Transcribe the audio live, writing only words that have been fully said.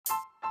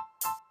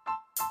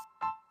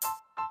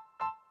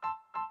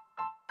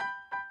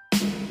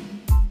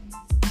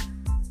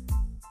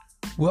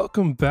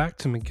Welcome back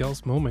to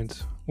Miguel's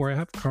Moments, where I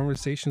have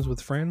conversations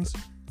with friends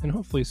and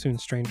hopefully soon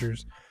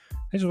strangers. I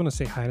just want to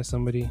say hi to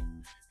somebody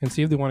and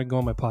see if they want to go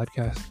on my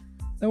podcast.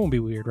 That won't be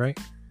weird, right?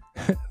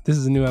 This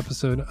is a new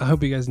episode. I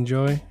hope you guys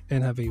enjoy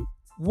and have a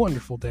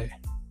wonderful day.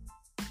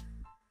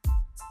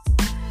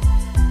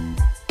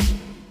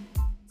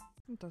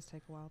 It does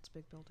take a while. It's a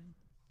big building.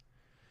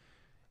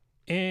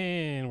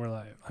 And we're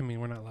live. I mean,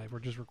 we're not live. We're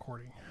just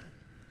recording.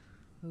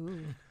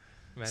 Ooh.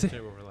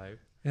 Imagine we're live.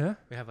 Yeah?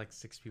 We have like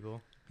 6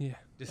 people. Yeah.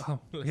 Just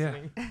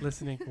listening. Yeah,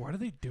 listening. What are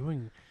they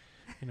doing?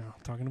 You know,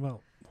 talking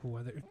about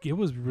weather. It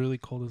was really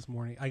cold this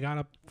morning. I got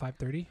up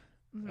 5:30.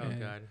 Mm-hmm. Oh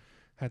God.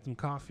 Had some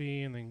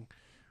coffee, and then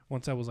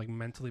once I was like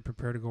mentally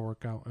prepared to go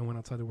work out, I went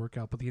outside to work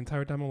out. But the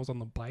entire time I was on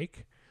the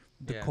bike,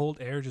 the cold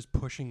air just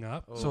pushing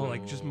up. So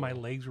like just my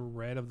legs were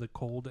red of the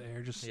cold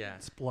air just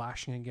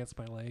splashing against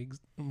my legs,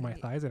 my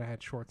thighs, and I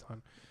had shorts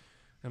on.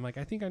 I'm like,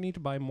 I think I need to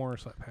buy more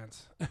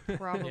sweatpants.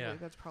 Probably.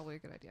 That's probably a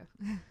good idea.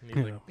 Like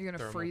You're going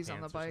to freeze on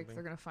the bike.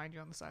 They're going to find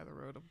you on the side of the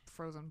road, a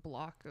frozen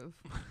block of...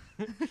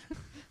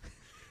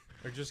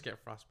 Or just get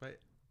frostbite.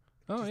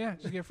 Oh,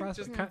 just get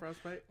frostbite. Just get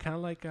frostbite. Kind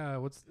of like,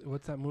 what's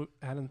that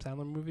Adam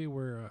Sandler movie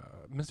where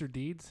Mr.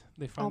 Deeds,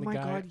 they find the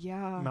guy God,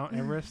 yeah. Mount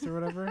Everest or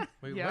whatever.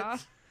 Wait, yeah.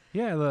 what?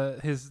 Yeah,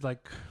 his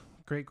like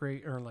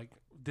great or like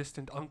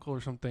distant uncle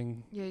or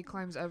something. Yeah, he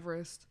climbs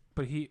Everest.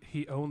 But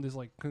he owned this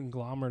like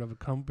conglomerate of a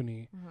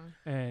company,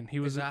 and he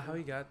was. Is that how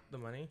he got the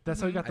money?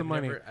 That's how he got the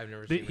money. I've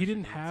never seen he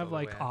didn't have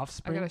like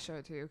offspring. I gotta show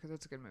it to you because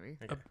it's a good movie.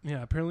 Okay.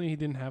 Yeah, apparently he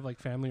didn't have like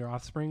family or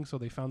offspring, so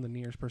they found the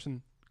nearest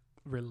person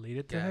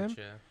related to him,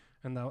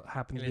 and that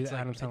happened to be the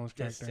Adam Sandler's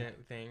character.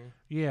 Thing.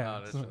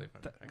 Yeah, that's really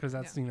funny. Because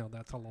that's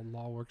that's how the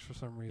law works for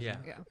some reason.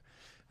 Yeah.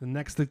 The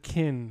next of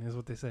kin is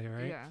what they say,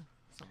 right? Yeah.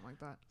 Something like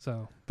that.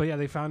 So, but yeah,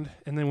 they found,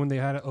 and then when they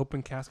had an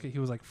open casket, he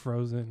was like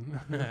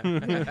frozen.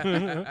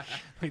 I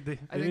think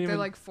they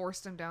like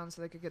forced him down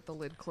so they could get the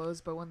lid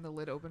closed, but when the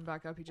lid opened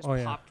back up, he just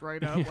popped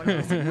right up like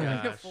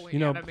it was fully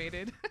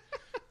animated.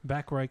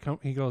 Back where I come,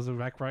 he goes,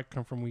 back where I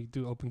come from, we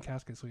do open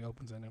caskets, so he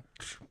opens it and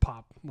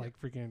pop, like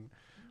freaking,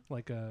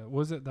 like a, what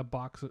was it, the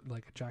box,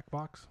 like a Jack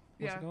box?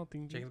 What's it called?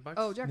 Jack in the Box?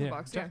 Oh, Jack in the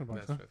Box, Jack in the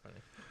Box. That's funny.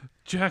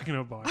 Jack in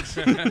a Box.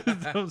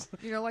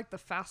 You know, like the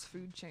fast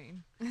food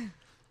chain.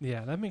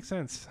 Yeah, that makes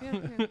sense.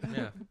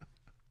 Yeah.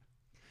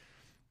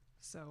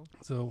 So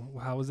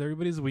how was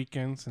everybody's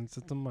weekend since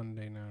it's a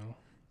Monday now?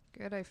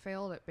 Good. I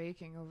failed at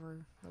baking over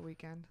the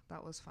weekend.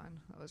 That was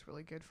fun. That was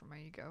really good for my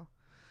ego.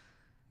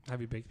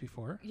 Have you baked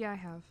before? Yeah, I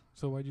have.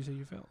 So why'd you say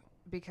you failed?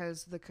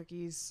 Because the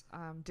cookies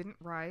didn't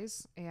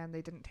rise and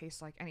they didn't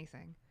taste like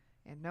anything.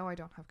 And no, I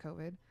don't have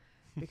COVID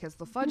because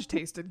the fudge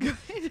tasted good.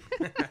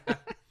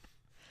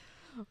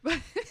 I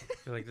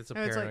feel like that's a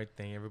paranoid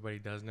thing everybody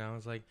does now.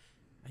 It's like,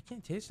 I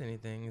can't taste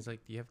anything. It's like,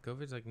 do you have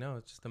COVID? It's like, no,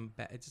 it's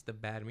just a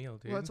bad meal,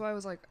 dude. Well, that's why I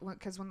was like,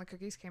 because when the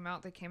cookies came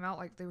out, they came out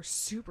like they were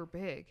super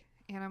big.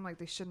 And I'm like,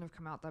 they shouldn't have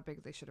come out that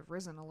big. They should have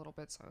risen a little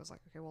bit. So I was like,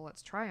 okay, well,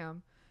 let's try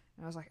them.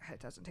 And I was like, it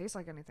doesn't taste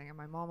like anything. And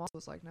my mom also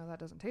was like, no, that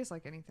doesn't taste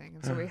like anything.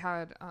 And so we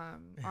had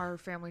our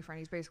family friend,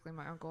 he's basically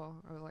my uncle.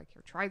 I was like,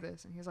 here, try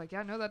this. And he's like,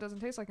 yeah, no, that doesn't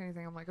taste like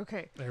anything. I'm like,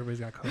 okay.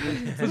 Everybody's got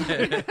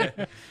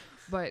COVID.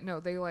 But no,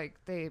 they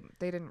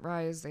didn't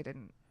rise. They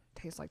didn't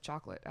taste like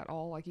chocolate at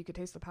all. Like you could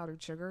taste the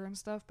powdered sugar and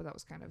stuff, but that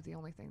was kind of the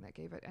only thing that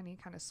gave it any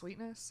kind of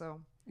sweetness.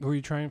 So were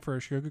you trying for a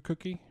sugar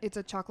cookie? It's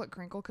a chocolate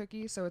crinkle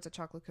cookie, so it's a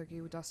chocolate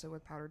cookie dusted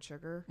with powdered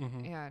sugar,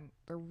 and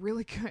they're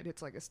really good.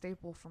 It's like a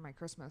staple for my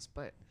Christmas,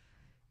 but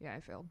yeah,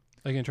 I failed.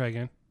 Are you gonna try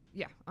again?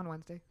 Yeah, on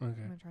Wednesday. Okay.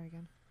 I'm gonna try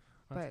again.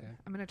 That's but good.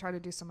 I'm gonna try to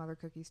do some other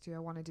cookies too. I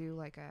want to do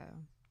like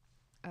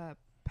a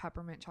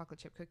peppermint chocolate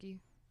chip cookie,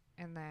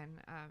 and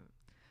then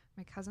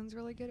my cousin's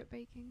really good at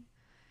baking.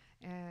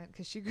 And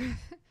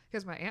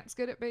because my aunt's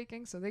good at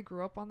baking, so they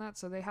grew up on that.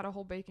 So they had a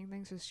whole baking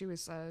thing. So she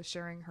was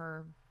sharing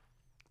her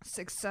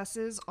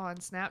successes on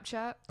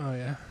Snapchat. Oh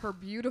yeah. Her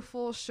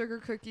beautiful sugar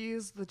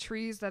cookies, the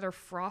trees that are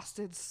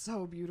frosted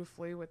so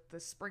beautifully with the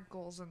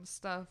sprinkles and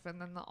stuff,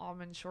 and then the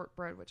almond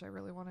shortbread, which I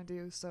really want to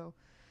do. So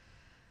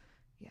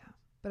yeah,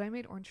 but I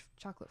made orange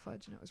chocolate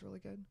fudge and it was really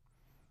good.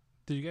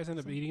 Did you guys end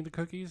up eating the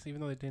cookies,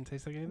 even though they didn't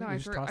taste like anything? No,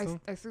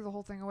 I threw the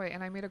whole thing away,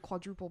 and I made a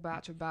quadruple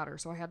batch of batter,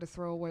 so I had to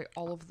throw away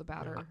all of the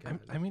batter.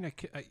 I mean,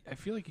 I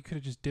feel like you could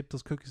have just dipped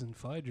those cookies in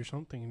fudge or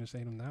something and just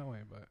ate them that way,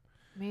 but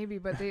maybe,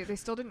 but they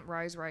still didn't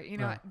rise right, you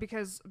know,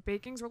 because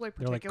baking's really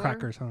particular. They're like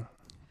crackers, huh?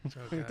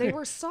 Okay. They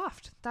were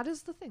soft. That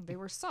is the thing. They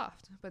were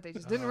soft, but they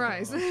just didn't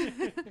rise.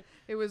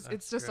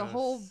 It's just a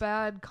whole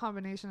bad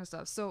combination of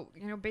stuff. So,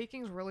 you know,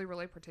 baking's really,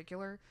 really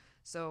particular.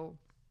 So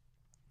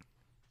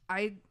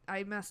I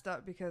messed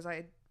up because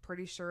I'm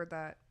pretty sure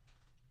that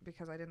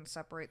because I didn't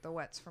separate the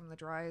wets from the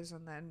dries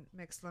and then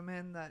mix them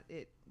in, that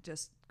it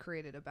just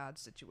created a bad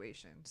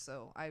situation.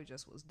 So I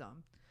just was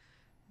dumb.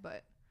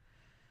 But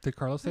did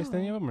Carlos taste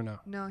any of them or no?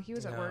 No, he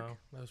was at work.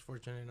 I was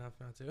fortunate enough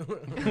not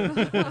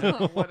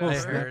to.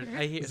 Whatever.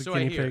 I hear. So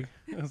I hear.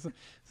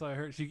 So I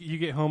heard you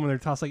get home and they're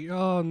tossed like,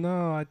 oh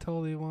no, I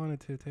totally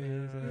wanted to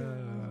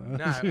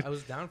taste. I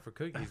was down for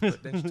cookies,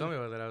 but then she told me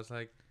about that. I was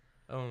like,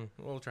 Oh,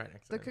 we'll try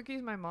next The time.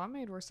 cookies my mom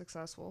made were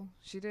successful.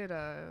 She did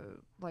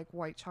like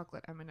white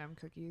chocolate M&M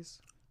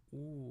cookies.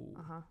 Ooh.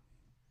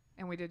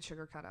 And we did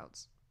sugar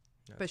cutouts.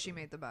 That's But she cool.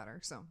 made the batter,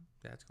 so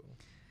That's cool.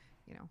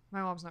 you know,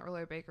 my mom's not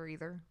really a baker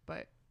either,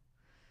 but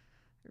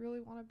I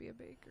really want to be a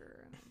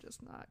baker and I'm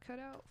just not cut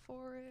out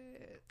for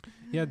it.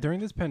 Yeah, during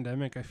this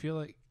pandemic, I feel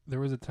like there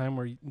was a time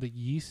where the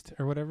yeast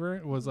or whatever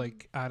was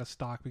like out of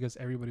stock because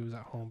everybody was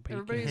at home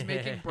baking. Everybody's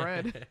making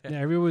bread.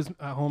 Yeah, everybody was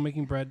at home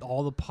making bread.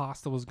 All the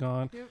pasta was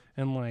gone. Yep.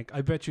 And like,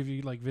 I bet you if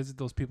you like visit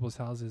those people's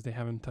houses, they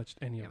haven't touched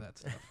any of that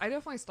stuff. I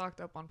definitely stocked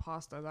up on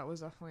pasta. That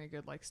was definitely a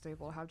good like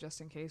staple to have just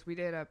in case. We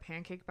did a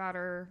pancake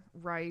batter,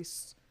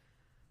 rice,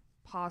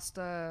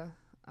 pasta,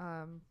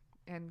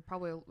 and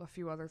probably a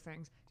few other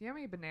things. Do you know how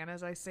many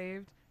bananas I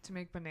saved to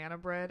make banana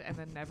bread and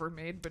then never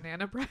made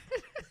banana bread?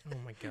 Oh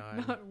my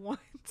god. Not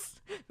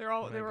once. They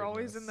were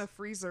always in the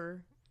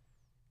freezer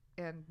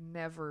and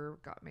never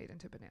got made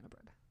into banana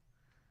bread.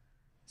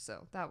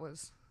 So that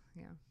was,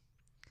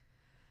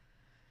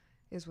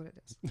 is what it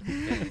is.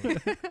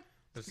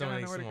 There's so Yeah, I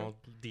many know where to small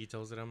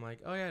details that I'm like,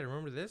 oh yeah, I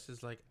remember this.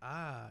 It's like,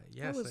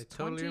 yes, that was I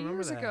totally 20 remember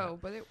years that. ago,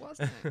 but it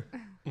wasn't.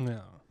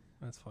 No,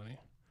 that's funny.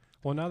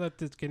 Well, now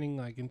that it's getting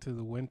like into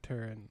the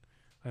winter, and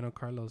I know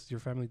Carlos,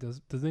 your family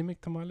does they make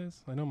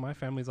tamales? I know my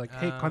family's like,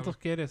 hey, ¿cuántos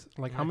quieres?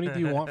 Like, how many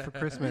do you want for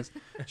Christmas?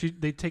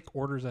 They take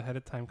orders ahead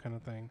of time, kind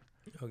of thing.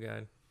 Oh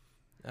god.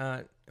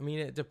 I mean,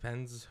 it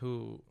depends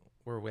who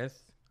we're with.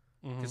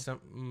 Because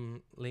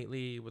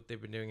lately, what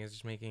they've been doing is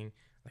just making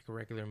like a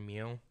regular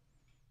meal.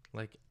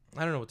 Like,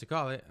 I don't know what to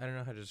call it. I don't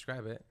know how to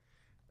describe it.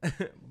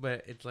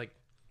 But it's like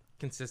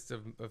consists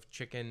of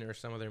chicken or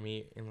some other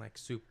meat in like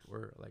soup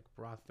or like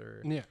broth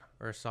or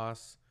a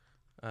sauce.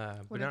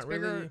 But not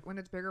really. When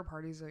it's bigger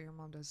parties, your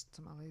mom does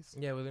tamales.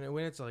 Yeah,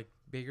 when it's like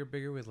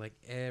bigger with like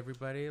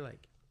everybody,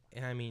 like,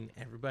 and I mean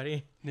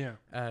everybody. Yeah.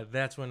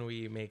 That's when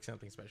we make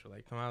something special,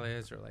 like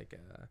tamales or like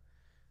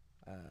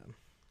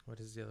what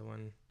is the other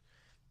one?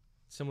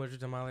 Similar to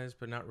tamales,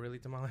 but not really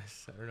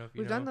tamales. I don't know if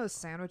you We've know. done those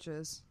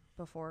sandwiches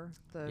before.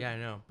 Yeah, I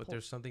know, but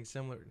there's something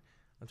similar.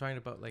 I'm talking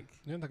about like.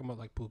 You're not talking about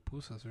like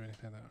pupusas or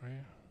anything like that,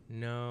 right?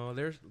 No,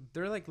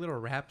 they're like little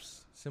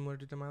wraps similar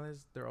to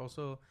tamales. They're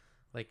also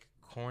like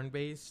corn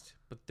based,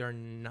 but they're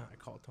not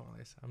called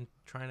tamales.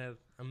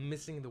 I'm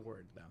missing the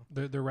word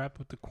now. They're wrapped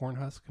with the corn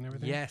husk and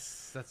everything.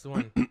 Yes, that's the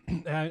one.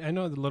 I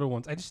know the little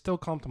ones. I just still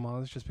call them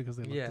tamales just because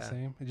they look the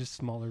same. It's just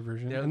smaller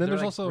version. And then there's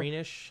like also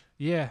greenish.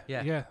 Yeah.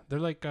 They're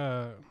like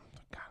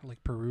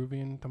like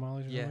Peruvian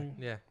tamales. Or something.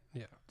 Yeah.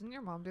 Didn't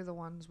your mom do the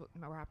ones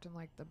wrapped in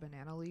like the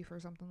banana leaf or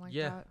something like that?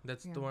 Yeah,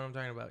 that's the one I'm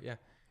talking about. Yeah.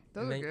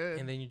 Those are good.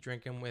 And then you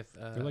drink them with.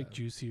 They're like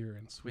juicier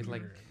and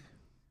sweeter.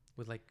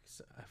 With like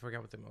I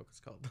forgot what the milk is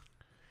called.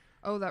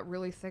 Oh, that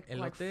really thick Elote?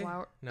 like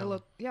flour.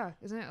 No. Yeah,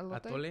 isn't it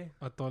elote?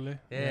 Atole.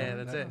 Yeah,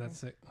 that's it.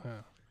 That's it.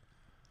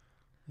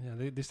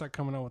 Yeah, they start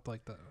coming out with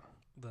like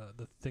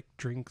the thick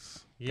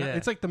drinks. Yeah,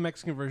 it's like the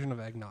Mexican version of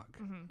eggnog.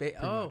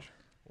 Much.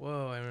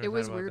 Whoa! I it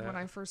was weird when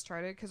I first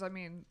tried it because I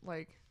mean,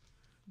 like,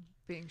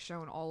 being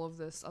shown all of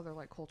this other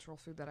like cultural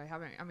food that I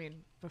haven't. I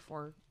mean,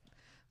 before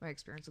my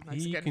experience with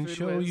Mexican food, he can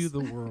show you the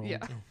world.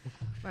 Yeah,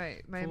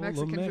 my Full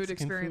Mexican food Mexican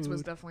experience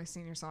was food. definitely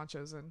Senior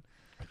Sancho's and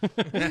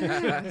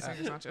Senior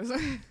Sancho's.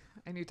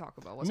 I knew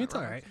Taco Bell wasn't.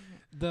 I mean, it's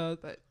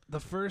all right. The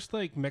first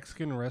like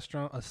Mexican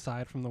restaurant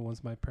aside from the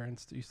ones my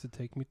parents used to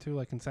take me to,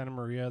 like in Santa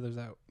Maria, there's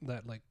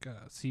that like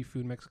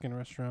seafood Mexican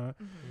restaurant,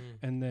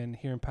 and then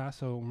here in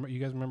Paso, you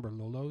guys remember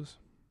Lolo's?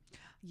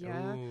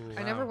 Yeah. Ooh,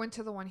 I never went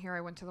to the one here.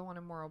 I went to the one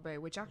in Morro Bay,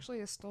 which actually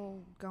is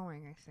still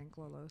going, I think,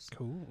 Lolo's.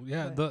 Cool.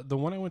 Yeah, the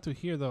one I went to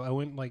here though, I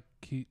went like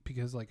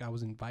because like I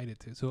was invited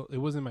to. So it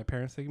wasn't my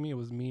parents taking me, it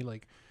was me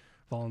like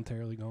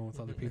voluntarily going with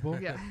other people.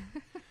 Yeah.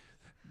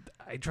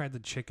 I tried the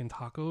chicken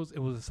tacos. It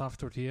was a soft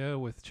tortilla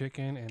with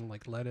chicken and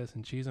like lettuce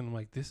and cheese, and I'm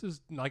like, this is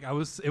like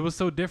it was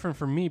so different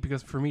for me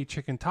because for me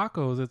chicken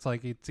tacos, it's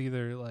like it's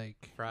either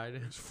like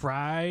fried,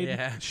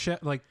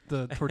 like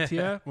the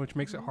tortilla, which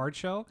makes it hard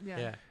shell,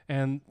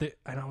 and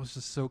I was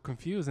just so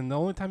confused. And the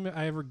only time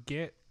I ever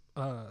get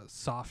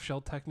soft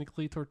shell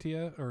technically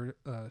tortilla or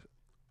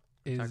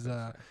is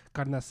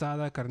carne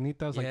asada,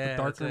 carnitas, like the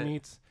darker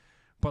meats.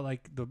 But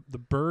like the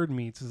bird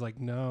meats is like,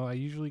 no, I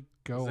usually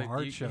go like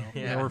hard shell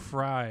or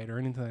fried or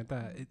anything like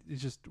that. It's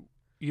just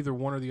either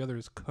one or the other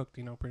is cooked,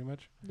 pretty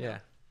much. Yeah.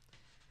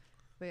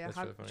 But yeah,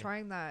 really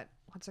trying that,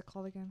 what's it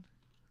called again?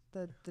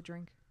 The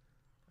drink.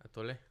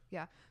 Atole?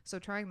 Yeah. So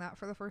trying that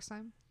for the first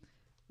time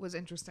was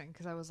interesting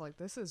because I was like,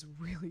 this is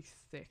really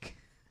thick.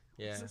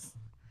 Yeah.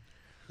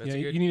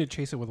 You need to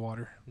chase it with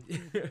water.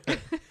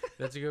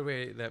 That's a good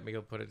way that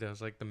Miguel put it. It was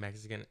like the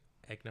Mexican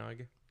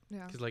eggnog.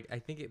 Yeah. Because like I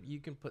think you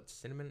can put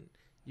cinnamon.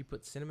 You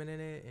put cinnamon in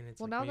it, and it's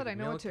well. Like now that I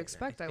know what to milk,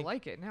 expect, I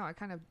like it. Now I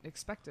kind of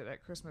expect it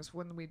at Christmas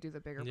when we do the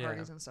bigger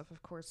parties and stuff.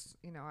 Of course,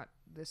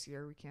 this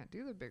year we can't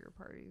do the bigger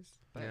parties.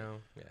 But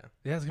yeah,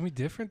 it's gonna be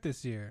different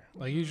this year.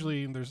 Like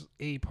usually there's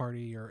a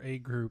party or a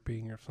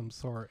grouping or some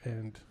sort,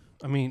 and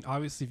I mean,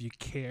 obviously, if you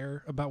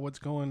care about what's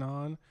going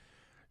on,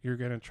 you're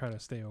gonna try to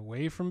stay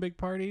away from big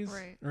parties,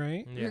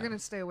 right? Yeah. You're gonna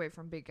stay away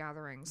from big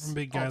gatherings. From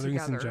big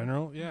gatherings in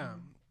general, yeah.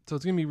 So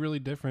it's gonna be really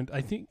different.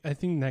 I think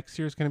next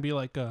year is gonna be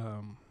like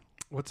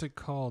what's it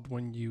called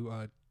when you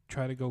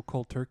try to go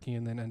cold turkey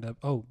and then end up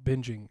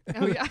binging.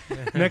 Oh yeah.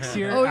 Next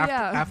year, Oh,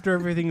 after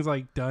everything's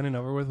like done and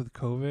over with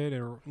COVID,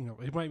 or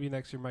it might be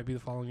next year, might be the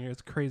following year.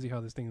 It's crazy how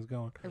this thing is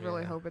going. I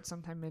really hope it's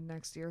sometime mid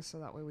next year, so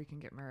that way we can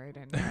get married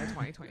in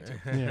 2022.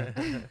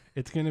 Yeah,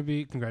 it's gonna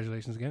be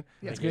congratulations again.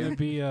 Yeah. It's gonna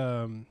be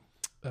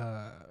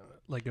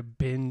like a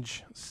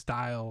binge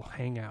style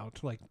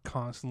hangout, like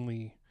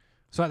constantly.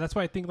 So that's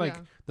why I think like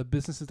the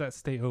businesses that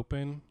stay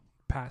open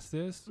past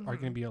this are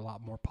going to be a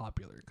lot more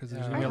popular because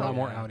there's going to be a lot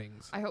more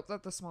outings. I hope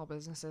that the small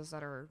businesses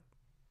that are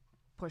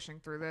pushing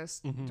through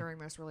this during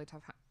this really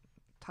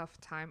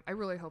tough time, I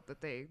really hope that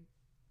they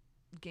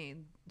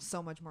gain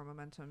so much more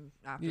momentum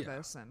after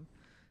this. And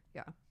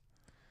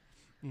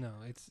no,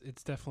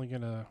 it's definitely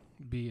going to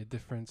be a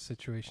different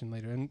situation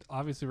later. And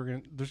obviously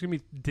there's going to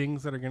be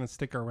things that are going to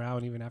stick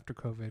around even after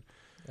COVID,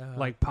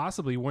 like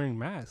possibly wearing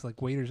masks,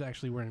 like waiters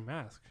actually wearing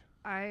masks.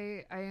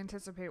 I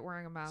anticipate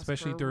wearing a mask,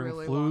 especially for during a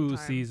really flu long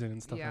time. season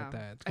and stuff like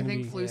that. I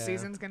think flu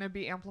season's going to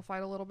be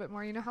amplified a little bit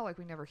more. You know how like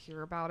we never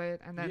hear about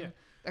it, and then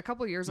a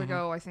couple years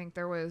ago, I think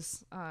there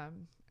was, I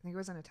think it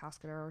was in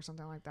Atascadero or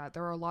something like that.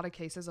 There were a lot of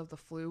cases of the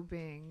flu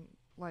being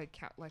like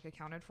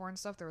accounted for and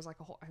stuff. There was like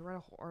I read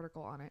a whole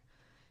article on it.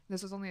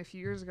 This was only a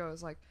few years ago. It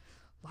was like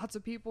lots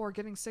of people are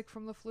getting sick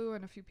from the flu,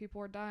 and a few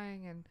people are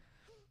dying, and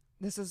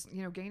this is,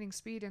 gaining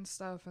speed and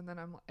stuff. And then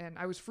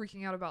I was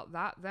freaking out about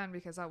that then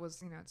because that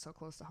was, it's so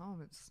close to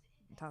home. It's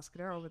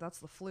Atascadero, but that's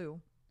the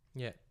flu.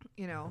 Yeah.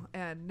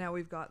 And now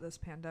we've got this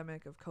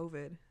pandemic of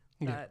COVID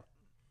that.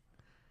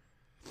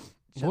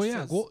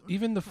 Well,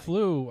 even the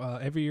flu,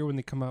 every year when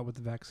they come out with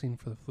the vaccine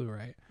for the flu,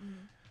 right?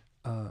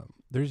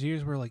 There's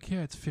years where like,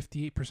 it's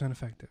 58%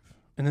 effective.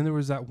 And then there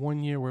was that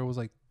one year where it was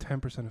like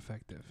 10%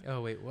 effective. Oh,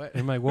 wait, what?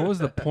 And like, what was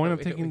the point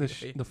of taking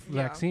the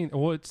vaccine?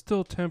 Well, it's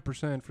still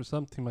 10% for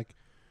something like,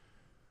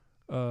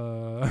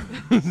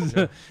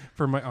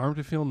 for my arm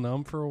to feel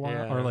numb for a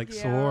while or like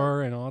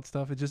sore and all that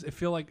stuff. It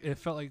felt like it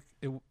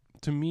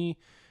to me.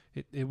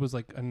 It was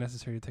like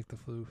unnecessary to take the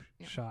flu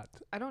shot.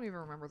 I don't even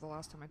remember the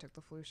last time I took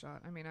the flu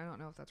shot. I mean, I don't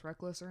know if that's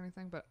reckless or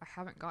anything, but I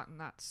haven't gotten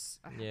that.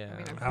 I mean,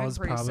 I was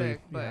pretty sick,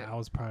 but I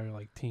was probably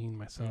like teen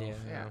myself.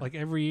 Yeah. Like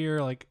every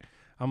year, like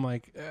I'm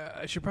like,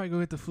 I should probably go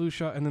get the flu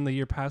shot, and then the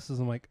year passes.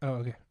 I'm like, oh,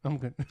 okay, I'm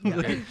good.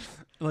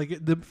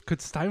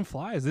 Because time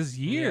flies. This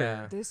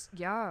year,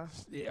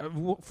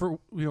 for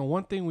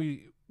one thing,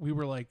 we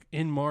were like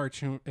in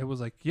March, and it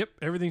was like, yep,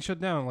 everything shut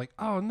down. Like,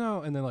 oh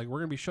no, and then like we're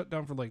gonna be shut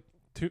down for like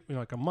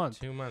a month,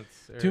 2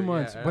 months, 2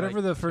 months,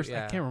 whatever like the first.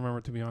 I can't remember,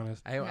 to be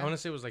honest. I want to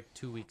say it was like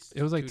 2 weeks.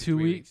 It was like 2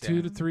 weeks,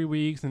 2 to 3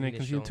 weeks, and then it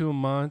continued to a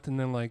month, and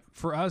then like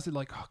for us, it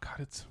like, oh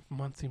god, a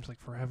month seems like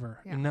forever,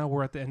 and now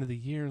we're at the end of the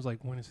year. It's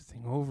like, when is this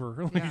thing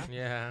over?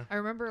 I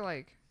remember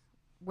like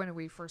when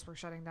we first were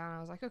shutting down, I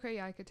was like,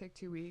 okay, I could take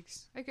 2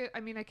 weeks. I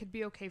could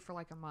be okay for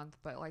like a month,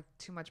 but like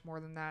too much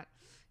more than that,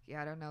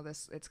 I don't know.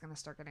 It's gonna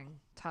start getting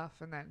tough,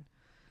 and then.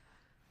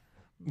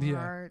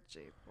 March,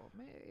 April,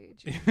 May,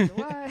 June,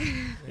 July,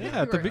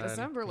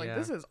 December. Like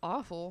this is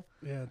awful.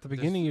 Yeah, at the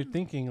beginning you're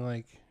thinking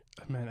like,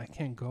 man, I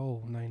can't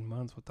go 9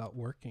 months without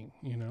working.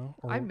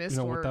 Or I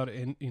missed work. Without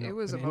it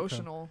was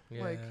emotional.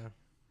 Like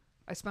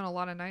I spent a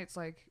lot of nights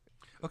like.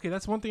 Okay,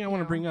 that's one thing I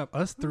want to bring up.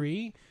 Us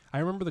three, I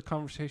remember the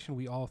conversation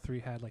we all three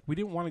had. Like, we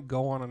didn't want to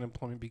go on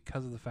unemployment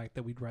because of the fact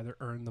that we'd rather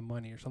earn the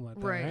money or something like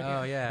that. Right.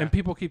 Oh, yeah. And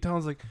people keep telling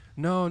us, like,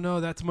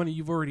 no, that's money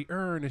you've already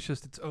earned. It's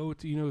just, it's owed,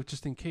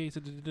 just in case.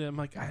 I'm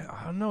like,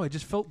 I don't know. It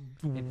just felt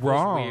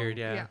wrong. Weird,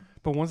 yeah.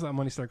 But once that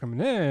money started coming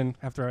in,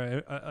 after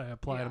I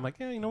applied, I'm like,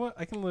 you know what?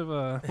 I can live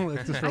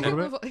like this for a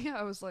little bit.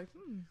 I was like,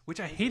 Which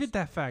I hated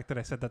that fact that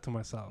I said that to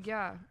myself.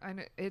 Yeah,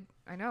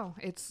 I know.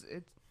 It's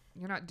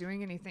you're not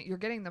doing anything. You're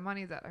getting the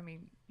money that, I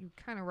mean, you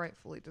kind of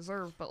rightfully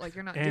deserve, but like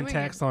you're not doing it. And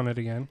taxed on it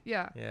again.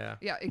 Yeah,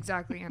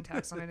 exactly. And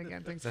taxed on it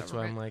again. Thanks. That's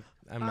why I'm like,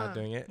 I'm not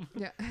doing it.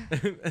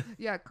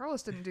 Yeah.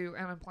 Carlos didn't do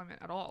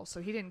unemployment at all,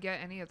 so he didn't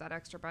get any of that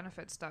extra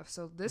benefit stuff.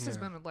 So this has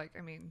been like,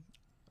 I mean,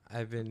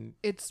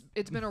 it's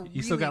been a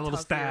you still got a little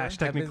stash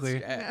technically.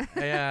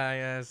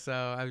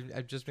 So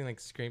I've just been like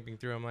scraping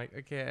through. I'm like,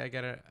 okay, I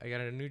got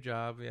a new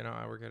job.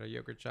 I work at a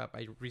yogurt shop.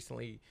 I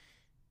recently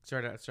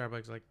started at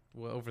Starbucks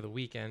over the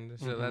weekend,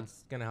 so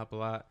that's gonna help a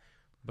lot.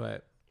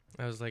 But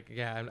I was like,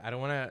 I don't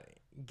want to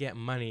get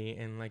money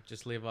and like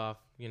just live off,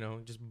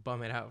 just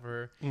bum it out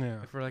for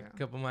a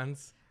couple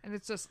months. And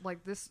it's just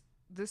like this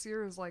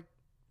year is like,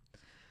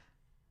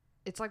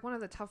 it's like one of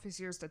the toughest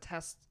years to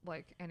test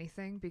like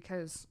anything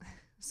because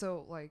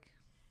so like,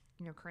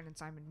 Corinne and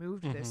Simon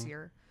moved this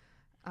year,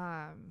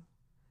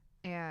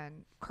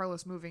 and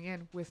Carlos moving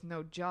in with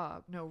no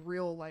job, no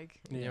real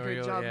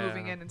job,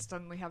 moving in and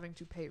suddenly having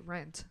to pay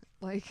rent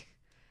like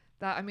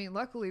that. I mean,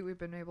 luckily we've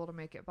been able to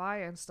make it by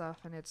and stuff,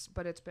 and it's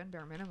been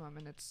bare minimum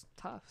and it's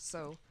tough.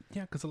 So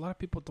because a lot of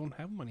people don't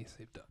have money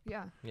saved up.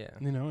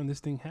 And this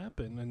thing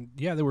happened, and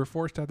they were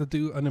forced to have to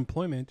do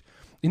unemployment.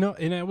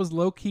 And I was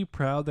low key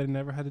proud that I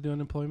never had to do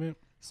unemployment.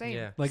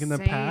 Same. Like in the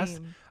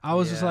past, I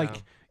was just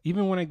like,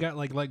 even when I got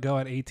like let go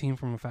at 18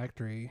 from a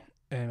factory,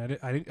 and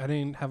I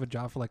didn't have a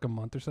job for like a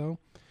month or so.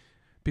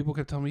 People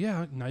kept telling me,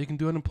 yeah, now you can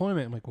do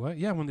unemployment. I'm like, what?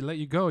 Yeah, when they let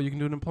you go, you can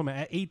do unemployment.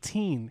 At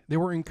 18, they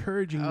were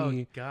encouraging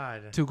me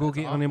to go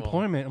get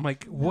unemployment. I'm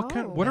like, what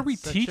are we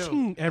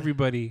teaching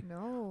everybody?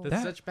 No.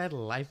 That's such bad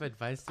life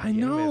advice. I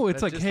know.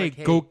 It's like, hey,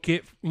 go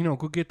get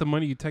the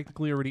money you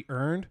technically already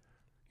earned,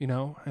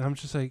 And I'm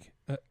just like,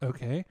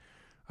 okay.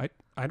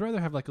 I'd rather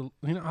have like I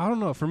don't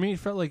know. For me, it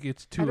felt like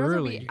it's too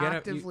early. Be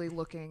actively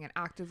looking and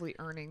actively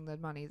earning the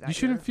money that you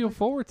shouldn't feel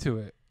forward to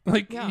it.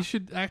 Like you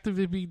should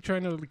actively be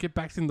trying to get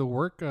back in the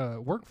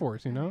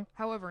workforce,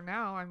 However,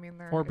 now if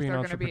they're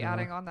going to be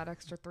adding on that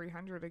extra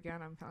 300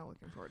 again, I'm kind of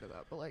looking forward to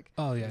that. But like,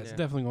 oh yeah, it's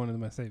definitely going into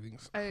my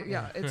savings.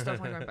 It's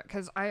definitely going back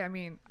because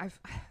I'm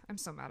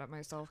so mad at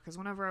myself because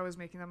whenever I was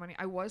making that money,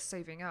 I was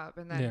saving up,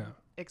 and then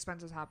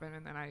expenses happen,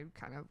 and then I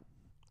kind of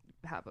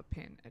have a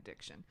pin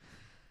addiction.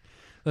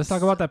 Let's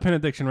talk about that pin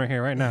addiction right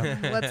here, right now.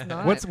 Let's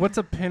not. What's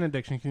a pin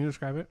addiction? Can you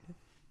describe it?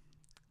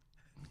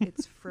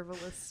 It's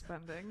frivolous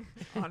spending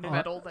on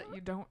metal that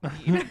you don't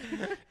need.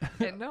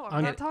 And no,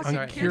 I'm not talking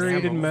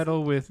curated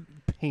metal with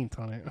paint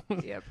on it.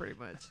 Yeah, pretty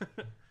much.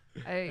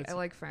 I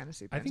like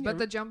fantasy pins, but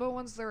the jumbo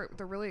ones, they're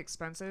really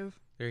expensive.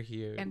 They're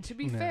huge. And to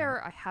be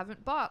fair, I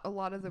haven't bought a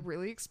lot of the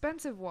really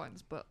expensive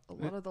ones, but a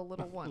lot of the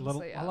little ones,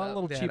 a lot of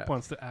little cheap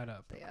ones to add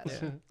up. They add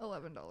up.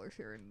 $11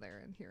 here and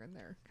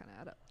there kind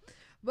of add up.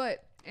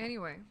 But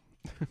anyway,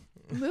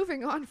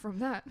 moving on from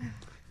that,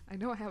 I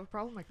know I have a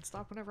problem. I can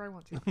stop whenever I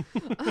want to.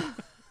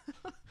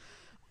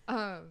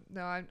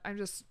 No, I'm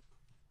just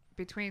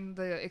between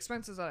the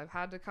expenses that I've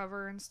had to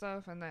cover and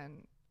stuff, and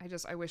then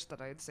I wish that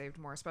I had saved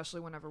more, especially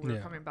whenever we were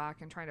coming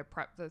back and trying to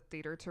prep the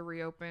theater to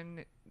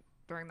reopen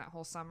during that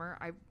whole summer.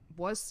 I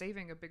was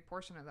saving a big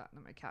portion of that, and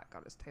then my cat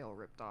got his tail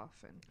ripped off,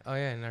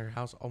 and our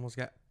house almost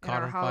got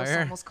caught on fire.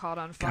 Almost caught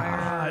on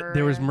fire. God,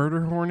 there was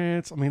murder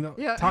hornets. I mean,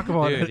 talk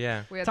about it.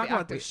 Yeah, we had the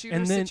active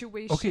shooter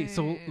situation. Okay,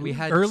 so we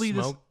had early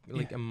smoke,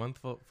 a month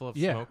full of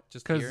smoke.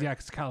 Just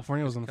because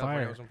California was on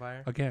fire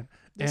again.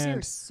 This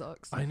year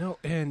sucks. I know,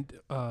 and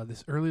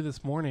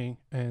this morning,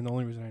 and the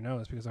only reason I know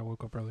is because I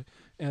woke up early.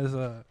 Is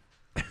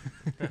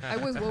I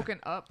was woken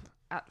up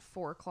at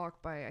 4:00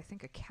 by I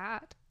think a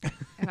cat,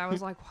 and I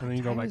was like, "What?" And then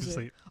you go back to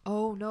sleep.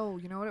 Oh no!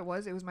 You know what it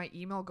was? It was my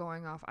email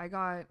going off. I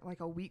got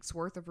like a week's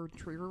worth of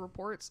retriever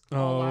reports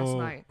last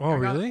night. Oh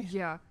really?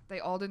 Yeah, they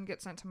all didn't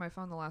get sent to my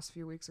phone the last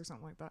few weeks or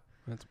something like that.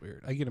 That's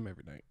weird. I get them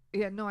every night.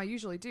 Yeah, no, I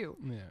usually do.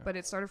 Yeah. But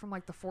it started from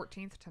like the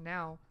 14th to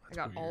now. That's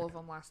I got all of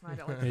them last night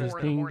at like 4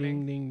 in the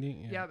morning. Ding,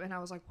 ding, ding. Yeah, and I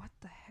was like, "What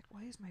the heck?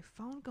 Why is my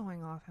phone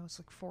going off?" I was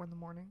like 4 in the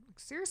morning. Like,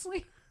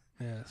 seriously?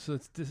 Yeah, so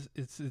it's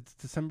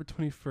December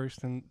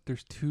 21st, and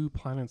there's 2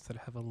 planets that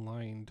have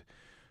aligned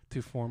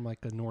to form like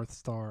a North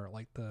Star,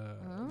 like the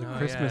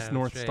Christmas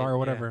North Star or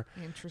whatever.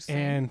 Yeah. Interesting.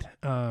 And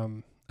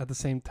at the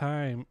same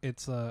time,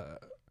 it's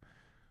what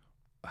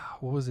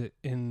was it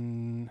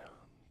in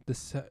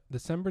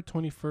December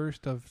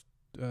 21st of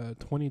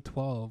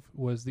 2012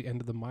 was the end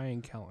of the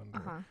Mayan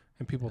calendar.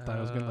 And people thought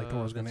it was gonna the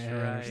world was gonna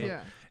end. Right.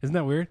 Yeah. Isn't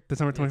that weird?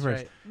 December 21st.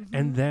 Right. Mm-hmm.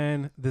 And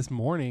then this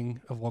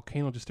morning, a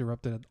volcano just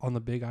erupted on the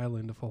Big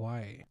Island of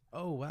Hawaii.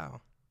 Oh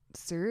wow!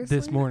 Seriously?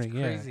 This morning,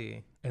 That's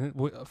crazy. And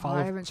it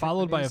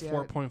followed by a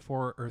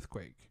 4.4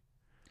 earthquake.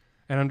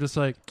 And I'm just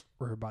like,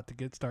 we're about to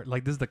get started.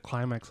 Like this is the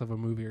climax of a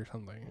movie or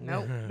something.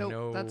 Nope.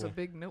 No. That's a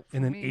big nope. For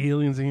and then me.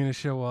 Aliens are gonna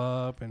show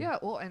up. And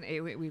well, and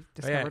we've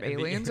discovered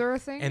aliens are a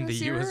thing. And the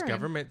this U.S. year,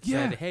 government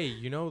said,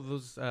 "Hey,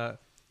 those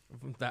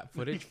that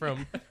footage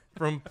from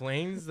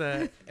planes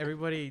that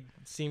everybody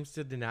seems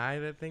to deny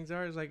that things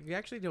are, is like we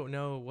actually don't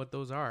know what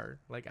those are.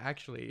 Like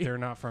actually, they're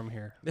not from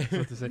here." That's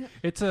what they say.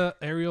 It's a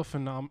aerial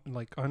phenomenon,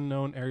 like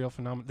unknown aerial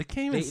phenomenon. They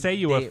can't even say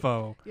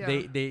UFO.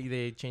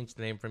 They changed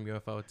the name from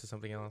UFO to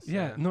something else.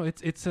 No,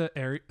 it's a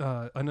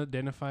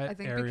unidentified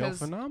aerial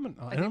phenomenon.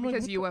 I think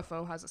because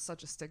UFO has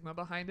such a stigma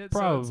behind it.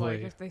 Probably. So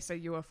it's like if they say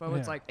UFO,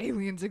 it's like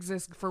aliens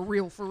exist for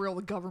real.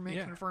 The government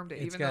confirmed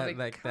it, even though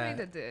they kind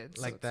of did.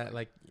 Like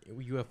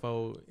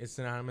UFO is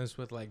synonymous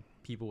with like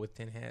people with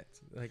tin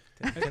hats, like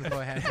tinfoil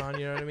hats on.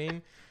 You know what I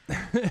mean?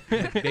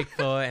 Like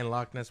Bigfoot and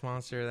Loch Ness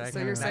monster. That. So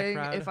kind you're of saying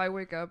crowd. If I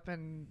wake up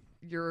and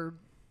you're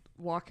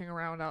walking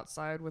around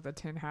outside with a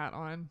tin hat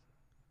on,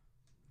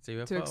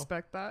 to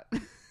expect that?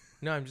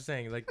 No, I'm just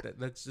saying like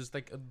that's just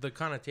like the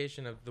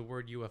connotation of the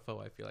word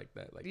UFO. I feel like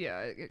that like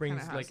it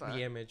brings like that.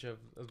 the image of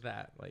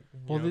that like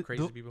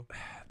crazy people.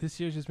 This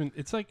year's just been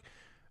it's like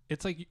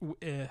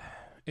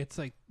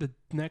the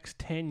next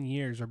 10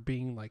 years are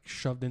being like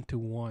shoved into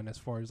one as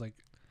far as like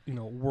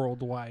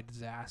worldwide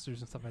disasters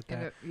and stuff like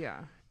that.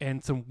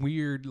 And some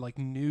weird like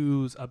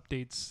news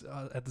updates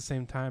at the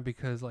same time,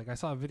 because like I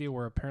saw a video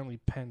where apparently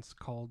Pence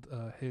called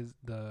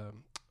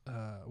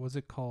what's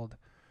it called,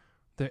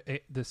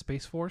 the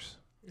Space Force.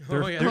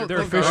 They're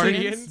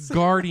Guardians.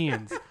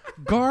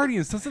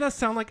 Guardians. Doesn't that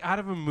sound like out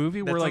of a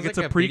movie where like it's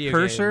a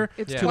precursor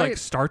to like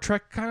Star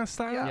Trek kind of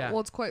style? Yeah,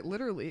 well, it's quite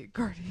literally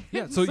Guardians.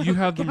 Yeah, so you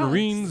have the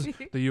Marines,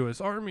 the U.S.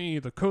 Army,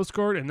 the Coast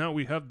Guard, and now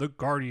we have the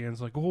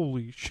Guardians. Like,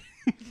 holy shit.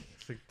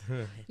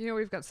 You know,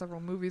 we've got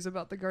several movies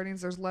about the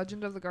Guardians. There's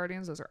Legend of the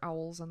Guardians. Those are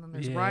owls, and then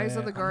there's Rise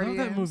of the Guardians.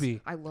 I love that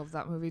movie. I love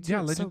that movie too.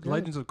 Yeah, It's so good.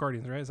 Legends of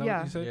Guardians, right? Is that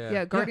what you said?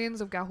 Yeah,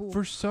 Guardians of Gahul.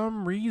 For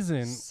some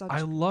reason,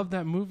 I love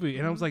that movie,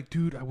 and I was like,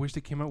 dude, I wish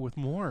they came out with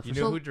more. You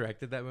know who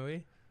directed that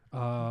movie?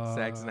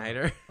 Zack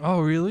Snyder.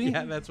 Oh, really?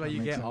 Yeah, that's why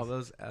you get all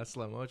those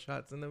slow-mo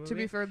shots in the movie. To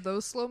be fair,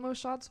 those slow-mo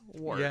shots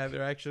work. Yeah,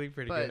 they're actually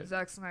pretty good. But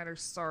Zack Snyder,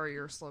 sorry,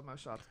 your slow-mo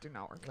shots do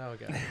not work. Oh,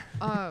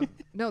 okay.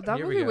 No, that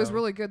movie was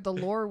really good. The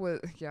lore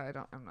was... Yeah,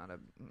 I'm not a...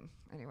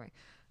 Anyway.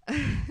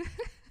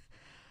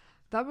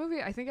 That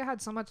movie, I think it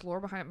had so much lore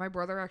behind it. My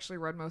brother actually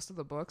read most of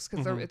the books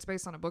because it's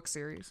based on a book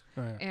series.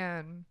 Oh, yeah.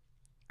 And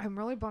I'm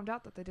really bummed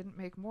out that they didn't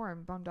make more.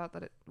 I'm bummed out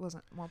that it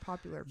wasn't more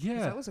popular. Yeah.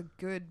 Because that was a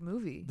good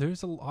movie.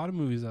 There's a lot of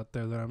movies out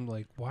there that I'm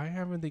like, why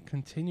haven't they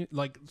continued?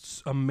 Like,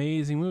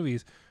 amazing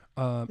movies.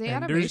 The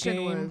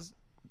animation was...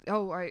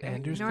 Oh, I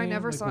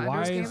never saw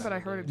Ender's Game, but I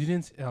heard it. You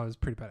didn't? Oh, it was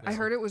pretty bad. I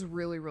heard it was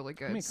really, really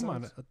good. I mean, come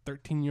on, a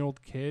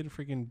 13-year-old kid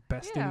freaking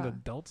besting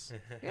adults.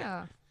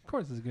 Yeah. Of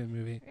course, it's a good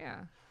movie.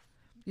 Yeah.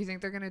 You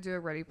think they're gonna do a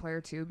Ready Player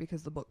 2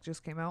 because the book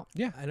just came out?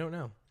 Yeah, I don't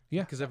know.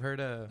 Yeah, because I've heard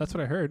that's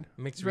what I heard.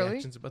 Mixed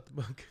reactions about the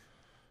book.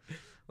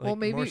 Well,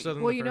 maybe.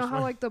 Well, you know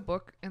how like the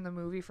book and the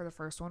movie for the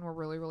first one were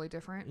really, really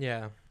different.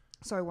 Yeah.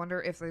 So I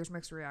wonder if there's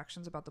mixed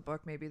reactions about the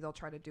book. Maybe they'll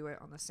try to do it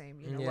on the same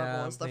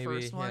level as the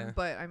first one. Yeah.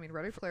 But I mean,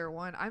 Ready Player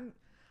One,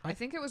 I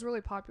think it was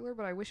really popular,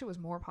 but I wish it was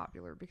more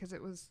popular because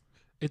it was.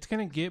 It's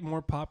gonna get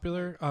more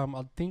popular.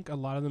 I think a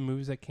lot of the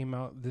movies that came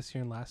out this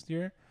year and last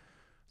year,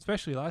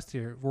 especially last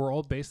year, were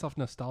all based off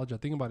nostalgia.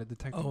 Think about it: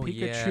 Detective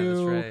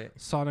Pikachu,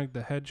 Sonic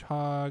the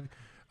Hedgehog.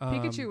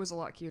 Pikachu was a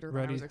lot cuter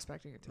than I was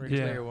expecting it to be. Ready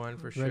Player One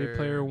for sure. Ready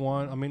Player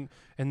One. I mean,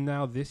 and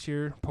now this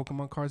year,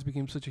 Pokemon cards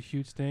became such a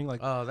huge thing.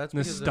 Like, that's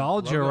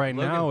nostalgia Logan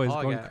Paul is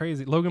going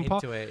crazy. Logan Paul.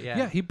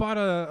 Yeah, he bought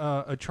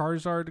a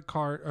Charizard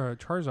card,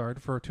 Charizard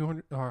for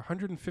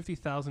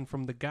 $150,000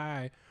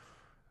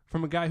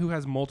 from a guy who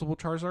has multiple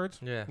Charizards.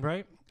 Yeah.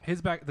 Right.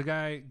 The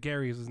guy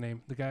Gary is his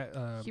name. The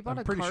guy. He bought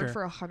a card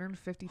for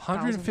 $150,000.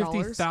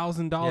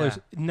 $150,000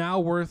 now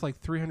worth like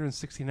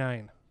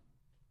 $369,000.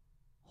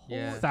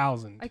 Yeah.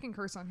 I can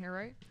curse on here,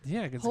 right?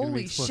 Yeah. It's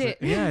Holy shit.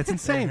 Yeah, it's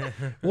insane.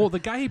 Well, the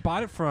guy he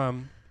bought it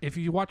from, if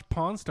you watch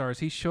Pawn Stars,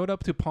 he showed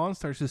up to Pawn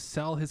Stars to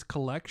sell his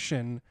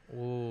collection.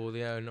 Oh,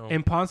 yeah, no.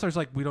 And Pawn Stars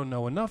like, we don't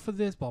know enough of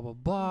this, blah, blah,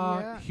 blah.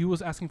 Yeah. He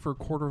was asking for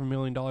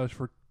 $250,000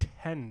 for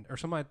 10 or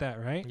something like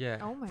that, right? Yeah.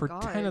 Oh my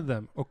God. For 10 of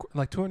them,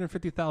 like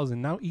 $250,000.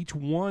 Now each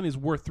one is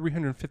worth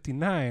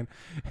 $359,000.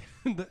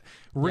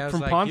 Rick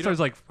from Pawn Stars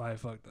like, I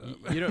fucked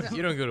up. You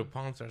don't go to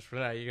Pawn Stars for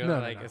that. You go to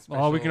like a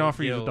special all we can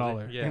offer you is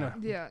 $1. Yeah. You know?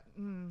 Yeah.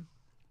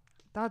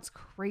 That's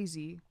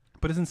crazy.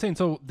 But it's insane.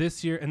 So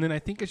this year, and then I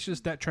think it's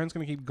just that trend's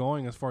going to keep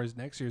going as far as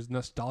next year's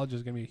nostalgia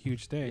is going to be a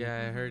huge thing.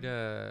 Yeah, I heard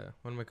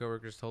one of my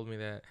coworkers told me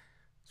that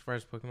as far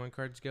as Pokemon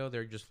cards go,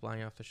 they're just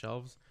flying off the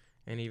shelves,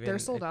 and even they're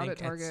sold out at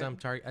Target.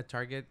 At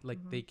Target, like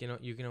you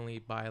can only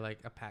buy like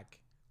a pack.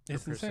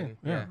 It's insane.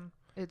 Yeah,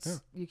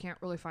 you can't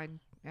really find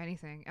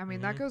anything. I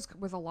mean, that goes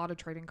with a lot of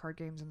trading card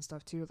games and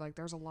stuff too. Like,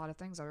 there's a lot of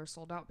things that are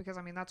sold out because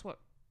I mean that's what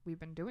we've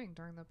been doing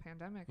during the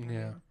pandemic.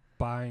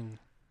 Buying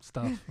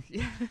stuff.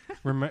 Yeah.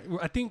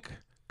 I think.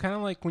 Kind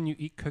of like when you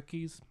eat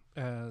cookies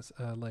as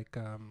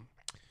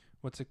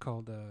what's it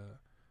called?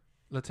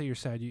 Let's say you're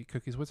sad, you eat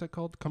cookies. What's that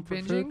called?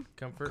 Comfort food?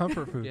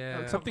 Comfort food.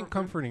 Yeah. Something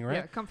comforting, right?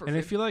 Yeah, comfort food. And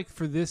I feel like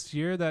for this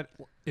year that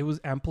it was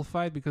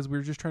amplified because we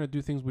were just trying to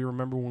do things we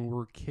remember when we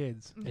were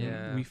kids. Mm-hmm.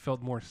 And we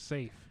felt more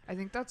safe. I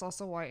think that's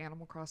also why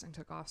Animal Crossing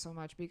took off so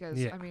much because,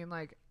 I mean,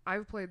 like,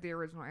 I've played the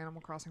original Animal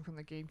Crossing from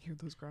the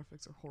GameCube. Those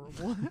graphics are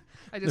horrible.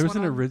 There was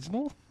an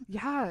original?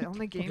 Yeah, on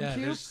the GameCube. Yeah,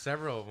 there's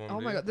several of them. Oh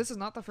my God, this is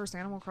not the first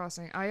Animal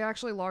Crossing. I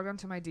actually logged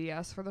onto my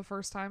DS for the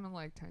first time in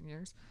like 10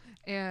 years.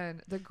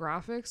 And the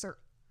graphics are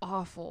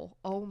awful.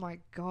 Oh my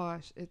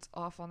gosh, it's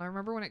awful. And I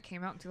remember when it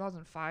came out in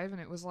 2005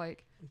 and it was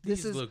like,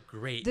 These look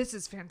great. This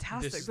is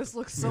fantastic. This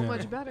looks so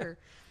much better.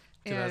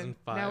 And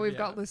now we've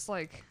got this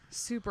like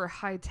super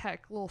high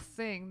tech little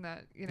thing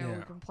that we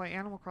can play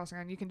Animal Crossing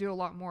on. You can do a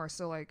lot more.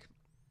 So like,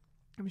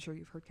 I'm sure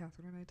you've heard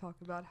Catherine and I talk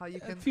about how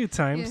you can a few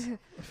times.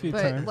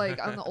 But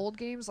like on the old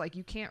games, like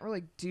you can't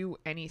really do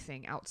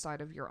anything outside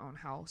of your own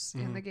house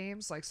in the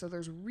games. Like, so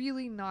there's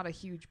really not a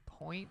huge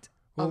point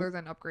other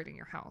than upgrading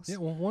your house. Yeah.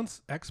 Well,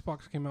 once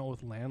Xbox came out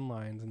with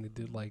landlines and they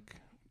did like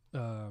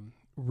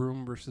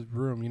room versus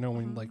room,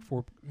 when like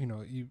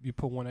you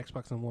put one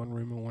Xbox in one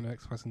room and one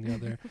Xbox in the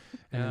other,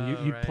 and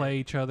then you play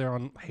each other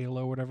on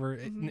Halo, whatever,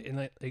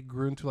 and it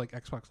grew into like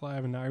Xbox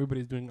Live, and now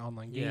everybody's doing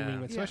online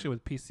gaming, especially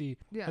with PC.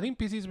 Yeah. I think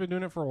PC's been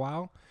doing it for a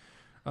while,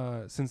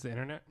 since the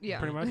internet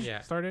pretty much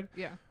started.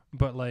 Yeah.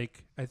 But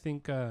like I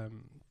think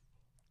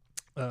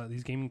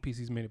these gaming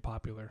PCs made it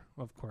popular,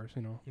 of course.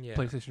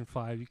 PlayStation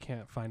 5, you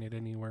can't find it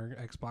anywhere.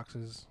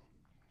 Xboxes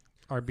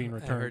are being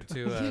returned. I heard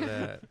too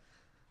that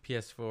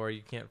PS4,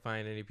 you can't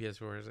find any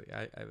PS4s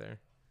either.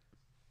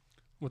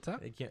 What's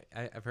that?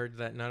 I've heard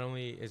that not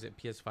only is it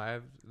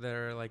PS5 that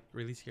are like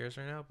really scarce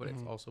right now, but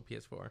it's also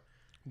PS4.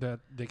 That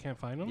they can't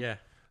find them? Yeah.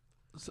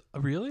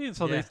 Really?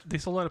 So Yeah. they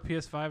sold out a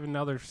PS5 and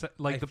now they're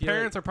the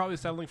parents are probably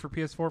settling for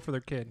PS4 for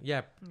their kid.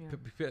 Yeah,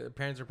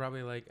 parents are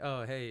probably like,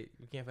 oh, hey,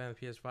 we can't find the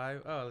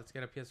PS5. Oh, let's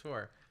get a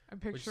PS4. I'm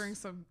picturing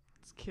some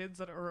kids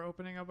that are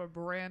opening up a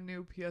brand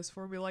new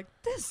PS4 and be like,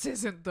 this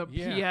isn't the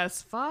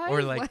PS5.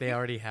 Or like they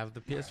already have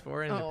the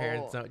PS4 and the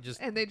parents don't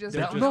just and they're just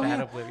that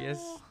oblivious.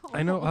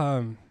 I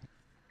know.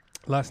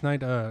 Last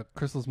night,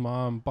 Crystal's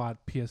mom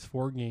bought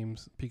PS4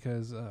 games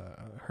because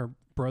her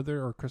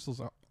brother or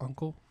Crystal's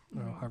uncle,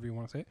 however you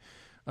want to say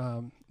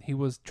it, he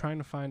was trying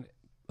to find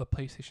a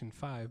PlayStation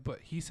 5, but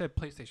he said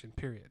PlayStation.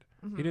 Period.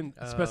 He didn't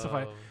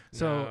specify.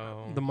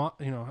 So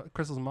the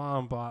Crystal's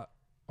mom bought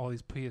all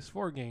these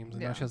PS4 games,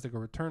 and now she has to go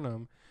return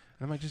them.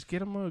 And I'm like, just get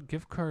them a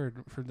gift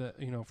card for the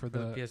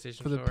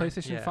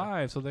PlayStation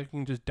 5, so they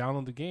can just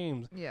download the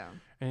games. Yeah.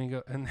 And you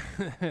go,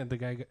 and the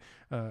guy,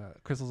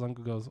 Crystal's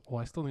uncle goes,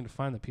 well, I still need to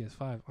find the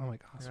PS5. I'm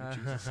like, oh,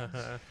 sweet Jesus.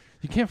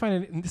 You can't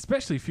find it,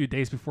 especially a few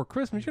days before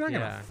Christmas. You're not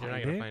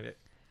gonna find it.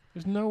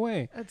 There's no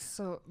way. That's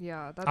so,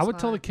 that's I would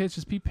tell the kids,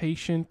 just be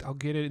patient. I'll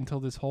get it until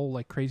this whole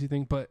like crazy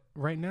thing. But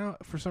right now,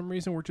 for some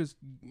reason, we're just,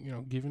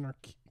 giving our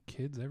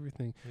kids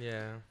everything.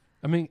 Yeah.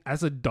 I mean,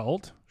 as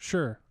adult,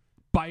 sure.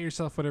 Buy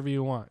yourself whatever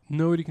you want.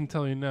 Nobody can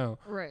tell you no.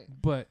 Right.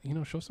 But,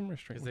 show some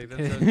restraint.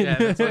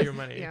 That's all your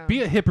money. Yeah.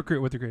 Be a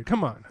hypocrite with your kid.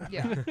 Come on.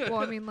 Yeah. Well,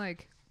 I mean,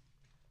 like,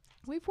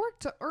 we've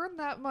worked to earn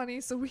that money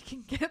so we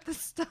can get the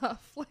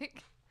stuff.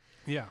 Like,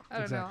 yeah. I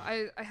don't know.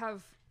 I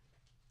have,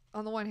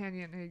 on the one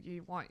hand,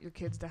 you want your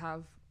kids to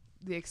have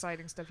the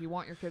exciting stuff. You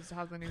want your kids to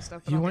have the new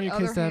stuff. But you want your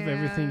kids to have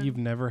everything you've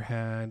never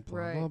had. Blah,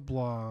 right. blah,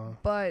 blah.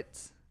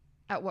 But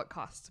at what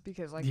cost?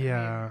 Because, like,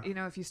 yeah. I mean,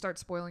 if you start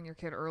spoiling your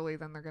kid early,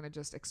 then they're going to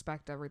just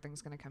expect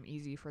everything's going to come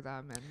easy for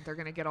them, and they're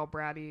going to get all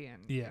bratty,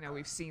 and,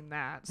 we've seen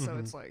that. So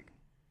it's like,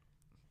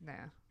 nah.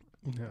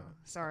 No.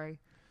 Sorry.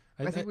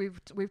 I think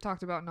we've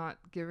talked about not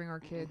giving our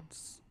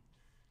kids,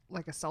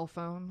 like, a cell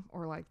phone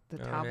or, like, the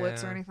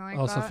tablets or anything like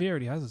that. Oh, Sophia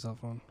already has a cell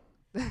phone.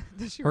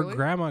 Does she Her really?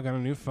 grandma got a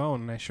new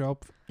phone, and I show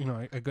up,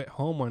 I get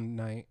home one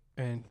night,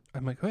 and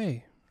I'm like,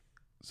 hey,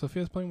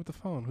 Sophia's playing with the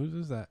phone. Whose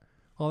is that?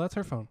 Oh, that's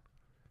her phone.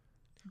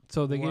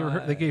 So they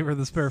gave her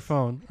the spare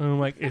phone. And I'm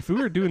like, if we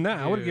were doing that,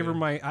 I would give her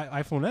my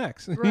iPhone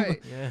X.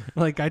 Right. Yeah.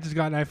 Like, I just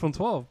got an iPhone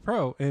 12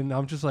 Pro, and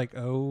I'm just like,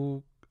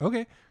 oh,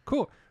 okay,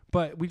 cool.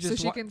 But we just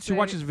she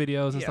watches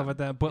videos and stuff like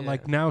that. But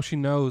like now she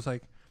knows,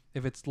 like,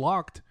 if it's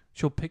locked,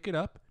 she'll pick it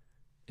up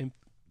and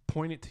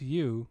point it to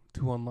you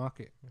to unlock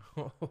it.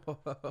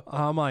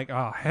 I'm like,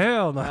 oh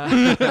hell no!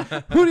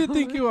 Who do you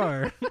think you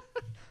are?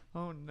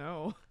 Oh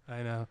no!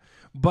 I know,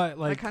 but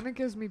like that kind of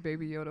gives me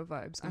Baby Yoda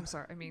vibes. I'm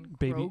sorry, I mean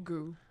Baby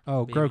Grogu.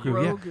 Oh, Baby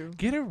Grogu. Yeah,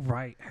 get it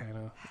right,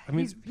 Hannah. I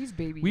mean, he's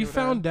Baby Yoda. We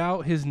found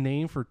out his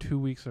name for 2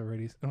 weeks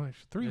already. Oh,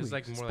 3 weeks.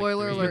 Like more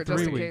Spoiler alert,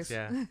 just in case.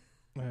 Yeah.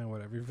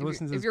 Whatever.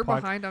 If you're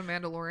behind on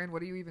Mandalorian,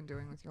 what are you even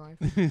doing with your life?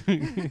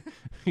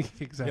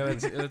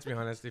 Exactly. Yeah, let's be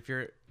honest. If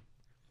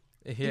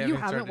you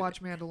haven't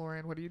watched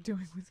Mandalorian, what are you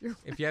doing with your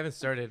life? If you haven't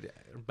started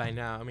by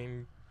now, I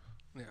mean,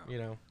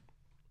 Yeah.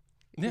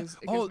 It gives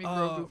me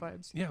Grogu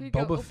vibes. Yeah,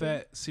 Boba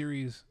Fett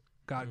series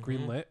got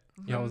greenlit.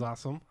 Mm-hmm. That was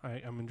awesome.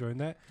 I'm enjoying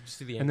that. Did you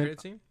see the end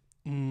credit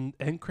scene?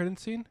 End credit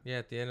scene? Yeah,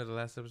 at the end of the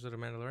last episode of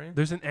Mandalorian.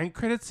 There's an end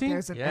credit scene?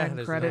 There's an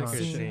end credit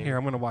scene. Here,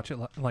 I'm going to watch it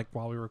like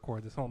while we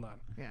record this. Hold on.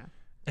 Yeah.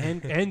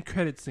 End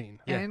credit scene.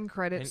 Yeah. End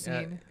credit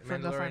scene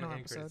from the final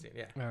episode. Scene,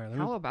 yeah. All right,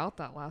 How about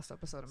that last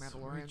episode of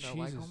Mandalorian though?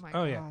 Like, oh my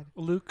god. Yeah.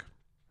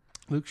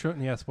 Luke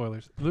showing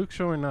spoilers. Luke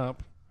showing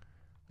up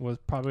was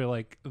probably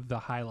like the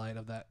highlight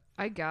of that.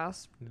 I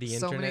gasped the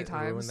so many internet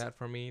times. ruined that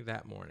for me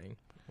that morning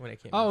when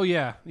it came out.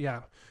 Yeah.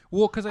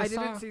 Well, because I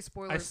didn't see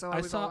spoilers, so I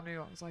was all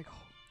new. I was like,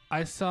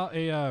 I saw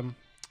a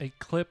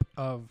clip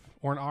of,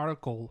 or an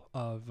article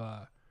of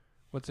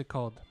what's it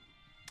called,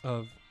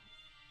 of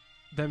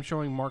them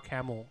showing Mark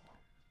Hamill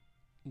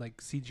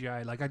like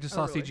CGI. Like I just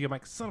saw really? CGI. I'm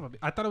like, son of a.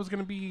 I thought it was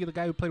gonna be the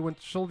guy who played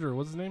Winter Soldier.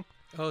 What's his name?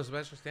 Oh,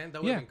 Sebastian Stan.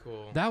 That would have been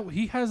cool. That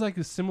he has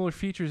like similar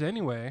features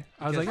anyway.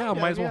 I was like,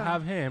 might as well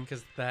have him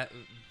because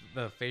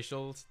the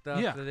facial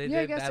stuff that they did. Yeah,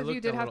 I guess if you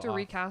did have to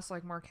recast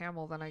like Mark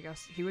Hamill, then I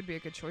guess he would be a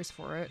good choice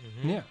for it.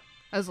 Mm-hmm. Yeah,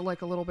 as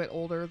like a little bit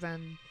older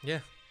than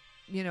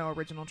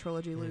original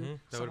trilogy Luke,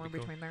 somewhere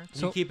between there.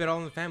 So you keep it all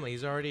in the family.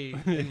 He's already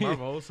in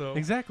Marvel, so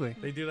exactly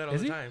they do that all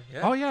the time.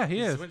 Yeah. Oh yeah, he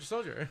is Winter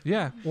Soldier.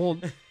 Yeah, well,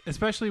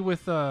 especially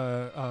with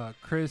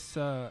Chris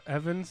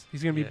Evans,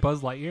 he's gonna be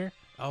Buzz Lightyear.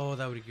 Oh,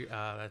 that would be.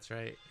 That's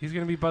right. He's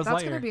gonna be Buzz Lightyear.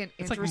 That's gonna be an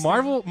interesting. It's like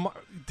Marvel,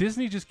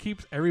 Disney just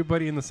keeps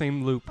everybody in the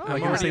same loop,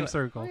 in the same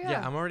circle. Oh,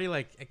 yeah, I'm already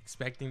like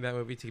expecting that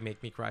movie to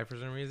make me cry for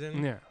some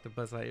reason. Yeah, the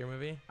Buzz Lightyear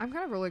movie. I'm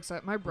kind of really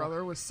excited. My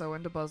brother was so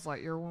into Buzz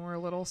Lightyear when we were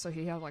little, so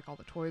he had like all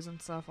the toys and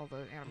stuff, all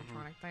the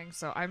animatronic things.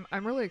 So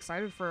I'm really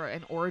excited for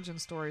an origin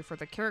story for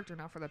the character,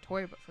 not for the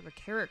toy, but for the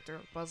character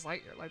of Buzz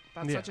Lightyear. Like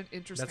that's such an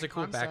interesting. That's a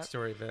cool concept.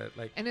 backstory. That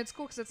like, and it's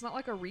cool because it's not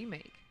like a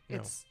remake.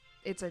 No.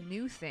 It's a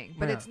new thing,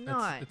 but it's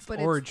not. It's but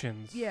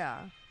origins.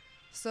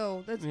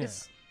 So that's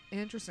it's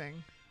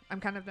interesting. I'm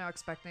kind of now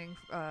expecting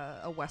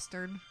a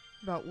Western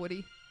about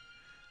Woody.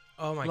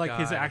 Oh my like god.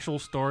 his actual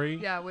story.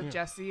 Yeah, with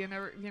Jesse and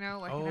like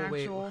an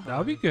wait. actual That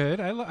would be good.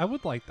 I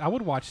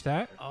would watch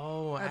that.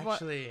 Oh,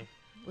 actually.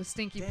 with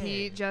Stinky Dang.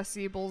 Pete,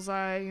 Jesse,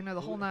 Bullseye,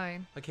 the whole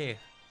nine. Okay.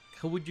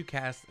 Who would you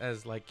cast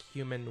as like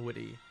human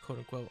Woody, quote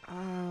unquote?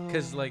 Oh,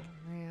 'Cause, like,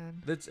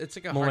 man. It's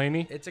like a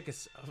Mulaney? It's like a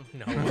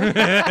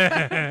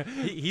no.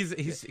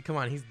 he's come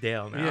on. He's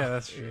Dale now. Yeah,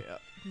 that's true. Yeah.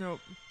 Nope.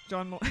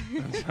 John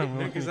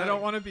Mulaney. Because I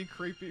don't want to be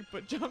creepy,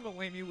 but John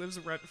Mulaney lives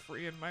rent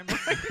free in my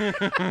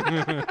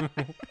mind.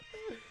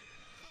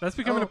 That's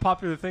becoming Oh. a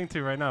popular thing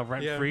too right now.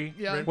 Rent Yeah. free.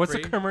 Yeah. What's a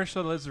Rent-free.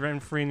 commercial that's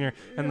rent free in your,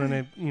 and then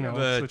it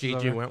switches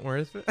J.G. over.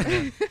 Wentworth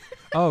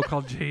Oh,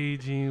 called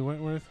J.G.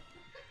 Wentworth.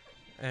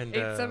 and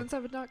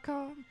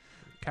 877.com.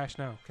 Cash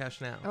Now.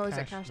 Cash Now. Oh, is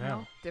it Cash Cash Now.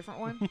 Now? Different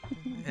one?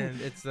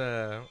 And it's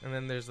and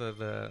then there's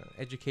the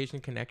Education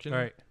Connection. All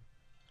right.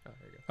 Oh,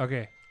 there you go.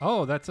 Okay.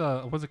 Oh, that's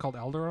what's it called?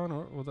 Alderaan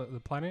or the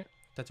planet?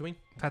 Tatooine.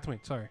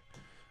 Tatooine. Sorry,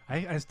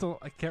 I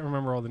can't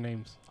remember all the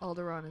names.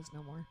 Alderaan is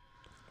no more.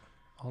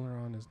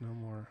 Alderaan is no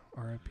more.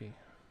 R.I.P.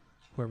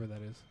 Whoever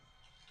that is.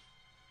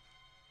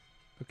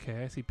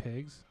 Okay, I see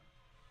pigs.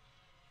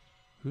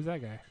 Who's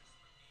that guy?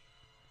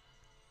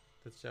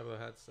 That's Jabba the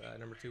Hutt's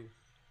number 2.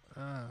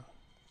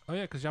 Oh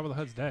yeah, because Jabba the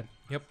Hutt's dead.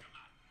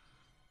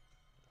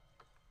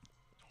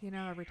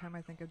 Every time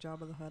I think of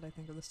Jabba the Hutt, I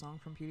think of the song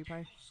from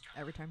PewDiePie.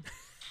 Every time.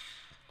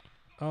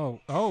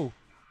 Oh!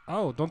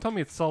 Don't tell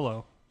me it's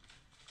Solo.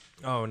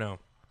 Oh no.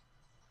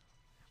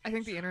 I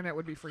think the internet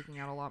would be freaking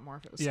out a lot more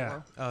if it was Yeah.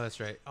 Solo. Oh, that's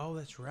right. Oh,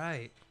 that's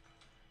right.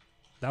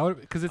 That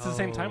would because it's the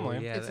same Oh,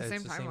 timeline. Yeah, It's the it's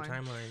same the same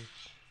timeline.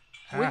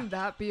 timeline. Wouldn't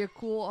that be a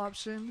cool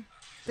option?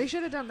 They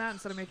should have done that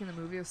instead of making the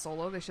movie of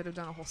Solo. They should have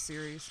done a whole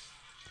series.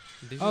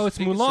 They Oh, just- it's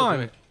they could still do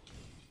Mulan. it.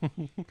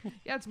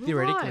 Yeah, it's Mulan.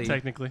 Theoretically.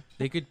 Technically,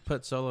 They could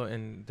put Solo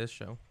in this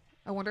show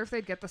I wonder if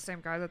they'd get the same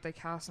guy that they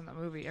cast in the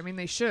movie. I mean,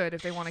 they should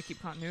if they want to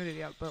keep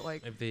continuity up. But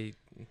like, if they.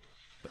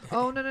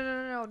 oh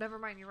no, never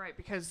mind. You're right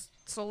because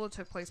Solo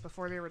took place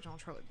before the original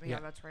trilogy. Yeah, Yeah.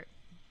 that's right.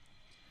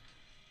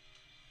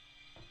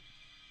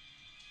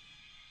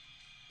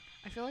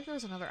 I feel like there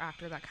was another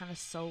actor that kind of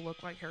so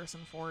looked like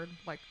Harrison Ford,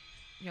 like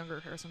younger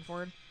Harrison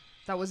Ford,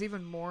 that was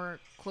even more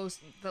close,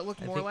 that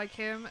looked I more think- like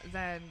him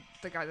than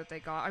the guy that they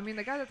got. I mean,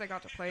 the guy that they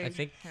got to play I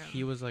think him.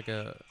 he was like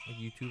a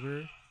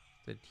YouTuber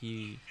that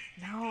he.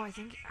 No, I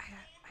think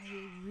I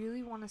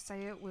really want to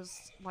say it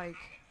was like.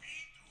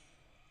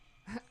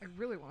 I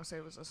really want to say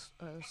it was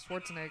a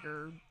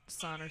Schwarzenegger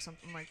son or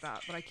something like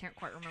that, but I can't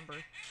quite remember.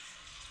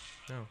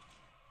 No.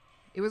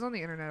 It was on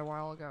the internet a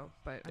while ago,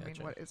 but I mean,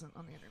 Gotcha. what isn't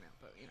on the internet?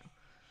 But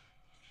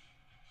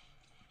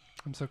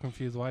I'm so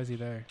confused. Why is he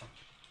there?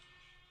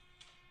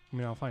 I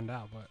mean, I'll find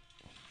out, but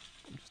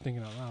I'm just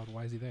thinking out loud.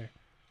 Why is he there?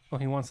 Oh,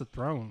 he wants the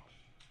throne.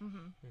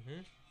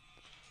 Mm-hmm.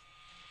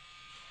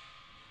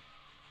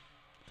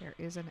 There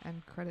is an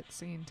end credit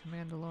scene to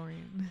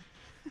Mandalorian. And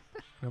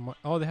I'm like,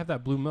 oh, they have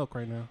that blue milk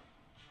right now,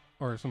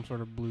 or some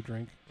sort of blue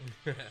drink.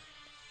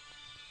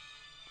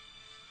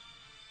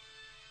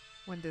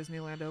 When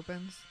Disneyland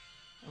opens,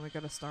 and we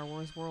got a Star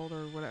Wars world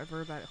or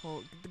whatever,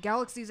 the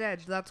Galaxy's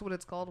Edge. That's what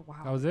it's called. Wow.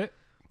 That was it.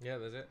 Yeah,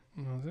 that's it.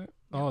 That was it.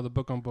 Yeah. Oh, the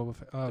book on Boba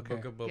Fett. Oh, The okay.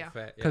 Book of Boba Yeah.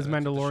 Fett. Because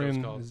that's what the show's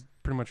Mandalorian called. is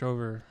pretty much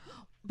over.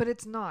 But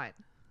it's not.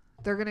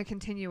 They're gonna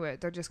continue it.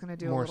 They're just gonna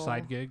do a More little,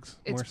 side gigs,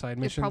 it's- more side It's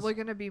missions. probably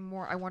gonna be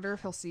more. I wonder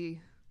if he'll see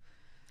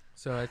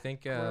So I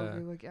think.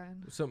 Grogu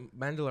again. So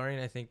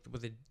Mandalorian, I think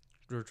what they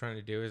were trying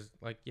to do is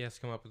like, yes,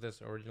 come up with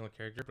this original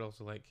character, but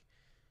also like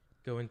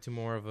go into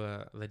more of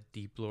the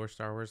deep lore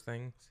Star Wars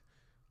things,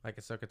 like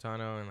Ahsoka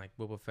Tano and like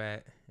Boba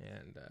Fett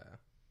and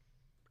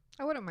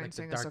I wouldn't mind like the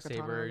seeing dark Ahsoka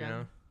saber, Tano you again.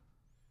 know?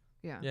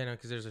 Yeah. Yeah, no,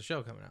 because there's a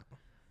show coming out.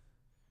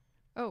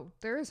 Oh,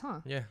 there is,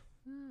 huh? Yeah,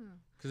 Hmm.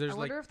 because there's I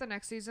like wonder if the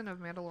next season of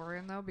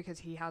Mandalorian though, because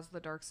he has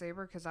the dark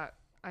saber, because that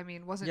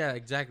wasn't. yeah,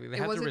 exactly. They it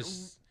have to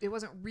wasn't. It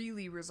wasn't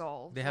really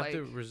resolved. they have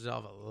to like-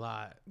 resolve a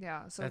lot.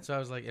 Yeah. So That's why I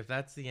was like, if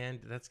that's the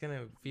end, that's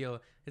gonna feel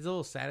it's a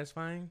little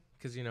satisfying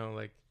because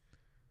like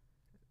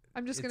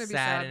I'm just gonna it's be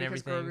sad sad and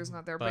because everything, Grogu's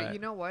not there. But but- you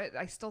know what?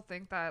 I still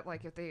think that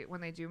like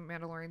when they do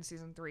Mandalorian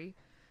season 3,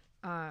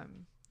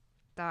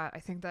 that I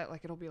think that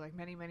like it'll be like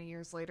many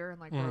years later,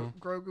 and like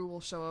Grogu will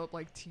show up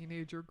like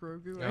teenager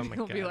Grogu, Oh and my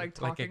he'll be God.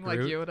 like Like a talking like,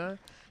 Groot? Yoda.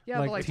 Yeah,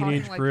 like but like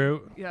teenage talking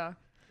Groot. like yeah.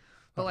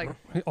 But like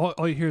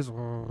all you hear is.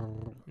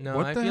 No,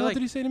 what I the feel hell like-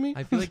 did he say to me?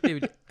 I feel like they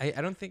would. I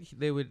don't think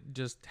they would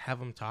just have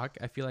him talk.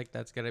 I feel like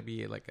that's gotta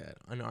be like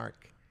an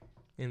arc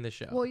in the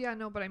show. well, yeah,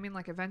 no, but I mean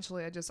like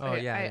eventually, I Oh,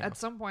 yeah, I know. at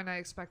some point I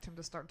expect him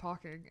to start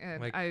talking,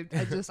 and Like-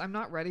 I'm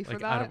not ready for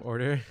like that. out of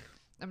order.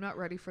 I'm not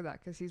ready for that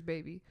because he's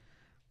baby,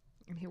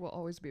 and he will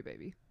always be a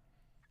baby.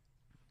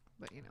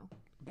 But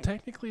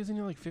Technically, isn't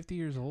he like 50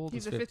 years old?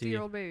 he's He's a 50.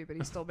 50-year-old baby, but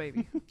he's still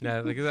baby. Yeah,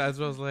 like that's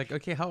what I was like.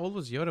 Okay, how old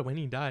was Yoda when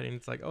he died? And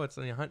it's like, oh, it's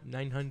only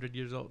 900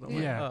 years old. I'm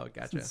Yeah. like, oh, It's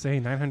gotcha.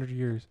 insane. 900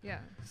 years. Yeah.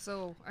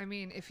 So I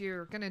mean, if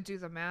you're gonna do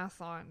the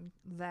math on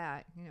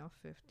that,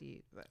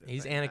 50.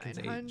 He's by Anakin's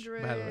age, by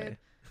the way.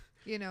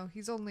 900,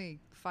 he's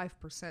only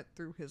 5%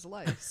 through his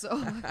life. So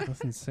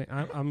That's insane.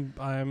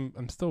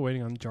 I'm still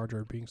waiting on Jar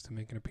Jar Binks to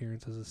make an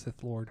appearance as a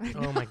Sith Lord.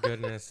 Oh my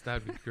goodness,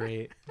 that'd be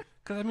great.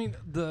 Because I mean,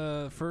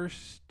 the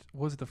first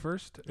was it the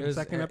first It was,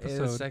 second it was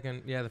episode?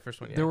 second, yeah, the first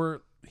one. Yeah. There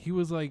were he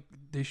was like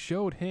they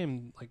showed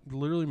him like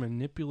literally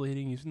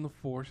manipulating using the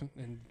Force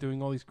and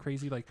doing all these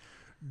crazy like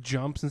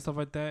jumps and stuff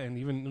like that. And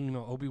even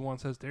Obi-Wan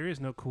says there is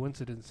no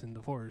coincidence in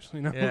the Force. Yeah.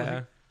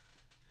 Like,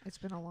 It's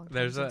been a long time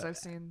There's since a- I've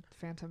seen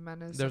Phantom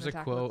Menace there's and a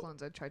Attack of the quote-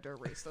 Clones. I tried to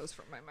erase those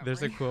from my memory.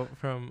 There's a quote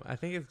from I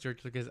think it's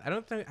George Lucas. I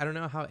don't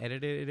know how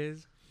edited it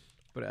is,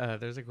 but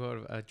there's a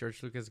quote of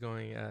George Lucas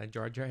going,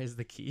 "Jar Jar is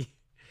the key."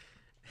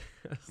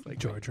 I was like,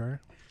 Jar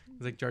Jar.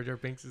 It's like Jar Jar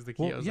Binks is the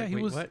key. Well, I was yeah, like, he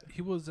wait, was what?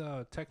 he was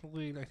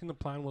technically. I think the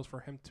plan was for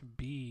him to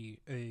be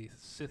a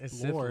Sith, A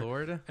Sith Lord,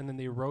 Lord? and then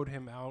they wrote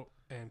him out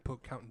and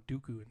put Count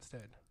Dooku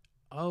instead.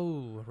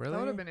 Oh, really? That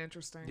would have been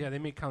interesting. Yeah, they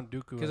made Count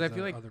Dooku Because as I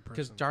feel like other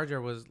because person. Jar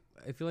Jar was,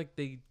 I feel like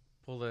they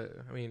pulled a.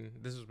 I mean,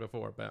 this was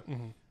before, but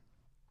Mhm.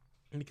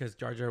 because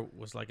Jar Jar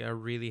was like a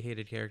really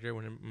hated character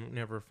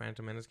whenever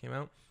Phantom Menace came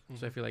out,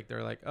 so I Mhm. feel like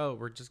they're like, oh,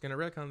 we're just gonna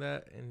retcon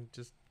that and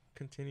just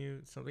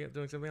continue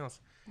doing something else.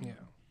 Yeah.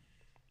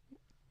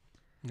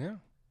 Yeah,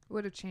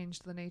 Would have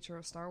changed the nature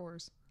of Star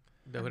Wars.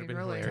 That I would have mean,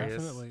 been really.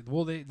 hilarious. definitely.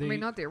 Well, they I mean,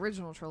 not the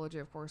original trilogy,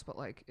 of course, but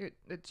like it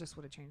just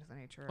would have changed the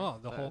nature.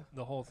 oh of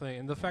the whole thing,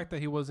 and the fact that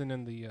he wasn't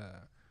in the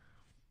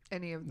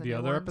any of the the new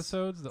other ones.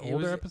 episodes, the He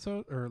older was-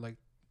 episode, or like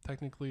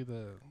technically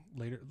the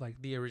later,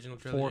 like The original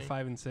trilogy. 4,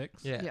 5, and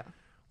 6. Yeah. Yeah.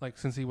 Like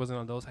since he wasn't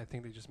on those, I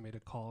think they just made a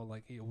call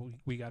like hey,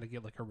 we got to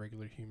get like a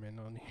regular human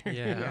on here.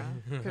 Yeah.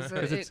 Because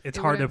Because it's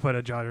hard to put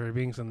a Jar Jar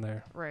Binks in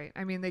there. Right.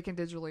 I mean, they can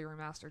digitally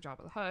remaster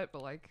Jabba the Hutt,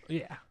 but like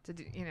Yeah. to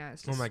do,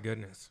 it's Oh just my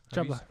goodness.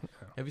 Have you, Jabba.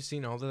 have you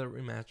seen all the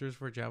remasters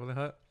for Jabba the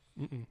Hutt?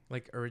 Mm-mm.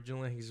 Like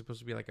originally, he's supposed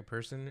to be like a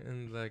person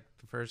in like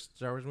the first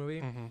Star Wars movie,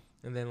 Mm-hmm.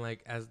 and then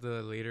like as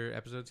the later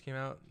episodes came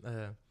out,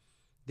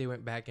 they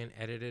went back and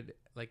edited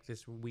like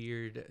this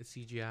weird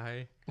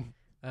CGI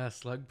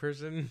slug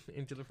person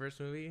into the first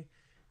movie.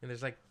 And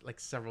there's like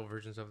several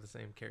versions of the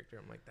same character.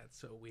 I'm like, that's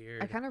so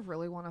weird. I kind of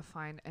really want to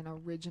find an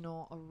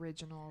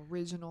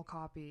original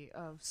copy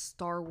of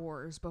Star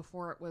Wars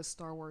before it was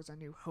Star Wars: A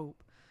New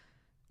Hope.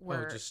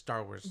 Where just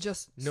Star Wars.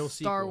 just no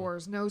Star sequel.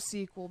 Wars, no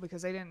sequel,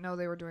 because they didn't know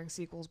they were doing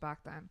sequels back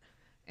then,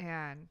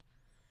 and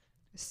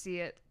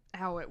see it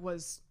how it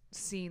was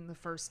seen the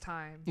first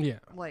time, Yeah.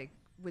 like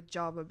with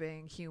Jabba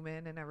being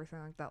human and everything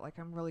like that. Like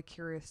I'm really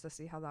curious to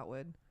see how that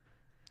would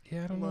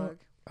Yeah, I don't look.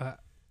 know.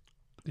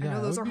 know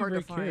I those would are be hard to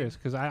very curious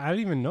find. because I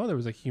didn't even know there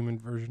was a human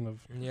version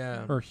of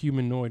Yeah. or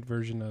humanoid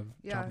version of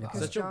Yeah, Jabba the because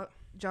Hutt.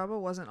 Such Jabba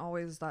wasn't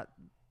always that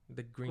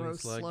The green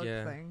gross slug. slug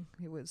Yeah. thing.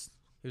 He was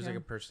He was yeah. like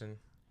a person.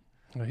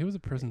 Oh, he was a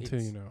person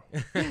too,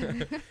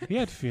 It's- He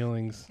had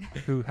feelings.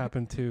 Who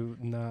happened to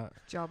not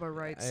Jabba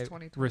Rights I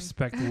 2020.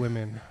 respect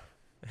women.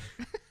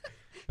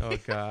 Oh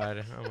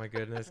God. Oh my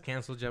goodness.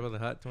 Cancel Jabba the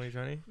Hutt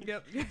 2020.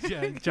 Yep. Yeah,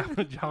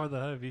 Jabba the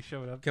Hutt. If he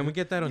showed up. Can we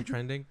get that on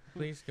trending,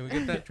 please? Can we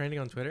get that trending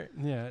on Twitter?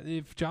 Yeah,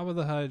 if Jabba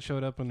the Hutt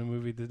showed up in the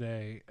movie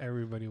today,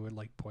 everybody would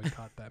like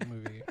boycott that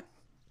movie.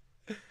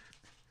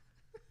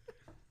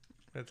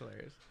 That's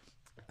hilarious.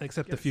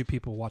 Except the Yes. few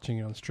people watching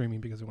it on streaming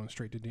because they went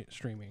straight to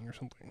streaming or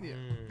something. Yeah.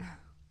 Mm.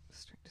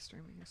 Straight to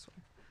streaming, I swear.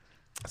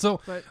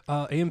 So But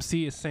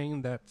AMC is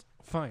saying that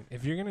fine,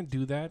 if you're gonna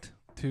do that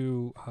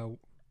to,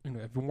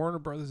 if Warner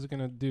Brothers is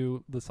gonna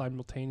do the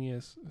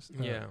simultaneous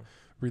Yeah.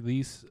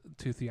 release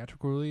to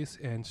theatrical release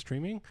and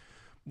streaming,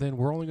 then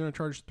we're only gonna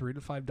charge $3 to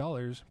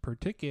 $5 per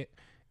ticket,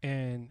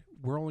 and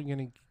we're only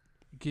gonna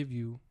give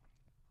you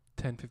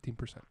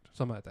 10-15%,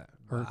 something like that,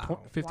 or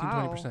Wow.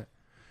 15-20%.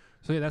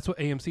 So yeah, that's what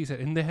AMC said,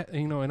 and they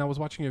and I was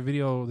watching a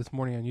video this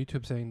morning on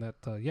YouTube saying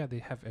that they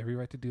have every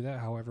right to do that.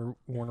 However,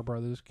 Warner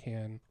Brothers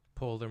can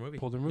Pull their movie.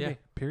 pull their movie. Yeah.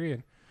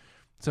 Period.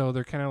 So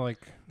they're kind of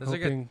like That's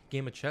like hoping. a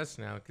game of chess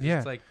now. 'Cause Yeah.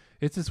 It's like,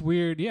 It's this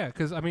weird,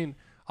 because I mean,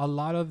 a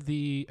lot of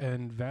the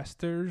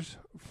investors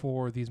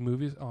for these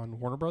movies on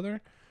Warner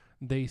Brother,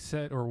 they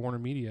said, or Warner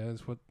Media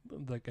is what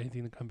like I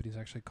think the company is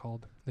actually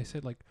called. They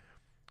said like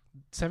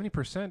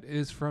 70%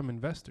 is from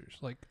investors,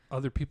 like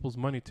other people's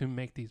money to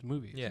make these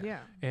movies. yeah.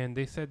 yeah. And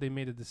they said they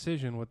made a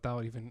decision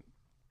without even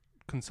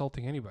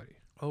consulting anybody.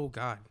 Oh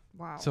God.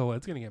 Wow. So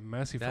it's gonna get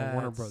messy for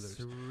Warner That's Brothers.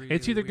 really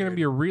It's either going to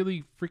be weird. a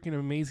really freaking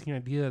amazing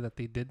idea that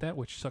they did that,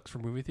 which sucks for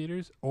movie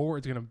theaters, or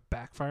it's going to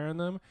backfire on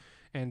them,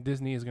 and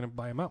Disney is going to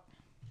buy them out.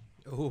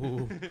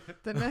 Ooh.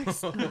 the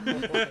next.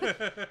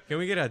 Can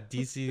we get a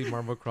DC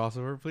Marvel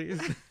crossover,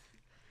 please?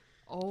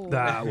 Oh.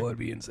 would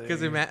be insane.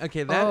 Because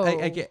okay, that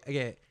I get.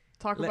 Okay,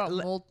 Talk let- about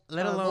let-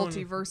 let alone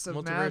multiverse of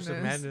multiverse madness.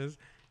 of madness.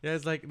 Yeah,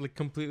 it's like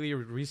completely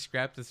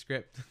re-scrapped the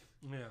script.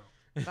 Yeah.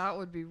 That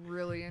would be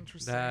really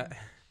interesting. That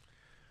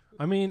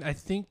I mean, I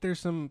think there's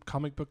some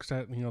comic books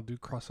that do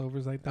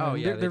crossovers like that. Oh,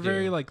 yeah, they're they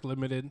very do. like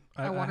limited.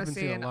 I want to haven't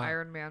see seen a an lot.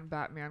 Iron Man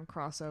Batman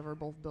crossover,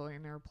 both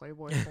billionaire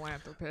playboy They,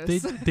 philanthropist.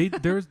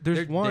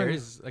 there's one. There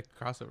is a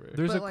crossover.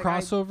 There's But, a like,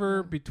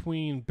 crossover yeah.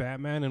 between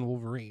Batman and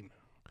Wolverine.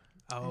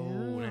 Oh,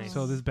 Ooh. nice.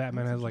 So this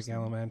Batman That's has like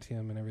interesting.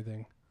 adamantium and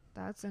everything.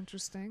 That's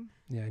interesting.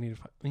 Yeah, I need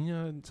to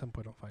find. At some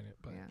point I'll find it.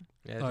 But Yeah.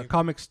 Yeah, I think-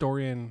 Comic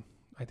Storian,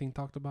 I think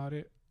talked about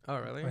it. oh,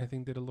 really? I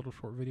think did a little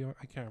short video.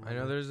 I can't remember. I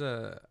know there's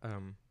a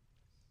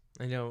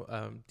I know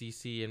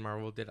DC and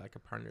Marvel did like a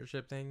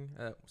partnership thing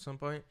at some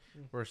point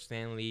where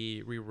Stan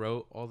Lee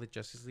rewrote all the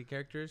Justice League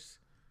characters.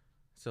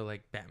 So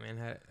like Batman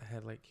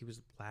had like he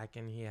was black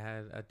and he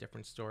had a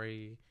different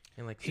story,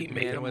 and like he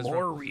Superman made him was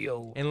more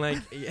real. and like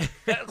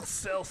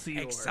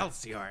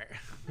Excelsior.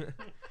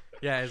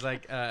 Yeah, it's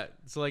like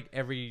so like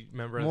every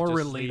member More of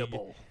Justice League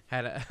relatable.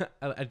 had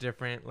a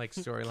different like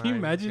storyline. Can you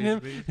imagine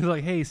basically. him? He's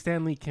like, "Hey,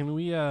 Stanley, can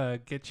we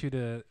get you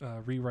to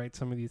rewrite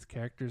some of these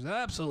characters?"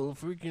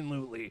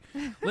 Absolutely.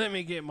 Let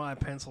me get my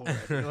pencil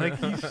ready.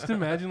 Like, you just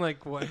imagine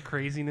like what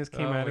craziness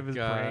came out of his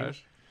brain.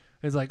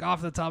 It's like,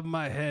 off the top of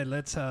my head,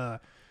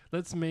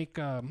 let's make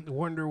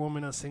Wonder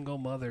Woman a single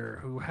mother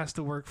who has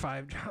to work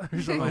 5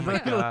 jobs. Oh my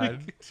Like,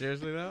 god!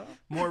 Seriously though,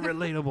 more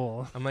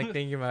relatable. I'm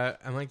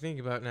thinking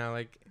about now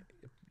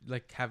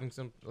like having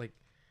some like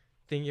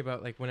thinking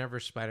about like whenever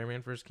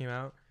Spider-Man first came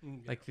out,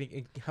 like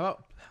thinking how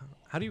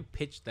do you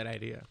pitch that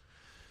idea?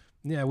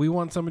 Yeah, we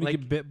want somebody Like- to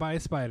get bit by a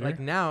spider. Like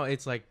now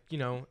it's like, you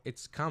know,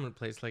 it's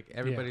commonplace. Like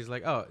everybody's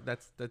like, oh,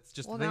 that's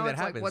just Well, the thing now that it's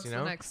happens. like, what's you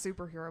know, the next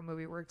superhero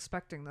movie? We're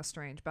expecting the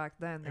Strange. Back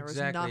then, there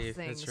Exactly, was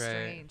nothing that's right.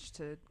 strange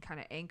to kind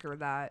of anchor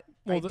that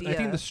well, idea. I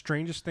think the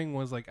strangest thing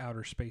was like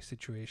outer space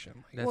situation.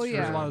 Like, That's Well, true.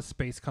 there's yeah. a lot of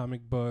space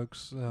comic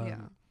books. Yeah.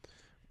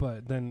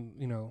 But then,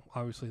 you know,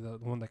 obviously the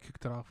one that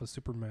kicked it off was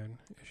Superman,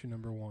 issue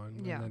number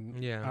 1. Yeah. And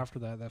then Yeah. after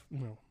that, you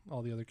know,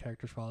 all the other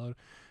characters followed.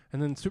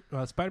 And then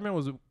Spider-Man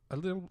was a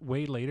little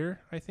way later,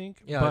 I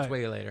think. Yeah, but it's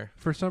way later.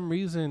 for some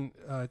reason,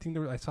 I think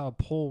I saw a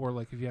poll where,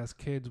 like, if you ask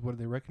kids, what do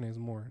they recognize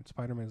more? And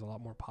Spider-Man is a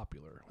lot more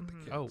popular with the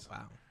kids. Oh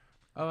wow.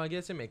 Oh, I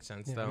guess it makes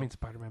sense Yeah, though. I mean,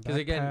 Spider-Man Because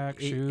again, backpack,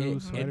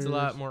 shoes, it's a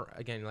lot sweaters. more.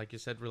 Again, like you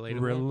said, relatable.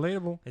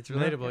 Relatable. It's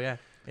relatable. Yeah.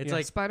 It's Yeah.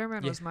 like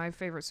Spider-Man yeah. was my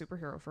favorite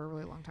superhero for a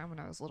really long time when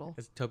I was little.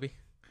 it's Toby.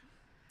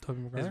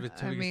 Tobey It's Maguire. with I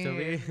Toby's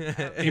mean,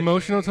 Toby.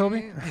 Emotional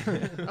Toby?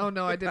 Oh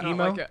no, I did not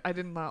Emo? like it. I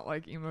did not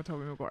like emo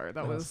Tobey Maguire.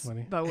 That Oh, was that's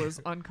funny. that was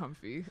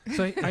uncomfy.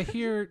 So I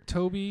hear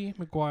Tobey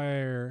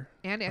Maguire,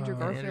 And Andrew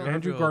Garfield.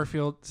 Andrew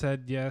Garfield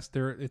said yes.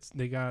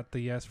 They got the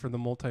yes for the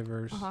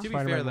multiverse. Uh-huh. To be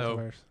Spider-Man fair, though,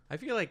 multiverse. I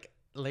feel like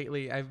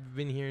lately I've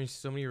been hearing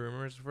so many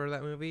rumors for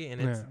that movie, and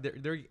it's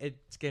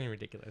it's getting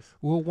ridiculous.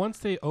 Well, once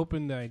they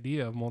opened the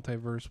idea of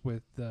multiverse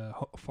with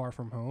Far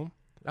From Home,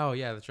 Oh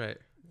yeah, that's right.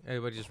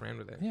 Everybody just ran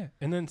with it. yeah,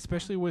 and then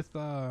especially with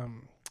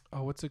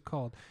what's it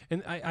called?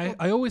 And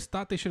I always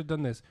thought they should have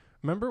done this.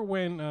 Remember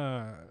when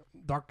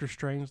Doctor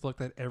Strange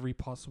looked at every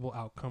possible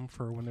outcome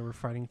for when they were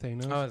fighting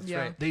Thanos? Oh, that's Yeah.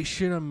 right. They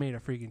should have made a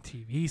freaking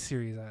TV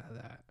series out of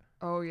that.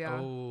 Oh yeah.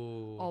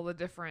 Oh, All the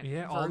different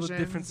All the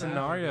different versions that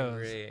of- would be scenarios.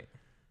 great.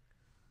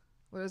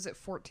 What is it?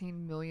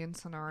 14 million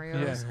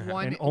scenarios. Yeah.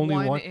 One and only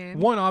one. in.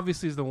 One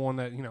obviously is the one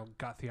that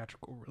got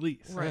theatrical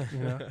release. Right. You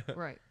know?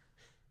 Right.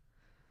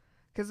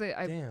 Because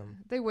Damn.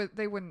 they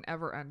wouldn't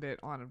ever end it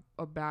on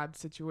a bad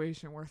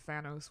situation where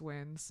Thanos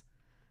wins.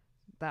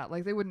 That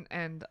like they wouldn't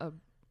end a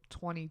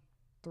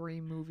 23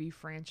 movie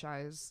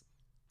franchise.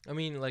 I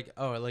mean, like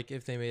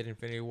if they made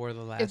Infinity War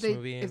the last they-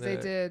 movie if they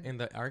did- in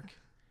the arc,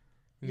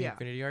 in the Yeah.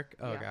 Infinity arc.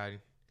 Oh Yeah. god.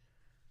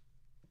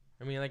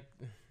 I mean, like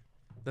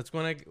that's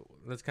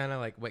kind of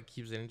like what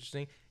keeps it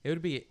interesting. It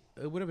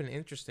would have been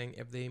interesting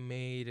if they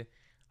made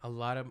a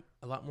lot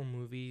more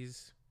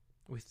movies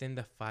within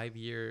the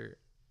 5-year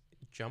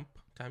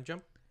time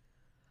jump.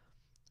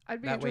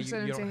 I'd be That way interested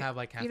you in don't seeing. have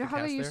like half You know the how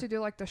cast they used there? to do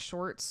like the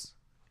shorts,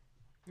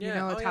 Yeah. you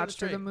know, Oh, yeah, attached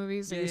to that's the right.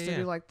 movies. They Yeah, used yeah, to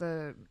do yeah. like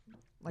the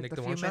Like the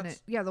the few one-shots?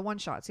 minute, yeah, the one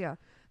shots, yeah.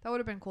 That would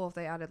have been cool if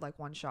they added like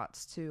one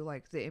shots to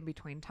like the in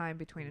between time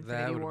between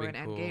Infinity would've War and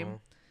been Endgame.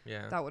 cool.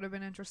 Yeah. That would have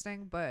been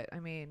interesting, but I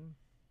mean,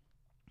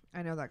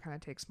 I know that kind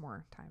of takes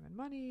more time and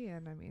money,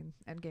 and I mean,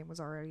 Endgame was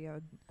already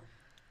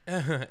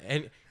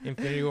And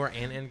Infinity War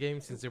and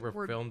Endgame, since they were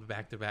We're- filmed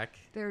back to back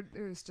there.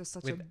 It was just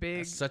such a with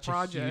big such a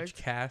project. huge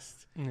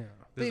cast. Yeah.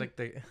 There's They- like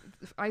the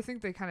I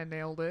think they kind of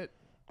nailed it.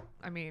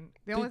 I mean,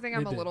 the They- only thing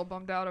I'm they a did. little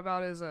bummed out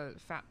about is a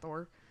Fat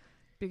Thor,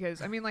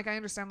 because I mean, like I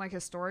understand like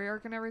his story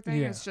arc and everything.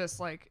 Yeah. It's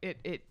just like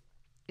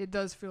it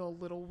does feel a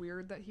little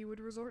weird that he would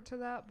resort to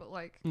that, but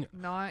like Yeah.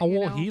 not. Oh you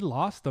well, know? he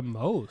lost the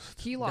most.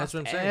 He That's lost what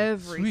I'm saying.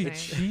 everything.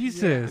 Sweet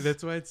Jesus.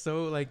 that's why it's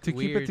so like To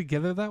weird. keep it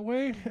together that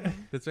way.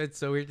 That's why it's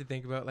so weird to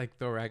think about like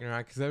Thor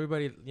Ragnarok, because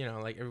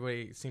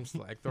everybody seems to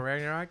like Thor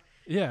Ragnarok,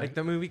 Yeah. like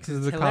the movie, because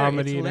Because it's of the hilarious.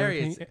 comedy It's and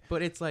hilarious. everything.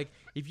 But it's like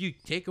if you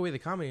take away the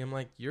comedy, I'm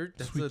like,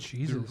 that's Sweet a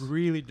Jesus.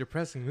 really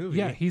depressing movie.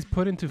 Yeah, he's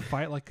put into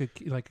fight like a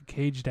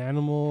caged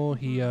animal.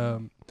 He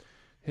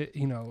He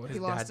lost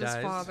dad his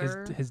dies.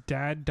 father. his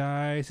dad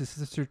dies. His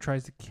sister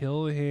tries to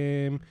kill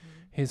him.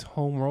 His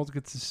home world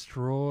gets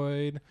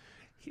destroyed.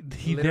 He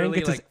then Literally,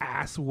 gets his like-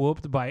 ass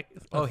whooped by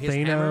his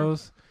hammer?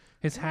 Thanos.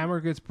 His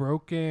hammer gets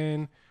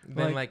broken.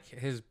 Then like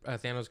his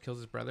Thanos kills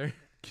his brother,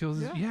 Kills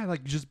his, Yeah.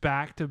 like just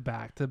back to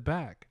back to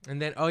back.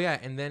 and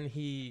then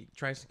he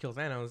tries to kill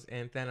Thanos,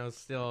 and Thanos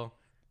still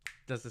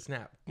does the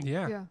snap.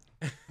 Yeah.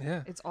 Yeah,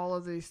 Yeah. it's all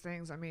of these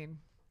things. I mean,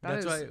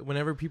 That's why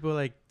whenever people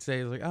like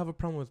say like I have a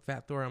problem with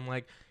Fat Thor, I'm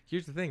like,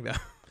 here's the thing though.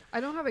 I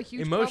don't have a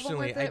huge problem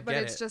Emotionally, with I it, but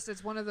get it's it. just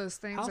it's one of those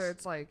things How's- where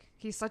it's like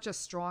he's such a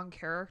strong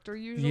character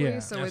usually, Yeah.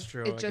 so That's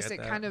true, I it get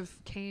that. kind of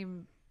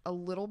came a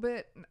little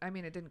bit. I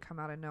mean, it didn't come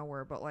out of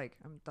nowhere, but like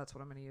that's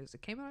what I'm going to use.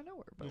 It came out of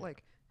nowhere, but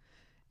like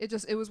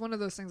it was one of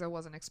those things I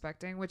wasn't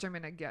expecting. Which I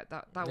mean, I get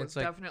that was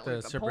like definitely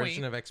the the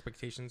suppression point. of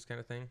expectations kind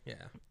of thing.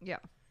 Yeah.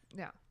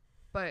 Yeah.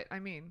 But I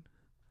mean,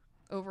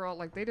 overall,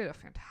 like they did a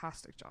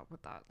fantastic job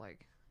with that.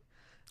 Like,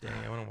 Dang,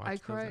 I want to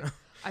watch.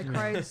 I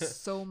cried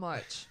so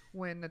much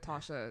when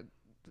Natasha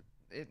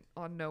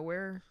on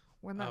Nowhere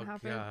when that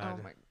happened. God.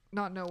 Oh my,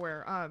 not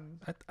Nowhere. I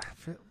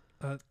feel,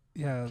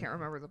 yeah. Can't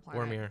remember the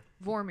planet.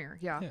 Vormir.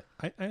 Yeah.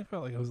 I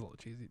felt like it was a little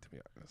cheesy, to be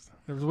honest.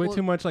 There was way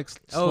too much like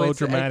slow it's,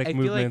 dramatic I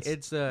movements.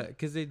 feel like it's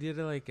because they did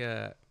it like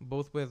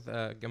both with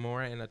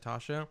Gamora and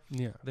Natasha.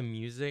 Yeah. The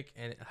music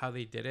and how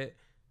they did it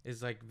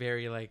is like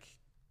very like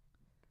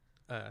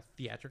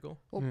theatrical.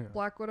 Well,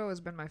 Black Widow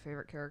has been my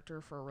favorite character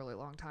for a really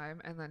long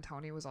time, and then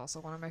Tony was also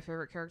one of my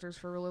favorite characters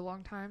for a really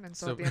long time. And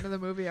so at the end of the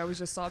movie, I was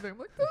just sobbing. I'm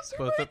like, those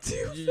are my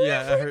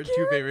her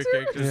two favorite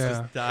characters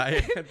just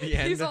die at the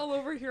end. He's all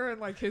over here, and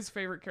like his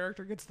favorite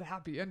character gets the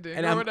happy ending.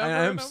 And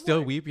I'm still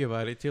like, weepy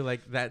about it too.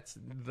 Like that's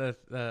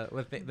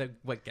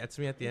what gets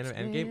me at the end of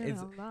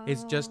Endgame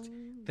is just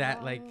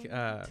that like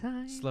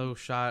slow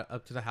shot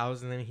up to the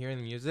house and then hearing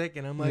the music,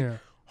 and I'm like, oh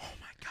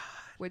my god.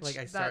 Which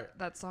like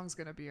that song's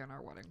gonna be on our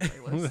wedding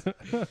playlist.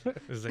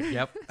 It was like,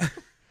 yep.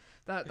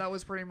 that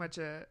was pretty much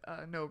a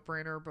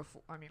no-brainer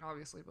before. I mean,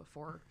 obviously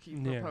before he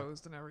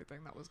proposed and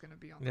everything, that was gonna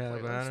be on the playlist.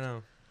 Yeah, but I don't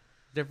know.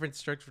 Different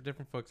strokes for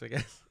different folks, I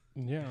guess.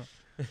 Yeah.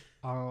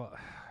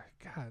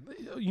 God,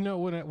 you know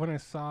when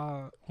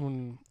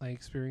I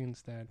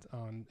experienced that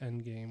on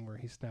Endgame where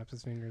he snaps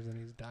his fingers and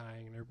he's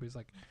dying and everybody's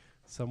like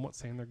somewhat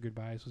saying their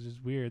goodbyes, was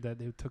just weird that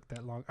they took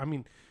that long. I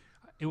mean,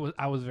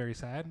 I was very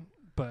sad.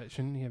 But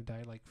shouldn't he have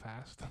died like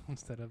fast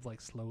instead of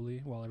like slowly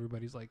while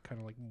everybody's like kind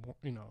of like,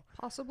 you know?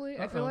 Possibly.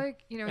 I feel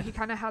like, you know, he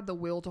kind of had the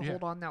will to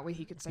hold on. That way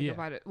he could say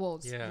goodbye to,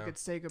 he could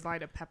say goodbye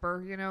to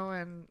Pepper, you know,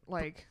 and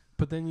like.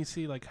 But then you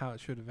see like how it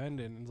should have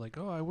ended. And it's like,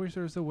 oh, I wish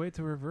there was a way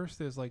to reverse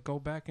this. Like go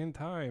back in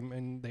time.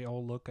 And they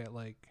all look at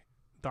like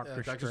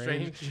Doctor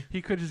Strange.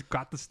 He could have just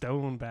got the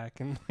stone back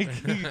and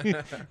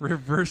like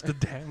reversed the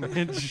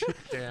damage.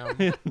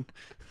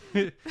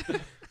 Damn.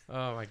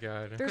 Oh my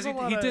god! Because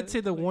he did say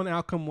the one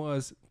outcome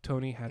was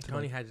Tony had to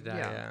die.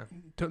 Yeah.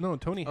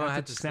 Tony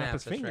had to snap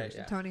his fingers. Right,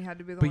 yeah. Tony had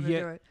to be the one to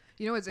do it.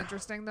 You know what's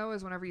interesting though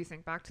is whenever you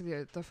think back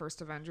to the first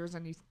Avengers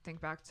and you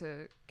think back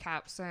to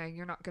Cap saying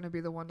you're not going to be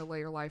the one to lay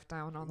your life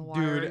down on the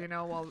wire, you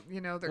know, while you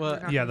know they're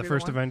not the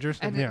first Avengers,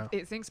 and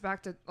it thinks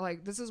back to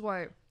like this is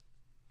why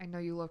I know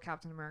you love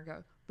Captain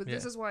America. But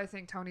this is why I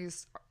think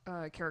Tony's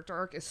character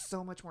arc is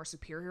so much more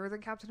superior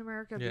than Captain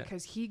America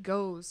because he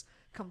goes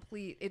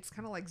complete. It's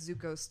kind of like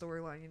Zuko's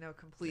storyline, you know,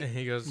 complete. And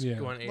he goes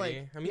 180.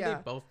 Like, I mean, they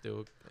both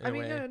do.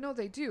 No,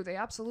 they do. They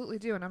absolutely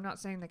do. And I'm not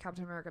saying that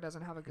Captain America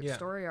doesn't have a good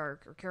story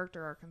arc or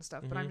character arc and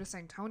stuff, but I'm just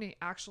saying Tony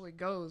actually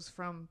goes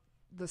from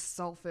the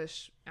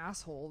selfish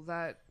asshole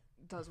that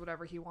does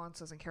whatever he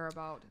wants, doesn't care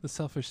about the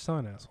selfish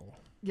son asshole.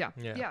 Yeah.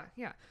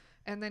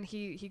 And then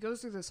he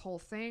goes through this whole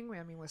thing.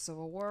 I mean, with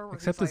Civil War. Where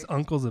except his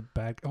uncle's a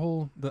bad.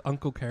 The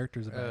uncle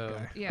character's a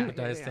bad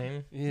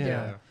guy.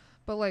 Yeah.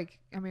 But like,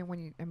 I mean,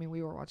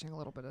 we were watching a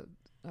little bit of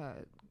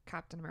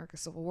Captain America: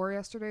 Civil War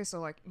yesterday. So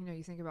like, you know,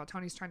 you think about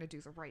Tony's trying to do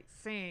the right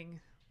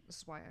thing. This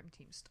is why I'm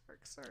Team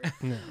Stark. Sorry.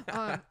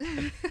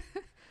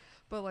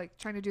 But like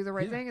trying to do the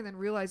right thing and then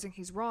realizing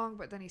he's wrong,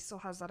 but then he still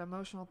has that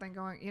emotional thing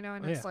going, you know.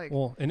 And it's like,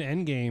 well, in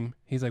Endgame,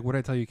 he's like, "What did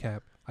I tell you,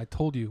 Cap? I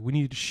told you we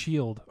needed a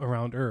shield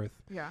around Earth."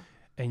 Yeah.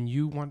 And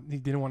you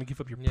didn't want to give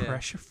up your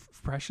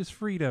precious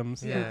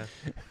freedoms. Yeah.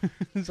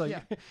 It's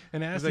like,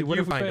 and ask you, what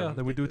if we fail?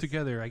 Then we do it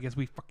together. I guess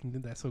we fucking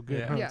did that so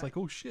good. Huh? It's like,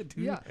 oh shit,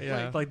 dude.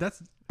 Yeah. Like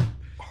that's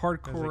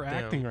hardcore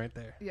acting right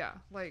there. Yeah.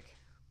 Like,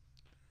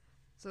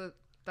 so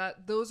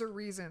those are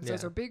reasons.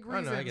 Those are big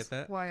reasons I get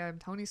that. Why I'm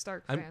Tony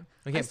Stark fan.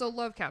 Okay, I still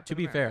love Captain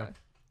America. To be fair,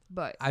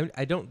 but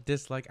I don't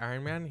dislike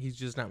Iron Man. He's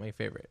just not my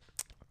favorite.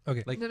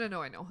 Okay. Like,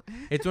 no, I know.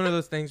 It's one of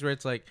those things where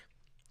it's like,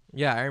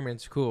 yeah, Iron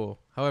Man's cool.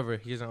 However,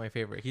 he's not my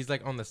favorite. He's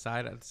like on the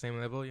side at the same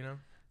level, you know?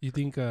 You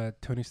think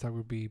Tony Stark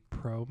would be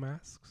pro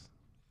masks?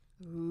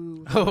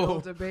 Ooh,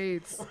 the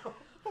debates.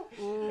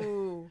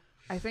 Ooh.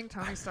 I think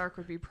Tony Stark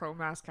would be pro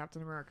mask.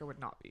 Captain America would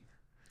not be.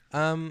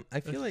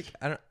 I feel like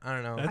I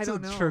don't know. I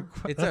don't know.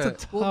 That's a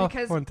tough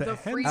because one to the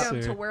freedom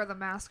answer. to wear the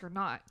mask or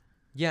not.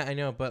 Yeah, I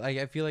know, but like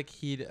I feel like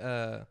he'd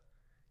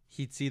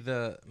see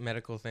the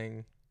medical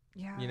thing.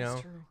 Yeah, you know,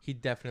 that's true.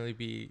 He'd definitely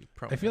be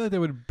pro. I feel like they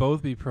would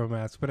both be pro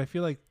mask, but I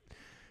feel like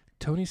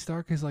Tony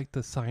Stark is like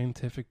the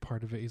scientific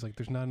part of it. He's like,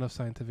 there's not enough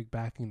scientific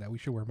backing that we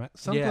should wear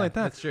masks. Something like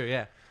that. That's true.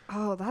 Yeah.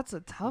 Oh, that's a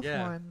tough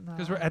one.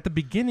 Because at the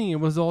beginning, it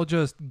was all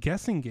just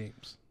guessing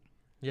games.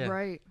 Yeah.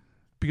 Right.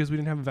 Because we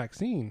didn't have a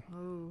vaccine.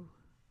 Oh.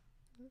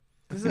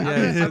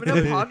 I'm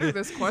gonna ponder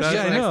this question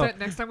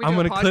next time we do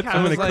a podcast.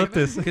 I'm gonna clip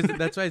this because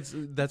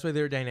that's why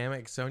their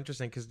dynamic is so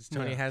interesting. Because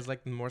Tony has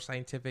like the more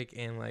scientific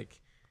and like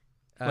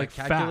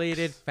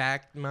calculated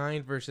fact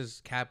mind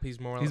versus Cap. He's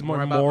more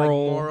about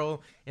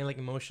moral and like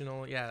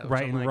emotional. Yeah.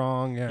 Right and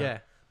wrong. Yeah.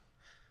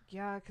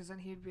 yeah, because then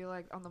he'd be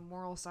like, on the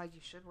moral side, you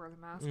should wear the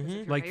mask. 'Cause Mhm. if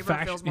your Like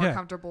neighbor feels more yeah.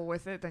 comfortable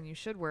with it, then you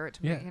should wear it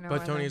to Yeah. me. You know,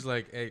 But and Tony's then,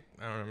 like, hey,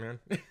 I don't know,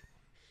 man.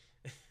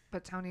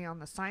 but Tony on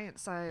the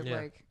science side, Yeah.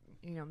 like,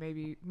 you know,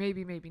 maybe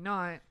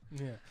not.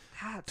 Yeah.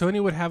 That's Tony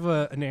would have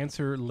an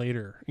answer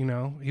later, you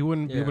know? He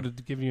wouldn't be Yeah. able to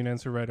give you an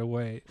answer right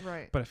away.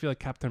 right. But I feel like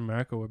Captain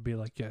America would be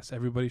like, yes,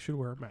 everybody should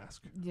wear a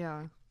mask.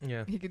 Yeah,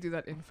 Yeah. he could do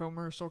that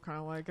infomercial kind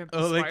of like at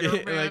Oh, like,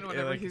 Spider-Man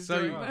whenever he's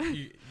so doing that.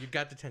 you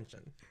got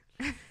detention.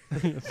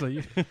 So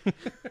you,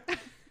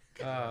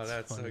 Oh,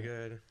 that's so funny.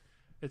 good.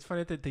 it's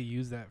funny that they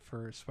use that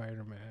for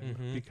Spider-Man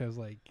Mhm. because,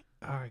 like,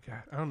 oh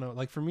god, I don't know.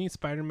 Like for me,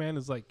 Spider-Man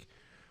is like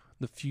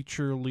the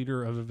future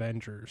leader of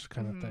Avengers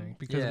kind of Mhm. thing.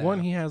 Because Yeah.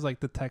 one, he has like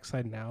the tech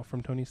side now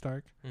from Tony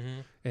Stark,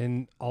 Mm-hmm.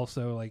 and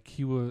also like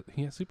he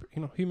has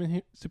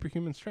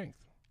superhuman strength.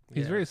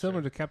 He's Yeah, very that's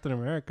similar true. to Captain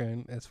America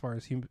in, as far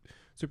as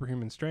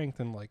superhuman strength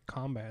and like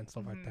combat and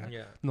stuff like Mhm. that.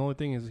 Yeah. The only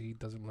thing is he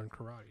doesn't learn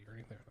karate or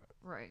anything like that.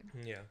 Right.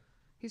 Yeah.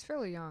 He's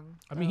fairly young.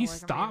 I mean, though, he like,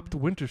 stopped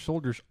Winter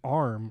Soldier's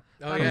arm.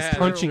 Oh, That yeah. is that's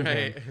punching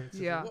right. him. It's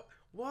Yeah. like,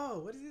 whoa,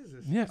 what is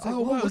this? Yeah. It's like, oh,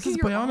 whoa, wow, look this is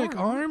at your bionic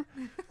arm.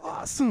 arm?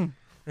 Awesome.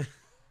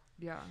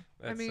 Yeah.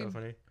 That's I mean, so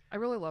funny. I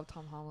really love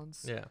Tom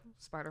Holland's Yeah.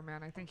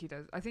 Spider-Man. I think he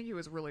does. I think he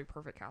was really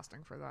perfect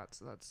casting for that.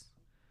 So that's.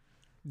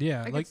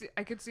 Yeah. I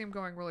Like, could see him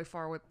going really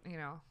far with, you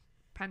know,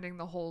 pending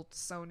the whole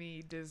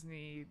Sony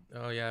Disney.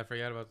 Oh yeah, I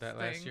forgot about that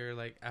last Thing. year.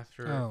 Like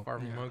after Oh, Far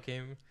From yeah. Home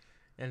came,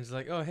 and it's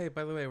like, oh hey,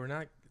 by the way, we're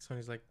not.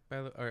 Sony's like,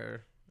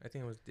 or I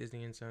think it was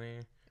Disney and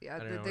Sony. Yeah, I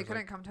don't they, know, they it's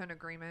couldn't like- come to an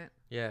agreement.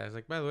 Yeah, it's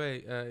like, by the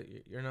way,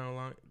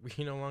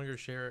 we no longer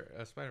share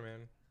a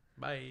Spider-Man.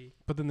 Bye.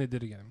 but then they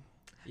did again.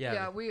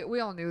 Yeah, we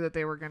all knew that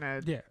they were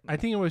gonna. Yeah. I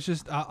think it was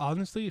just,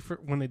 honestly, for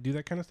when they do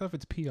that kind of stuff,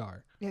 it's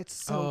PR. It's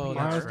so. Oh, weird.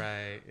 that's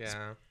right.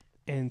 Yeah.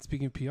 And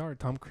speaking of PR,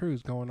 Tom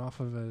Cruise going off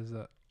of his,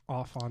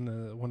 off on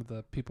one of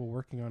the people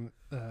working on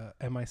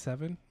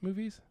MI7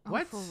 movies. Oh,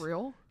 What? for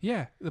real?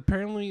 Yeah.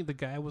 Apparently the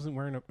guy wasn't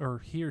wearing or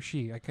he or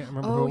she, I can't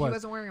remember Oh, who it he was.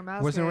 wasn't wearing a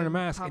mask. Wasn't wearing a and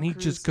mask, Tom and he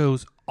Cruise- just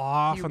goes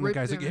off he on the ripped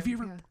guys. him Like, if you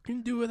in, ever yeah.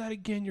 fucking do that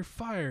again, you're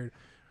fired.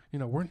 You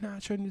know, we're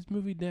not shutting this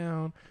movie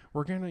down.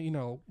 We're gonna,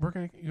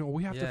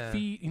 we have to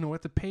feed, we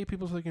have to pay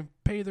people so they can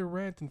pay their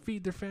rent and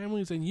feed their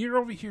families. And you're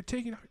over here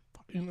taking,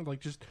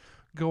 like just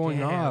going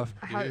Damn, off.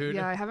 dude.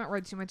 I haven't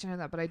read too much into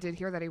that, but I did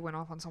hear that he went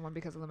off on someone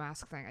because of the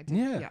mask thing. I did.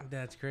 Yeah. Yeah.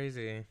 That's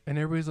crazy. And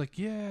everybody's like,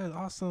 yeah,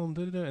 awesome.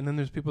 Da-da-da. And then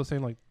there's people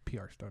saying like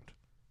PR stunt.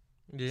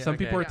 Yeah. Some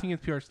people are Yeah. thinking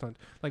it's PR stunt.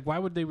 Like, why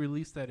would they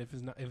release that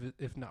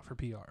if not for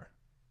PR?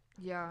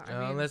 Yeah. I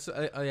mean,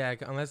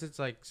 unless it's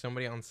like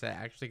somebody on set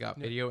actually got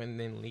Yeah. video and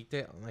then leaked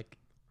it on like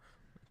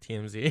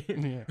TMZ.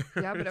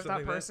 Yeah. yeah, but if something that like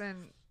that.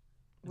 person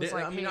was They-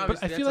 like, I mean, hey, obviously-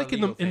 But I that's feel a like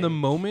in legal the thing.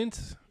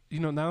 moment,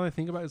 now that I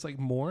think about it, it's like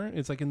more.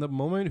 It's like in the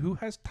moment, who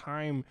has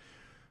time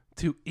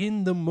to,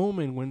 in the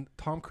moment when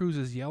Tom Cruise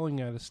is yelling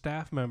at a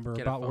staff member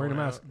Get a about wearing a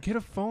phone mask, out. get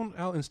a phone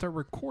out and start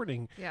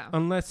recording, yeah.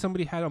 unless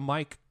somebody had a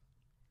mic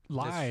That's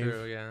live,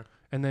 true. Yeah.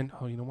 and then,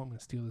 oh, you know what, I'm going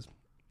to steal this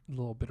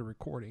little bit of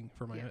recording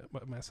for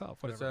myself,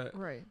 It's whatever.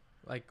 Right.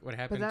 like what But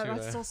happened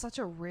that's to still such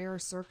a rare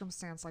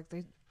circumstance. Like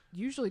they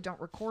usually don't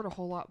record a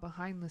whole lot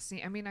behind the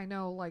scene. I mean, I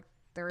know like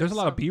There's a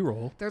lot of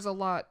B-roll. There's a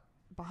lot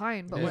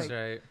behind, but that's like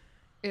right.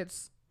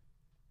 it's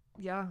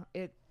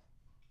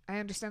I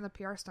understand the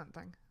PR stunt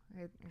thing.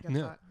 I get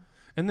Yeah. that.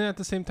 And then at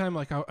the same time,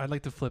 like I'd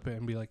like to flip it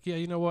and be like, yeah,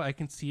 you know what? I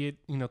can see it.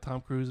 You know,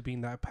 Tom Cruise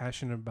being that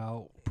passionate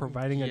about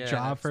providing a Yeah,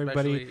 job for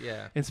everybody, especially-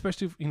 Yeah. and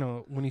especially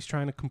when he's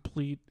trying to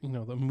complete the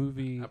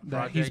movie A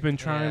that he's project, been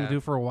trying yeah. to do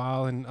for a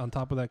while. And on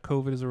top of that,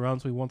 COVID is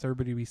around, so he wants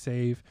everybody to be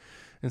safe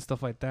and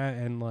stuff like that.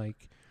 And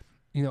like,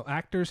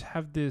 actors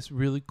have this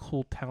really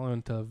cool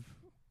talent of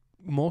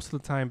most of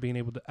the time being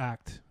able to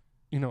act.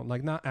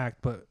 Like not act,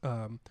 but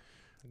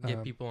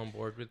Get people on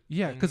board with.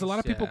 yeah, because a lot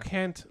of things, people yeah.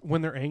 can't,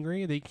 when they're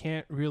angry, they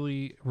can't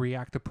really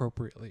react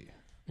appropriately.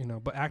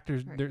 But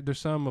actors, Right. there's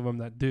some of them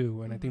that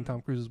do, and I think Mhm.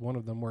 Tom Cruise is one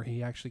of them where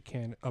he actually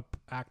can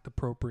act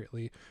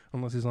appropriately,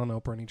 unless he's on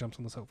Oprah and he jumps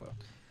on the sofa.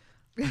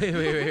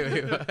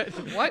 wait,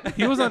 what? What?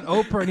 He was on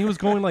Oprah and he was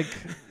going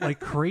like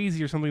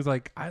crazy or something. He's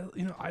like, I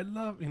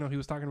love, he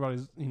was talking about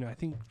his, I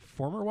think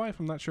former wife.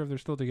 I'm not sure if they're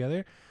still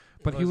together.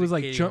 But he Was was it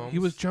like Katie he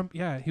was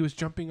Holmes? he was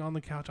jumping on the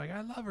couch like,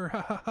 I love her,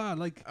 ha ha ha,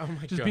 like Oh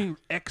my just god. being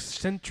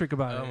eccentric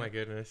about it. Oh my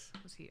goodness.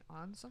 Was he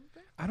on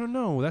something? I don't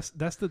know. That's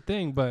the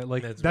thing, but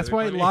like That's that's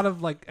really why funny. a lot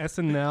of like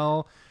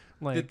SNL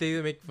like Did they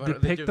make fun?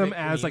 depict did them make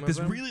as like meme this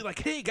of them? really like,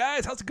 hey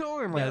guys, how's it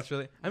going? Like, That's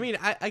really. I mean,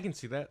 I can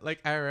see that.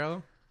 Like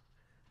IRL,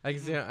 I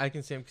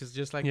can see him because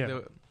just like Yeah.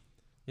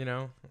 I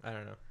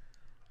don't know.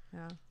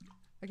 Yeah.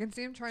 I can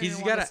see him trying He's to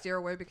want to gotta- steer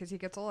away because he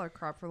gets a lot of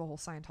crap for the whole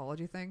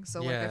Scientology thing.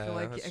 So like I Yeah, feel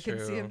like that's I can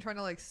see him true. trying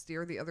to like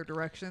steer the other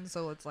direction.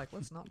 So it's like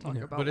let's not talk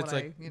Yeah. about But what it's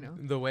like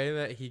I the way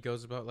that he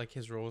goes about like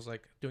his roles,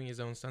 like doing his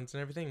own stunts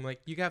and everything.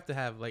 Like you have to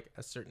have like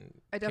a certain.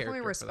 I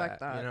definitely character for respect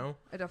that. You know.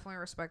 I definitely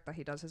respect that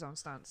he does his own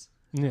stunts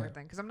and yeah.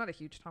 everything. Because I'm not a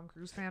huge Tom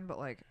Cruise fan, but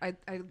like I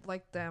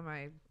like them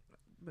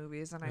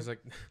movies and It's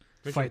like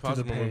Mission Fight to the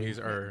Impossible pain. movies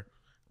are.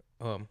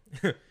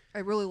 I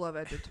really love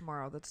Edge of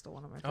Tomorrow. That's still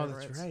one of my Oh,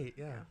 favorites. that's right.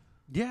 Yeah.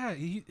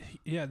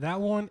 Yeah, that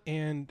one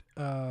and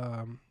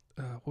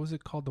what was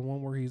it called? The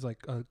one where he's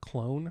like a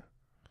clone.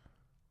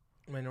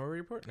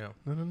 Minority Report? No.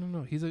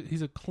 No.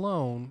 He's a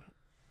clone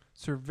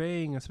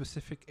surveying a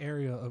specific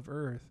area of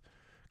Earth,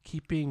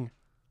 keeping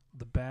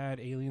the bad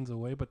aliens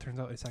away, but turns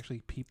out it's actually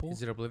people.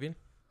 Is it Oblivion?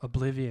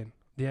 Oblivion.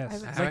 Yes. I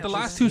It's haven't like the actually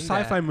last two seen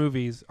that. sci-fi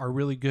movies are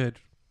really good.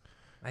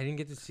 I didn't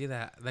get to see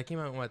that. That came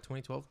out in what,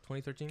 2012,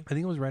 2013? I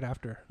think it was right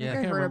after. I think I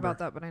can't heard remember. about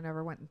that, but I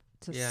never went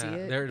to Yeah, see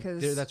it. they're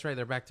 'cause that's right.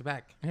 They're back to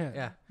back. Yeah.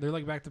 Yeah. They're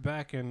like back to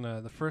back, and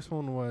the first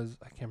one was,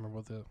 I can't remember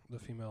what the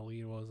female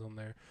lead was on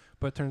there,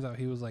 but it turns out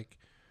he was like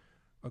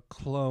a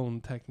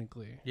clone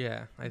technically,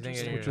 Yeah, I think I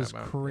Interesting. knew which that is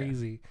about-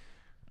 crazy.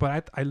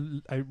 But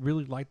I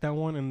really liked that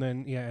one, and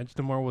then Edge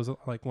Tomorrow was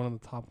like one of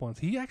the top ones.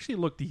 He actually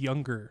looked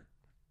younger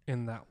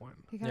in that one.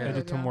 He Yeah. kinda Edge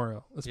of did, yeah.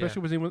 Tomorrow,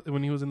 especially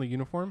when he was in the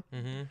uniform, Yeah.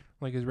 Mm-hmm.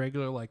 like his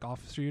regular like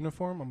officer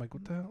uniform. I'm like,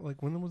 what the hell?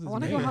 Like when was I his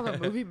want to name? go have a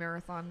movie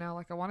marathon now.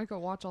 Like I want to go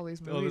watch all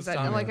these All movies. this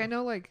That, time. like I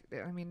know, like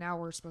I mean, now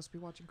we're supposed to be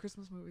watching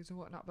Christmas movies and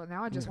whatnot, but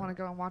now I just Yeah. want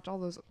to go and watch all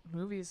those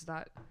movies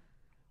that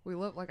we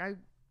love. Like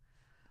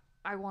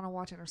I want to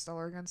watch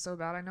Interstellar again so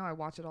bad. I know I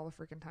watch it all the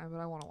freaking time, but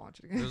I want to watch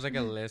it again. There's like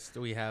a list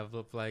we have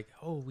of like,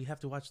 oh, we have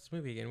to watch this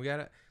movie again. We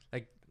gotta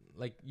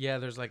like yeah.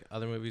 There's like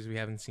other movies we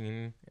haven't seen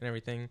and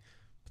everything,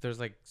 but there's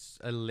like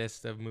a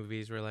list of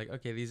movies where like,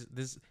 okay,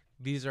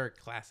 these are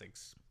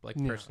classics. Like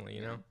Yeah. personally,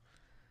 you know.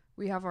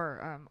 We have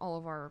our all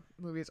of our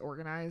movies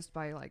organized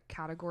by like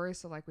category.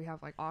 So like we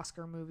have like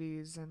Oscar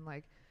movies and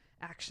like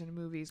action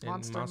movies, And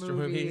monster, monster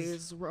movies,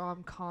 movies.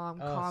 rom-com,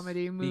 Oh,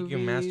 comedy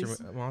Speaking movies.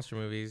 of monster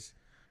movies,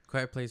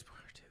 Quiet Place Part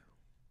 2.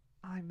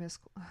 I miss.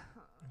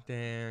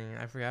 Dang,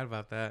 I forgot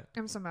about that.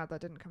 I'm so mad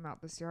that didn't come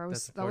out this year.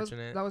 That's That was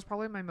unfortunate.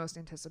 probably my most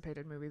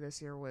anticipated movie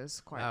this year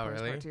was Quiet Oh, Place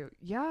really? Part 2.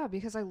 Yeah,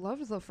 because I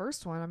loved the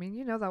first one. I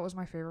mean, that was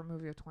my favorite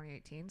movie of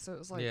 2018. So it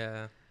was like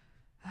Yeah.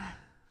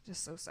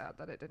 just so sad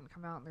that it didn't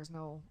come out and there's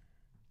no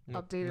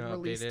No- Updated no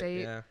release updated,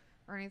 date. Yeah.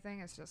 or anything.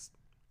 It's just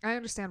I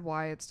understand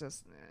why. It's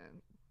just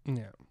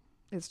Yeah.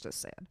 it's just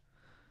sad.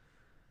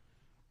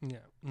 Yeah.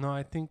 No,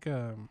 I think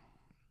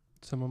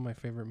some of my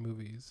favorite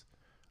movies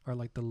are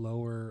like the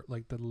lower,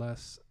 like the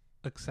less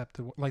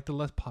accepted, like the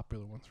less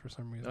popular ones for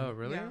some reason. Oh,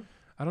 really? Yeah.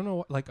 I don't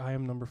know. Like I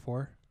Am Number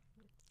 4.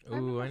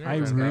 Ooh, I never I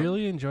read that.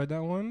 really enjoyed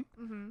that one,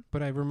 Mm-hmm.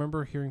 but I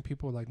remember hearing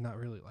people like not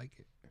really like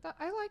it.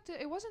 I liked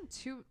it. It wasn't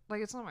too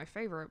like it's not my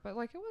favorite, but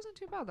like it wasn't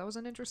too bad. That was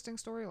an interesting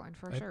storyline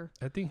for sure.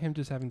 I think him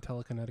just having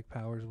telekinetic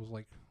powers was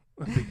like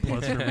a big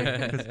plus for me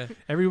because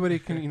everybody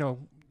can,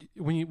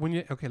 when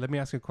you okay. Let me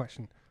ask you a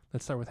question.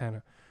 Let's start with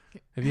Hannah.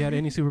 If you had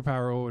any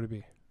superpower, what would it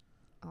be?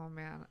 Oh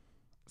man.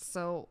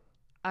 So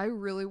I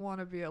really want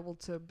to be able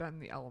to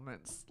bend the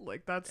elements.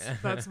 Like that's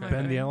my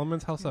Bend the thing.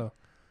 elements? How so?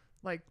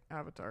 Like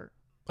Avatar.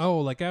 Oh,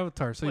 like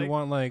Avatar. So you Like,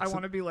 want like I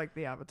want to be like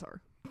the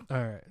Avatar. all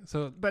right.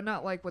 So But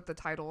not like with the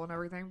title and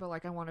everything, but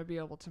like I want to be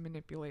able to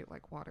manipulate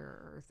like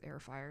water, earth, air,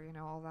 fire,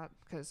 all that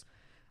because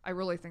I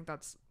really think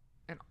that's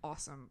an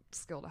awesome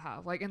skill to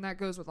have. Like and that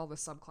goes with all the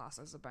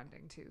subclasses of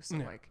bending too. So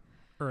Yeah. like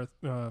earth,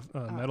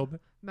 metal.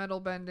 metal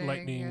bending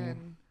Lightning.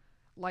 and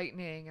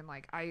lightning and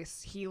like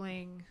ice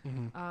healing.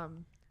 Mm-hmm.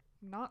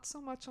 Not so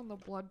much on the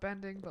blood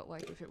bending, but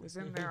like if it was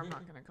in there, I'm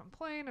not going to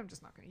complain. I'm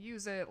just not going to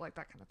use it, like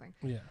that kind of thing.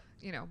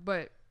 Yeah.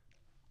 But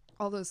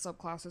all those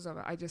subclasses of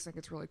it, I just think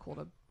it's really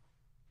cool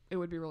it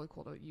would be really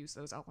cool to use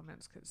those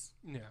elements because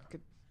Yeah.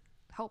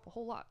 help a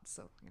whole lot.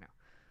 So,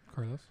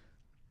 Carlos.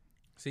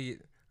 See,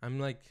 I'm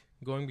like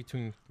going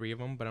between three of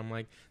them, but I'm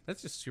like,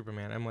 that's just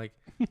Superman. I'm like,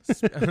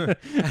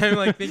 I'm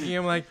like thinking,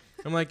 I'm like,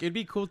 it'd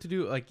be cool to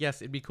do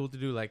it'd be cool to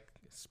do like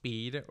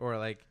speed or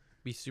like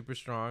be super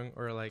strong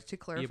or like to be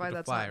clarify, able to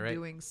that's fly, not right?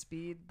 doing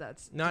speed.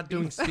 That's Not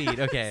being doing speed.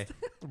 Okay,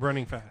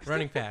 Running fast.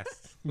 running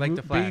fast, like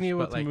the Flash, Being able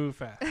but to like move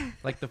fast.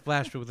 like the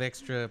Flash but with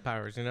extra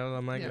powers.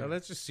 I'm like, Yeah. oh,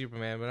 that's just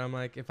Superman. But I'm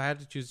like, if I had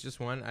to choose just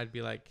one, I'd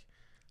be like,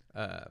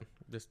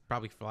 just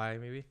probably fly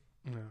maybe.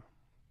 No.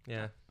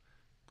 Yeah,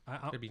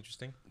 I, it'd be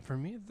interesting. for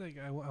me, it's like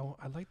I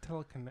like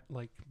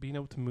like being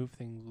able to move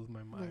things with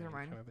my mind. with your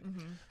mind. kind of thing.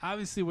 Hmm.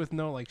 Obviously, with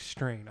no like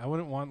strain. I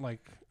wouldn't want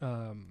like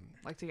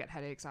Like to get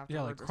headaches afterwards.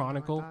 yeah, or like something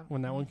Chronicle like that.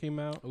 when that one came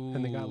out,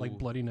 and they got like Ooh.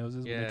 bloody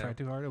noses when they Yeah. tried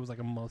too hard. It was like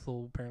a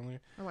muscle apparently.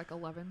 Or like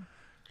 11.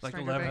 Like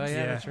Stranger 11, Things.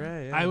 yeah, that's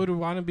right. I would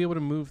want to be able to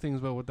move things,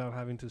 but without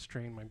having to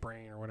strain my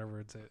brain or whatever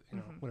it's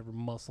Mhm. whatever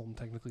muscle I'm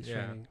technically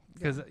Yeah. straining.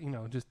 Because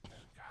just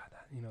God,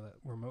 that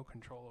remote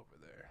control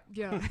over there.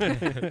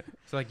 Yeah.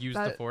 So like use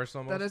the That- force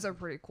almost. That is a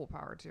pretty cool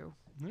power too.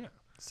 Yeah.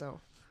 So,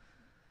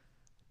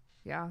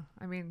 yeah,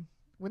 I mean,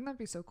 wouldn't that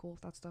be so cool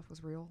if that stuff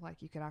was real?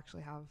 Like you could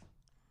actually have.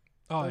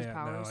 Oh Those yeah,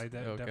 powers. no, Oh,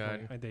 definitely.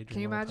 God. I daydream.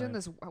 Can you all the imagine time.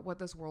 this? What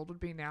this world would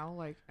be now?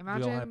 Like We all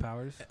have imagine,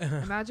 powers.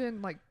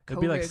 imagine like COVID.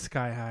 It'd be like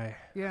sky high.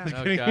 yeah,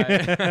 Oh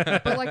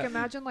god. but like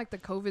imagine like the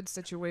COVID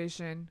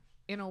situation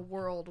in a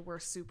world where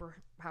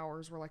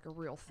superpowers were like a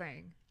real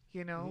thing.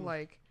 Mm.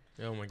 Like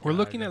Oh my god. We're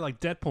looking at like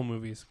Deadpool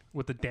movies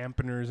with the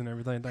dampeners and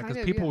everything like that Kind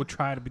because of, people yeah. would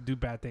try to do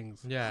bad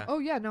things. Yeah. oh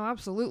yeah, no,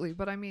 absolutely.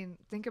 But I mean,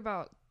 think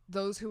about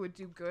those who would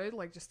do good.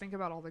 Like just think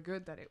about all the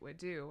good that it would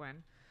do,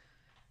 and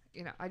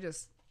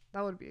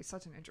That would be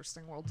such an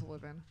interesting world to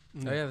live in.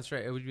 Oh yeah, that's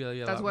right. It would be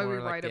like that's why we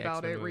like write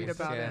about it, read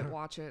about yeah. it,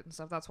 watch it, and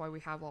stuff. That's why we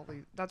have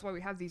that's why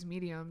we have these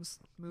mediums,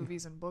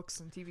 movies and books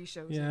and TV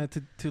shows. Yeah,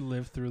 to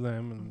live through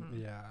them and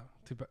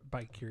Mm-hmm. to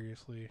bite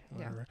curiously,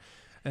 whatever.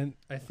 Yeah. And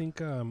I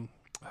think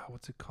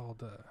what's it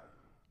called?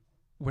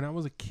 When I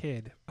was a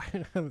kid,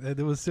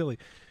 it was silly.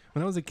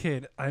 When I was a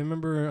kid, I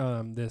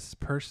remember this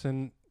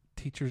person,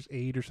 teacher's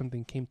aide or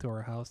something, came to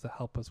our house to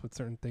help us with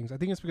certain things. I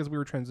think it's because we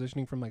were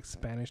transitioning from like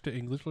Spanish to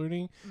English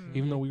learning,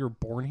 even though we were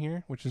born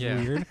here, which is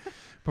weird.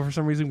 But for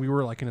some reason, we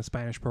were like in a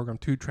Spanish program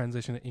to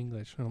transition to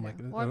English. And I'm like,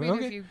 well, I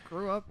mean, if you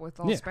grew up with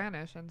all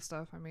Spanish and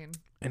stuff, I mean.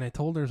 And I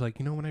told her, like,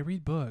 when I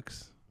read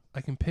books,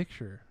 I can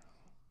picture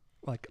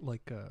like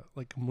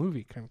a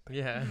movie kind of thing.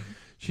 Yeah.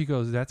 She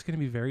goes, that's going to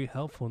be very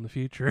helpful in the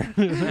future.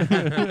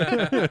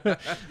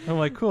 I'm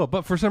like, cool.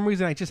 But for some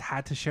reason, I just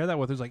had to share that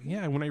with her. It's like,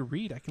 yeah, when I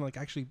read, I can like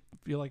actually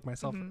feel like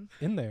myself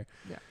in there.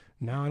 Yeah.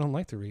 Now I don't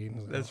like to read.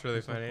 Like, that's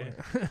really funny.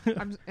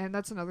 And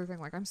that's another thing.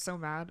 Like, I'm so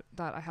mad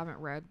that I haven't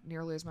read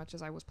nearly as much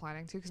as I was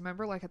planning to. Because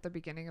remember, like at the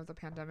beginning of the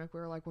pandemic, we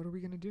were like, "What are we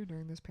gonna do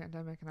during this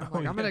pandemic?" And I'm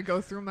like, "I'm gonna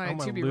go through my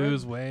to be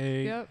lose read.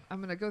 weight. Yep, I'm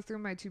gonna go through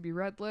my to be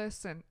read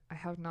list, and I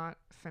have not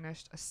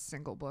finished a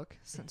single book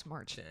since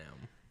March.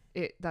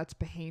 Damn. That's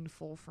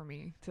painful for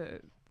me to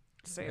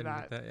say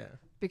that. Yeah.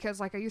 Because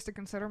like I used to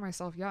consider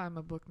myself, I'm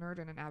a book nerd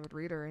and an avid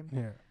reader,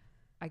 and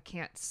I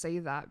can't say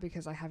that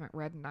because I haven't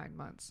read in 9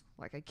 months.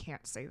 Like I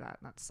can't say that,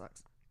 and that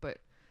sucks. But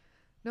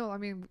no, I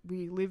mean,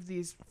 we live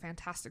these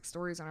fantastic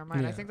stories in our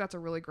mind. I think that's a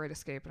really great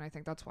escape, and I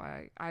think that's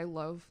why I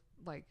love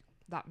like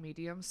that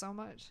medium so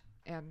much,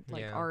 and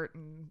like art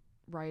and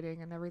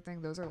writing and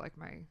everything. Those are like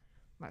my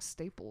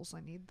staples.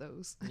 I need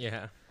those.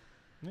 Yeah.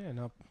 Yeah,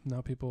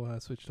 now people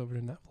have switched over to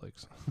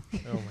Netflix.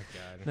 Oh my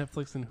god.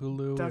 Netflix and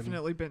Hulu.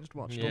 Definitely binge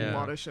watched a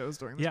lot of shows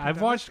during this pandemic.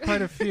 I've watched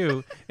quite a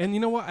few. And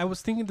you know what? I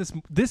was thinking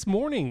this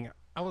morning,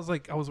 I was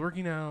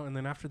working out, and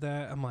then after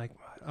that, I'm like,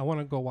 I want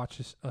to go watch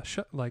this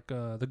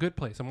The Good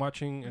Place. I'm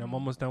watching, and I'm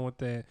almost done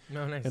with it.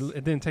 No, nice.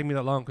 It didn't take me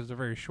that long because they're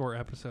very short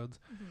episodes.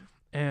 Mm-hmm.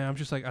 And I'm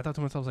just like, I thought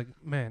to myself, I was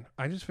like, man,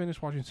 I just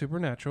finished watching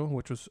Supernatural,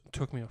 which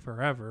took me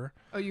forever.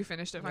 Oh, you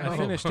finished it? I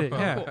finished it.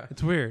 Yeah, cool.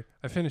 It's weird.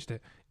 I finished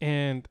it,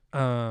 and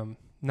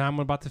now I'm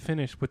about to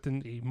finish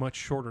within a much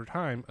shorter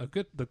time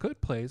The Good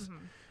Place,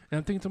 and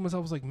I'm thinking to myself,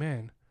 I was like,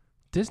 man,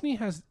 Disney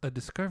has a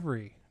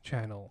Discovery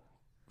Channel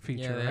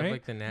feature, they right? have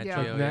like the Nat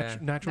Geo,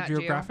 Natural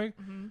Geographic.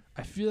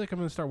 I feel like I'm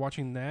gonna start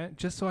watching that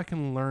just so I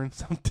can learn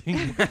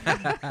something.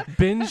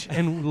 Binge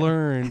and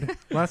learn.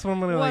 That's what I'm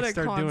gonna like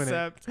start doing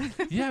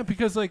it. Yeah,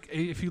 because like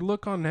if you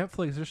look on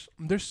Netflix,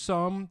 there's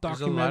some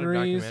documentaries, a lot of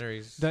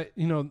documentaries that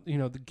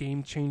the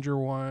game changer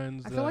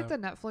ones. I feel like the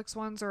Netflix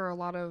ones are a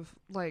lot of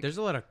like. There's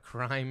a lot of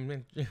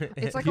crime.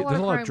 It's like a lot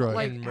of crime, drugs.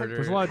 like murder.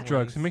 There's a lot of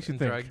drugs. It makes you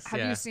think. Drugs,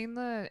 have you seen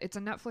it's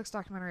a Netflix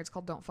documentary? It's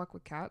called "Don't Fuck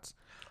with Cats."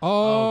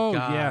 Oh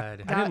God. yeah,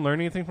 I didn't learn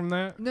anything from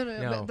that. No.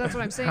 But that's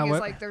what I'm saying. Is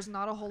like there's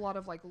not a whole lot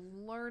of like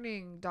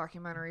learning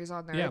documentaries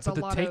on there. Yeah, it's but a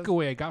the lot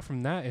takeaway I got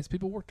from that is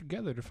people work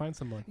together to find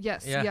someone.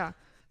 Yes, yeah.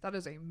 That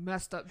is a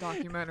messed up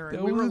documentary.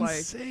 That we were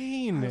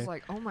insane. Like, I was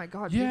like, oh my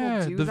god, yeah,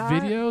 people do the that?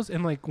 videos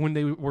and like when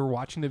they were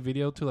watching the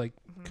video to like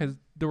because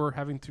they were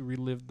having to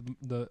relive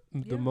the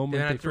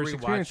moment they first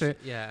experienced it.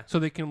 Yeah, so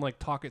they can like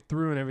talk it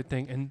through and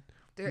everything and.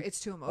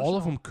 It's too emotional. All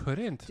of them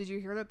couldn't. Did you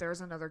hear that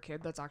there's another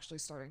kid that's actually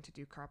starting to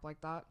do crap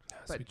like that,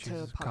 but to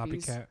Jesus,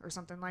 puppies copycat. or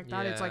something like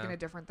that? It's like in a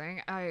different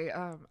thing.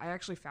 I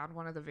actually found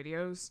one of the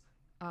videos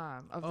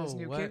of this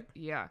new kid.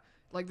 Yeah,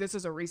 like this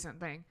is a recent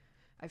thing.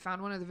 I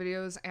found one of the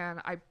videos and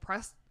I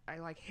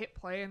like hit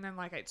play and then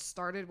like it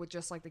started with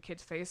just like the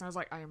kid's face and I was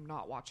like, I am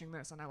not watching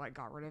this, and I like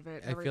got rid of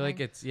it. I feel like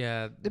it's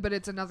but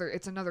it's another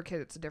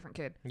kid. It's a different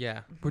kid. Yeah.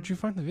 Where'd you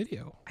find the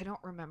video? I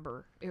don't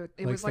remember. It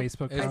like was like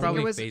Facebook. It was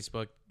probably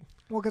Facebook.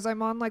 Well, because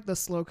I'm on like the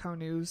Slowco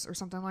News or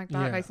something like that.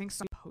 Yeah. And I think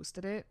somebody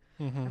posted it.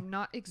 I'm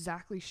not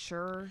exactly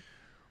sure.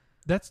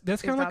 That's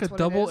kind of like a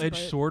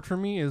double-edged sword for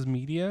me as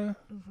media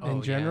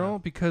in general, yeah.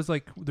 because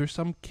like there's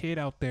some kid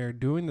out there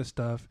doing this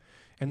stuff,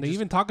 and they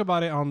even talk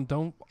about it on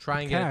Don't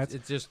Trying Cats.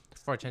 it's just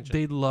for attention.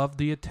 They love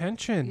the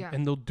attention,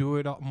 and they'll do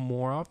it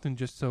more often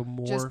just so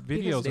more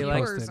videos they are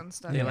like posted. And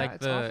stuff. They like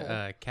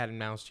the cat and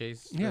mouse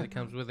chase that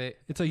comes with it.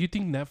 It's like you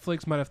think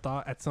Netflix might have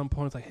thought at some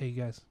point, it's like, hey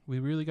guys, we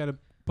really got to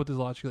put this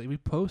logically. We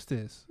post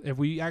this. If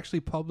we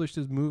actually publish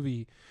this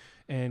movie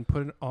and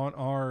put it on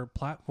our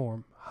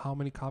platform, how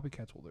many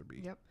copycats will there be?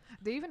 Yep.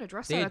 They even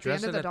addressed that at the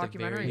end of the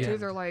documentary too.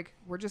 They're like,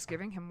 we're just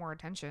giving him more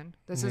attention.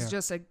 This is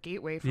just a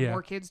gateway for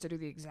more kids to do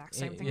the exact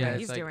same thing that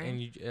he's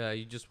doing. And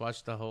you just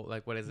watched the whole,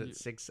 like, what is it,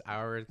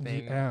 6-hour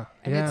thing? Yeah.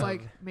 And it's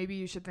like, maybe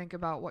you should think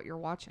about what you're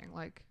watching.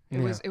 Like it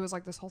was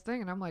like this whole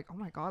thing, and I'm like, oh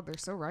my god, they're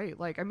so right.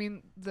 Like, I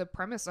mean, the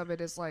premise of it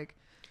is like,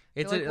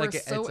 we're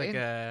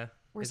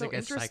so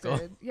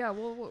interested. Yeah,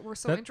 well, we're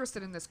so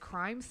interested in this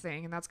crime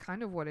thing, and that's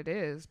kind of what it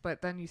is.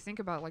 But then you think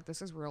about like,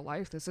 this is real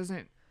life. This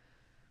isn't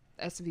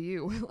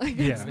SVU. Like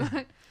it's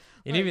not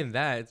And even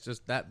that, it's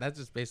just that's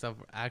just based off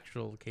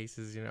actual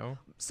cases, you know.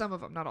 Some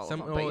of them, not all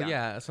Some, of them. But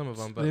yeah, some of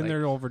them. But then like,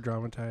 they're over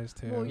dramatized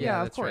too. well, Yeah,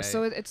 of that's course. right.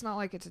 So it's not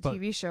like it's a But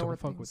TV show don't or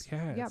fuck things. with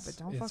cats. Yeah, but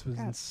don't fuck was with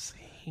cats.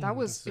 insane. That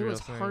was That's the it real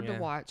was thing, hard to yeah.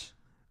 watch.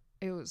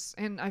 It was,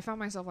 and I found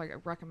myself like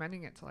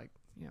recommending it to like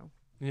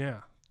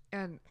Yeah.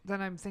 and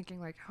then I'm thinking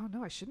like, oh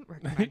no, I shouldn't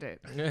recommend it.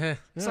 yeah.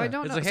 So I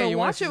don't It's know. like, hey, So you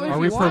wanna watch see it some- if Are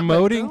you we want, but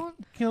promoting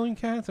don't. killing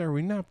cats? Are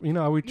we not? You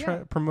know, are we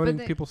Yeah, promoting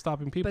then- people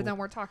stopping people? But then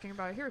we're talking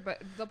about it here.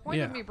 But the point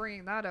of Yeah. me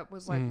bringing that up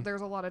was like, Mhm.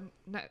 there's a lot of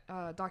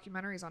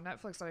documentaries on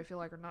Netflix that I feel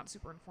like are not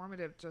super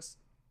informative, just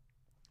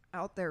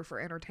out there for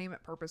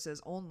entertainment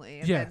purposes only.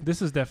 And yeah, then,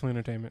 this is definitely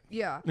entertainment.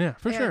 yeah, Yeah,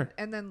 for sure.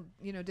 And then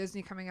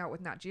Disney coming out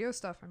with Nat Geo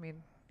stuff. I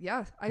mean,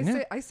 yeah,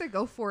 Yeah. I say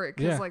go for it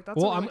because Yeah. like that's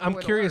well, a really I'm cool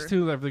way to curious learn.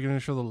 too if they're gonna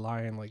show the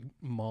lion like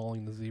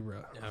mauling the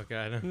zebra. Oh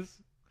god.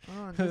 Oh,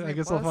 on I Disney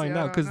guess I'll Plus, find yeah, I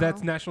out don't because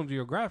that's know. National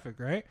Geographic,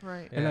 right?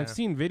 Right. And I've Yeah.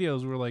 seen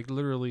videos where like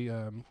literally,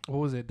 what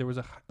was it? There was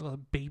a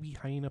baby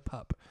hyena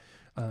pup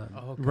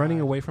running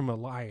God. away from a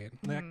lion,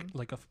 Mhm.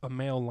 like a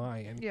male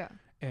lion, Yeah.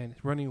 and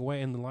running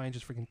away, and the lion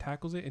just freaking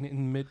tackles it, and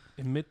in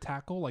mid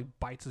tackle, like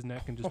bites his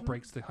neck and just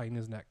breaks the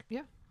hyena's neck.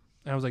 Yeah.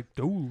 And I was like,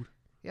 dude,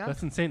 Yeah.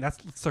 that's insane. That's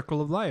the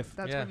circle of life.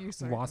 That's Yeah. when you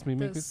start. Lost me,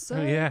 make The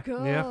it.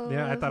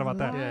 Yeah, I thought about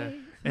that. Yeah. life.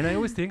 And I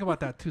always think about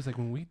that too. It's like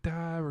when we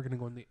die, we're gonna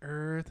go in the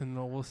earth, and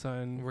all of a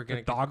sudden, We're the gonna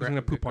get dog is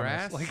gonna poop on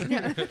grass. us. Like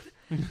Yeah.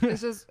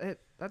 It's just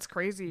that's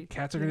crazy.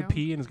 cats are you gonna know?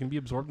 pee, and it's gonna be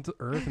absorbed into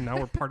earth, and now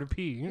we're part of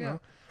pee. You Yeah.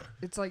 know,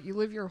 It's like you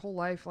live your whole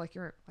life like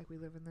we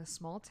live in this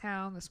small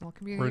town, this small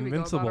community. We're We go about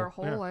invincible, our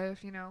whole yeah.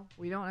 life,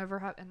 we don't ever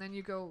have. And then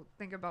you go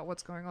think about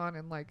what's going on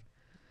in like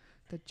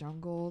the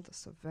jungle, the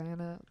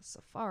savannah, the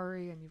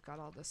safari, and you've got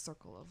all this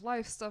circle of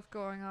life stuff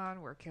going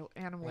on where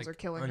animals are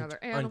killing other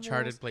animals.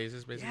 Uncharted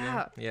places, basically.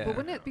 Yeah. But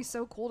wouldn't it be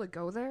so cool to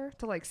go there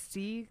to like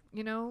see,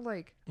 I don't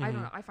Mhm.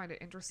 know. I find it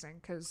interesting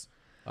because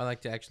I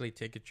like to actually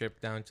take a trip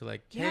down to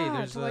like, hey, yeah,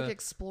 there's to like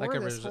explore like a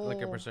this whole.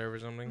 like a preserve or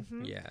something.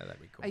 Mhm. Yeah,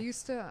 that'd be cool. I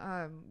used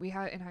to we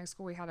had in high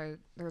school there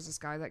was this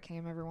guy that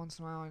came every once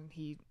in a while and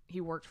he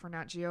worked for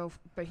Nat Geo,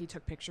 but he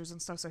took pictures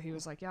and stuff, so he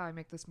was like, yeah, I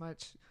make this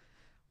much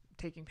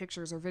taking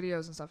pictures or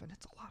videos and stuff, and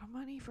it's a lot of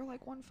money for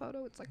like one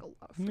photo. It's like a lot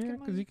of freaking yeah, money.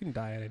 because you can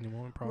die at any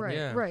moment, probably. Right,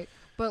 Yeah. right.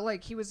 But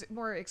like he was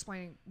more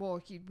explaining,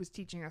 he was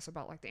teaching us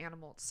about like the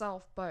animal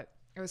itself, but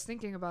I was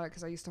thinking about it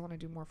because I used to want to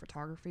do more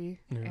photography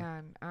Yeah.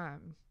 and a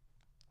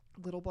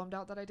little bummed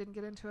out that I didn't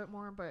get into it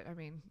more, but I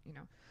mean,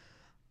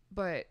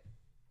 but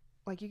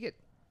like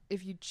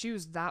if you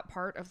choose that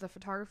part of the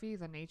photography,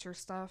 the nature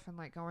stuff and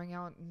like going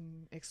out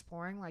and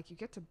exploring, like you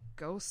get to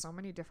go so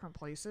many different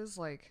places,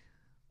 like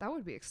that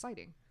would be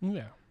exciting.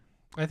 Yeah.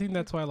 I think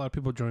that's why a lot of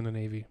people join the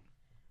Navy.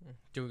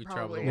 Do we travel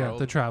Probably. the Yeah, world?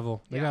 to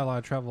travel. They Yeah. got a lot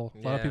of travel. A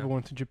lot of Yeah. people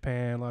went to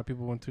Japan. A lot of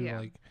people went to Yeah.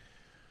 like,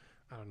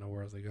 I don't know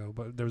where else they go,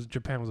 but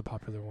Japan was a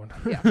popular one.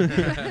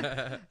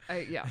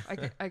 Yeah.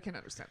 I can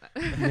understand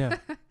that.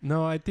 Yeah.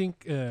 No, I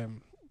think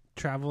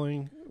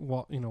traveling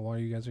while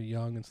you guys are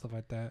young and stuff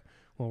like that.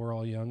 When we're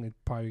all young, it'd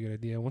probably be a good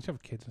idea. Once you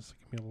have kids, it's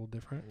gonna be a little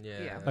different.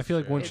 Yeah. Yeah. I feel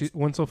like that's true.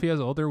 when Sophia's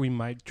older, we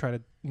might try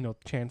to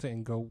chance it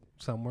and go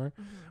somewhere,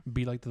 Mhm.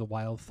 be like the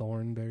wild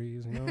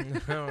thornberries,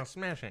 Oh,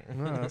 smashing.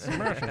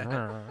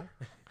 smashing.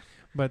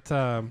 But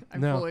I'm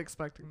no. fully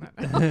expecting that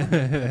now.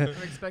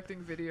 I'm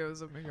expecting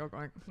videos of me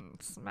going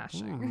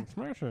smashing.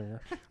 Smashing.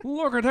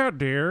 Look at that,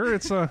 dear.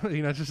 It's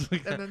just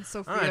like And then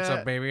Sophia, Oh, it's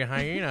a baby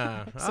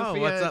hyena. Oh,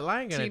 what's that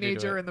lion gonna do to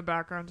teenager it? in the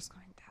background, just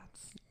going, Dad,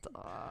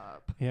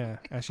 stop. yeah.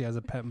 Actually has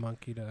a pet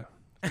monkey to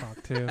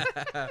talk to.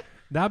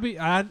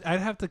 I'd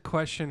have to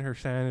question her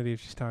sanity if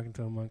she's talking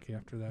to a monkey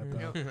after that,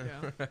 though.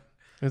 Yep, yeah.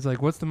 It's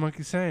like, what's the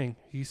monkey saying?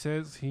 He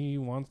says he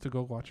wants to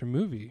go watch a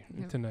movie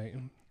Yep. tonight.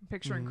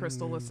 Picturing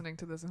Crystal Mm. listening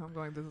to this at home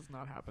going, this is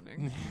not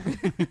happening.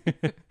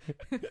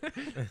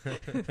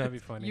 That'd be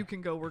funny. You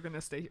can go, we're going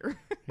to stay here.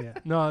 Yeah.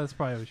 No, that's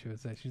probably what she would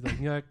say. She's like,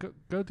 yeah,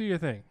 go do your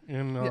thing.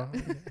 And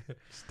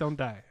just don't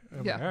die.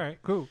 I'm Yeah. like, all right,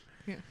 cool.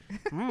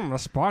 Yeah. A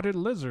spotted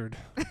lizard.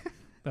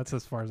 That's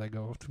as far as I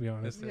go, to be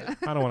honest. Yeah.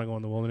 I don't want to go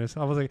in the wilderness.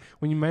 I was like,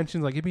 when you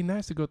mentioned, like, it'd be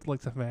nice to go to,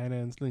 like, savannah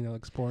and,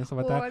 explore and stuff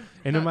like that.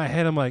 And in my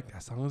head, I'm like,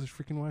 as long as there's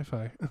freaking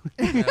Wi-Fi.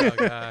 Oh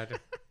god.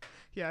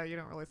 yeah, you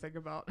don't really think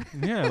about.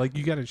 Yeah, like,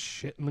 you got to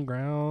shit in the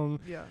ground,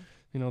 Yeah.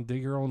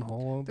 dig your own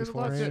hole There's a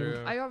lot beforehand.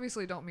 True. I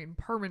obviously don't mean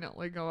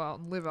permanently go out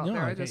and live out No,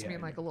 there. I okay, just yeah, mean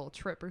yeah. like a little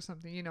trip or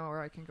something,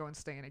 where I can go and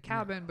stay in a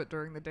cabin, but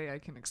during the day I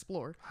can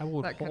explore. I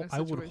would that kind of I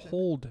would situation.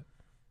 hold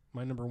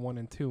my number 1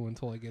 and 2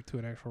 until I get to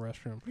an actual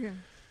restroom. Yeah.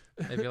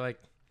 I feel like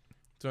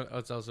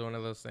it's also one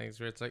of those things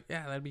where it's like,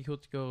 yeah, that'd be cool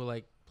to go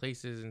like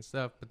places and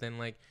stuff, but then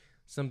like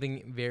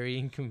something very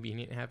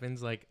inconvenient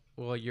happens, like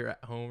while you're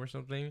at home or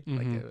something,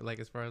 Mhm. like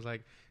as far as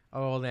like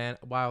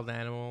wild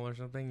animal or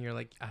something, you're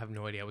like, I have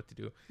no idea what to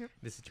do in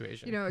this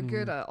situation. A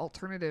good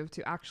alternative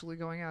to actually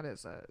going out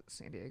is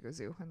San Diego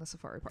Zoo and the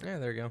safari park. Yeah,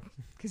 there you go.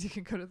 Because you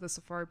can go to the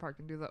safari park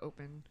and do the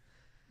open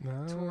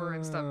tour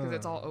and stuff because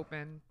it's all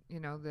open. You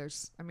know,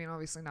 there's, I mean,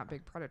 obviously not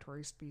big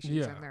predatory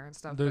species in there and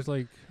stuff. There's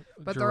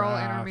but they're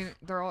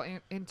all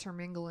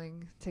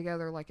intermingling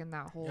together like in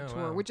that whole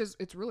tour, wow. which is,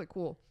 it's really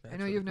cool. I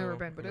know you've never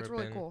been, but it's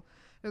really cool.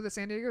 No, the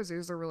San Diego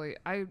zoos are really,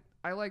 I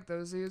like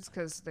those zoos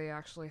because they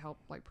actually help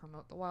like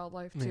promote the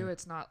wildlife too.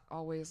 It's not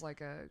always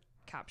like a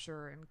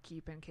capture and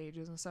keep in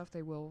cages and stuff.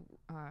 They will,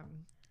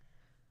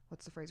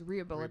 what's the phrase?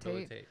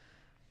 Rehabilitate.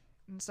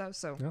 And stuff.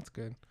 So that's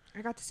good.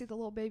 I got to see the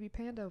little baby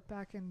panda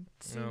back in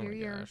senior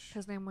year. Gosh.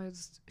 His name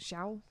was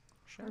Xiao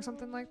or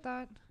something like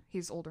that.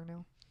 He's older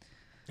now.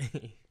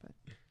 But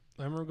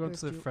I remember going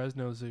to the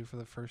Fresno Zoo for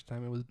the first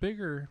time. It was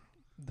bigger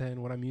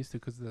than what I'm used to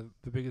because the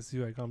biggest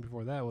zoo I gone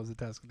before that was the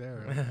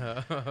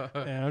Tascadero.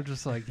 And I'm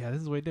just like, yeah,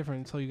 this is way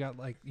different. So you got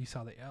like, you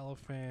saw the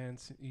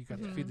elephants, you got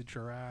to feed the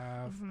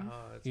giraffe,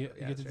 you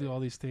get to do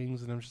all these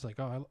things, and I'm just like,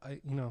 oh, I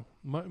you know,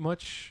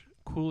 much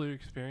cooler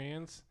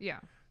experience. Yeah.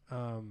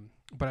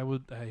 But I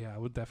would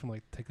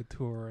definitely take a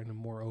tour in a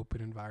more open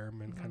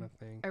environment kind of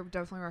thing. I would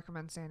definitely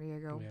recommend San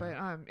Diego. Yeah.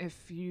 But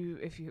if you,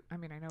 I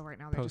mean, I know right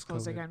now they just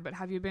closed again. But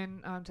have you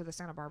been to the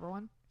Santa Barbara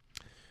one?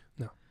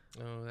 No.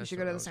 Oh, you should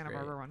go to the Santa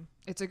Barbara one.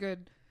 It's a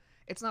good.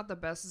 It's not the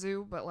best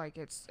zoo, but like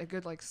it's a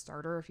good like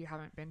starter if you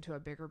haven't been to a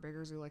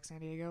bigger zoo like San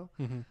Diego.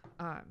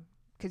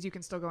 Because you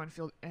can still go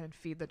and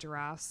feed the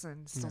giraffes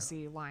and still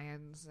see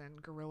lions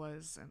and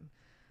gorillas, and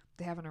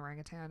they have an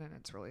orangutan, and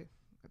it's really.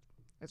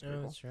 It's pretty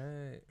cool. That's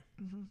right.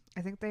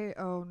 I think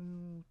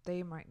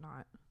they might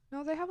not.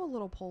 No, they have a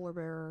little polar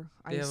bear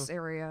ice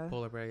area.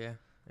 Polar bear, yeah.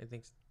 I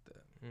think.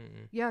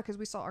 Yeah, because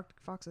we saw Arctic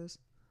foxes.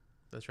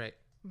 That's right.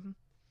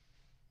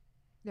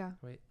 Yeah.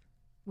 Wait.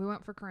 We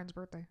went for Corinne's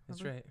birthday.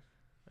 That's right.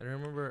 I don't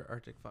remember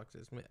Arctic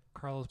foxes.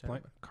 Carlos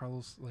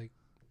like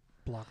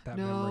blocked that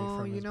memory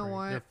from his you know brain.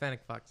 what? They're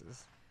fennec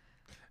foxes.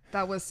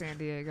 That was San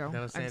Diego.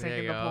 That was San I'm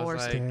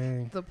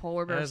Diego. The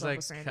polar bear stuff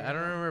was San Diego. I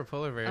don't remember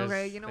polar bears.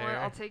 Okay, you know what?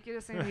 I'll take you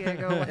to San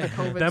Diego when the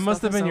COVID That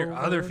must have been your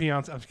other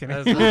fiance. I'm just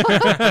kidding.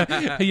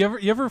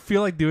 you ever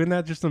feel like doing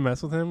that just to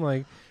mess with him,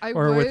 like,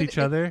 or with each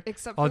other?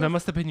 Except that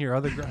must have been your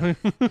other.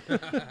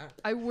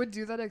 I would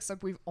do that,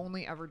 except we've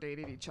only ever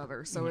dated each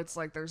other, so it's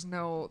like there's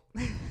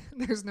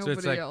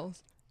nobody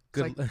else.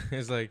 Good.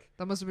 It's like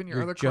that must have been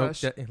your other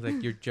crush.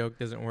 Like your joke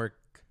doesn't work.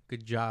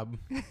 Good job.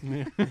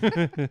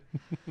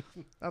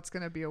 That's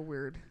gonna be a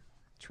weird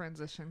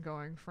transition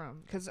going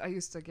from, because I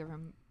used to give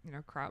him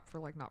crap for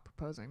like not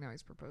proposing. Now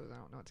he's proposed. I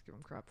don't know what to give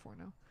him crap for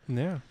now.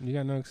 Yeah, you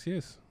got no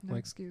excuse. No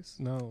excuse.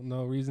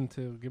 No reason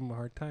to give him a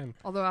hard time.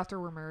 Although after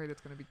we're married,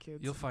 it's gonna be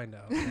kids. You'll find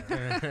out.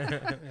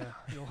 Yeah,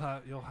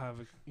 you'll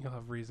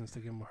have reasons to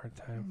give him a hard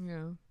time.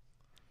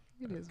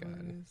 Yeah, it is what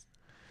it is.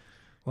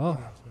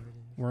 Well,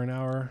 we're an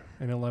hour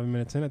and 11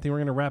 minutes in. I think we're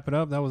gonna wrap it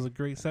up. That was a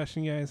great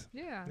session, guys.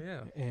 Yeah.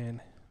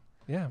 And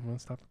I'm gonna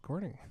stop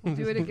recording. We'll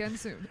do it again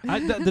soon.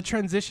 The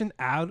transition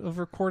out of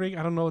recording,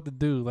 I don't know what to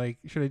do. Like,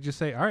 should I just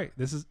say, all right,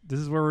 this is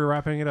where we're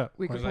wrapping it up?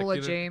 We could pull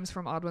a James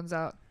from Odd Ones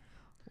Out.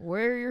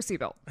 Wear your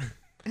seatbelt.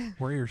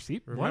 Wear your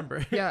seat?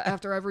 Remember? Yeah,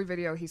 after every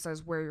video, he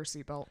says, wear your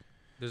seatbelt.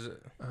 Does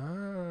it?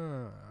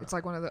 It's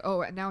like one of the.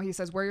 Oh, and now he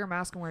says, wear your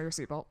mask and wear your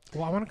seatbelt.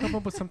 Well, I want to come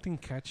up with something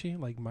catchy,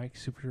 like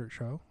Mike's Super Short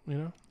Show.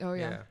 Oh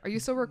yeah. Are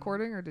you still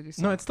recording, or did you?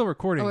 Stop? No, it's still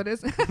recording. Oh, it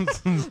is.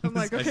 I'm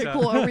like, okay,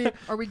 cool.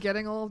 Are we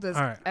getting all of this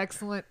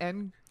excellent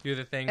end? Do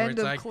the thing where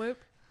it's like,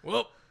 clip.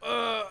 Well,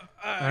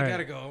 I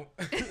gotta go.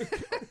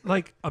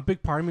 Like a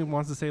big part of me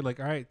wants to say, like,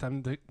 all right,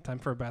 time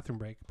for a bathroom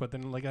break, but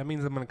then like that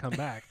means I'm gonna come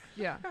back.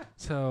 Yeah.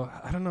 So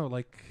I don't know,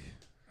 like,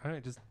 all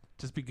right,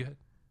 just be good.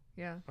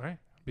 Yeah. All right.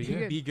 Be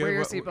good. Be good. Wear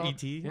your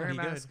seatbelt. Wear a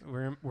mask.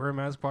 Wear a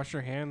mask. Wash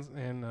your hands,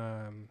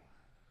 and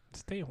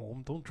stay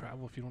home. Don't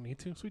travel if you don't need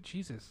to. Sweet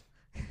Jesus,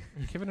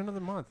 give it another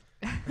month.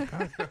 Oh,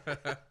 God.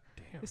 Damn.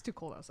 It's too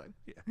cold outside.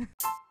 Yeah.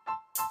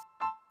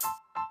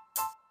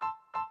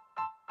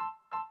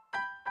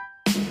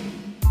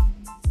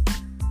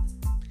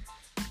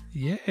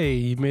 Yay!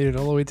 You made it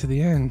all the way to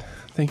the end.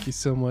 Thank you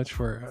so much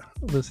for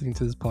listening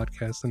to this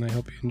podcast, and I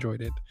hope you enjoyed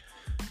it.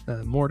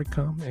 More to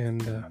come,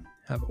 and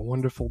have a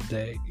wonderful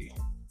day.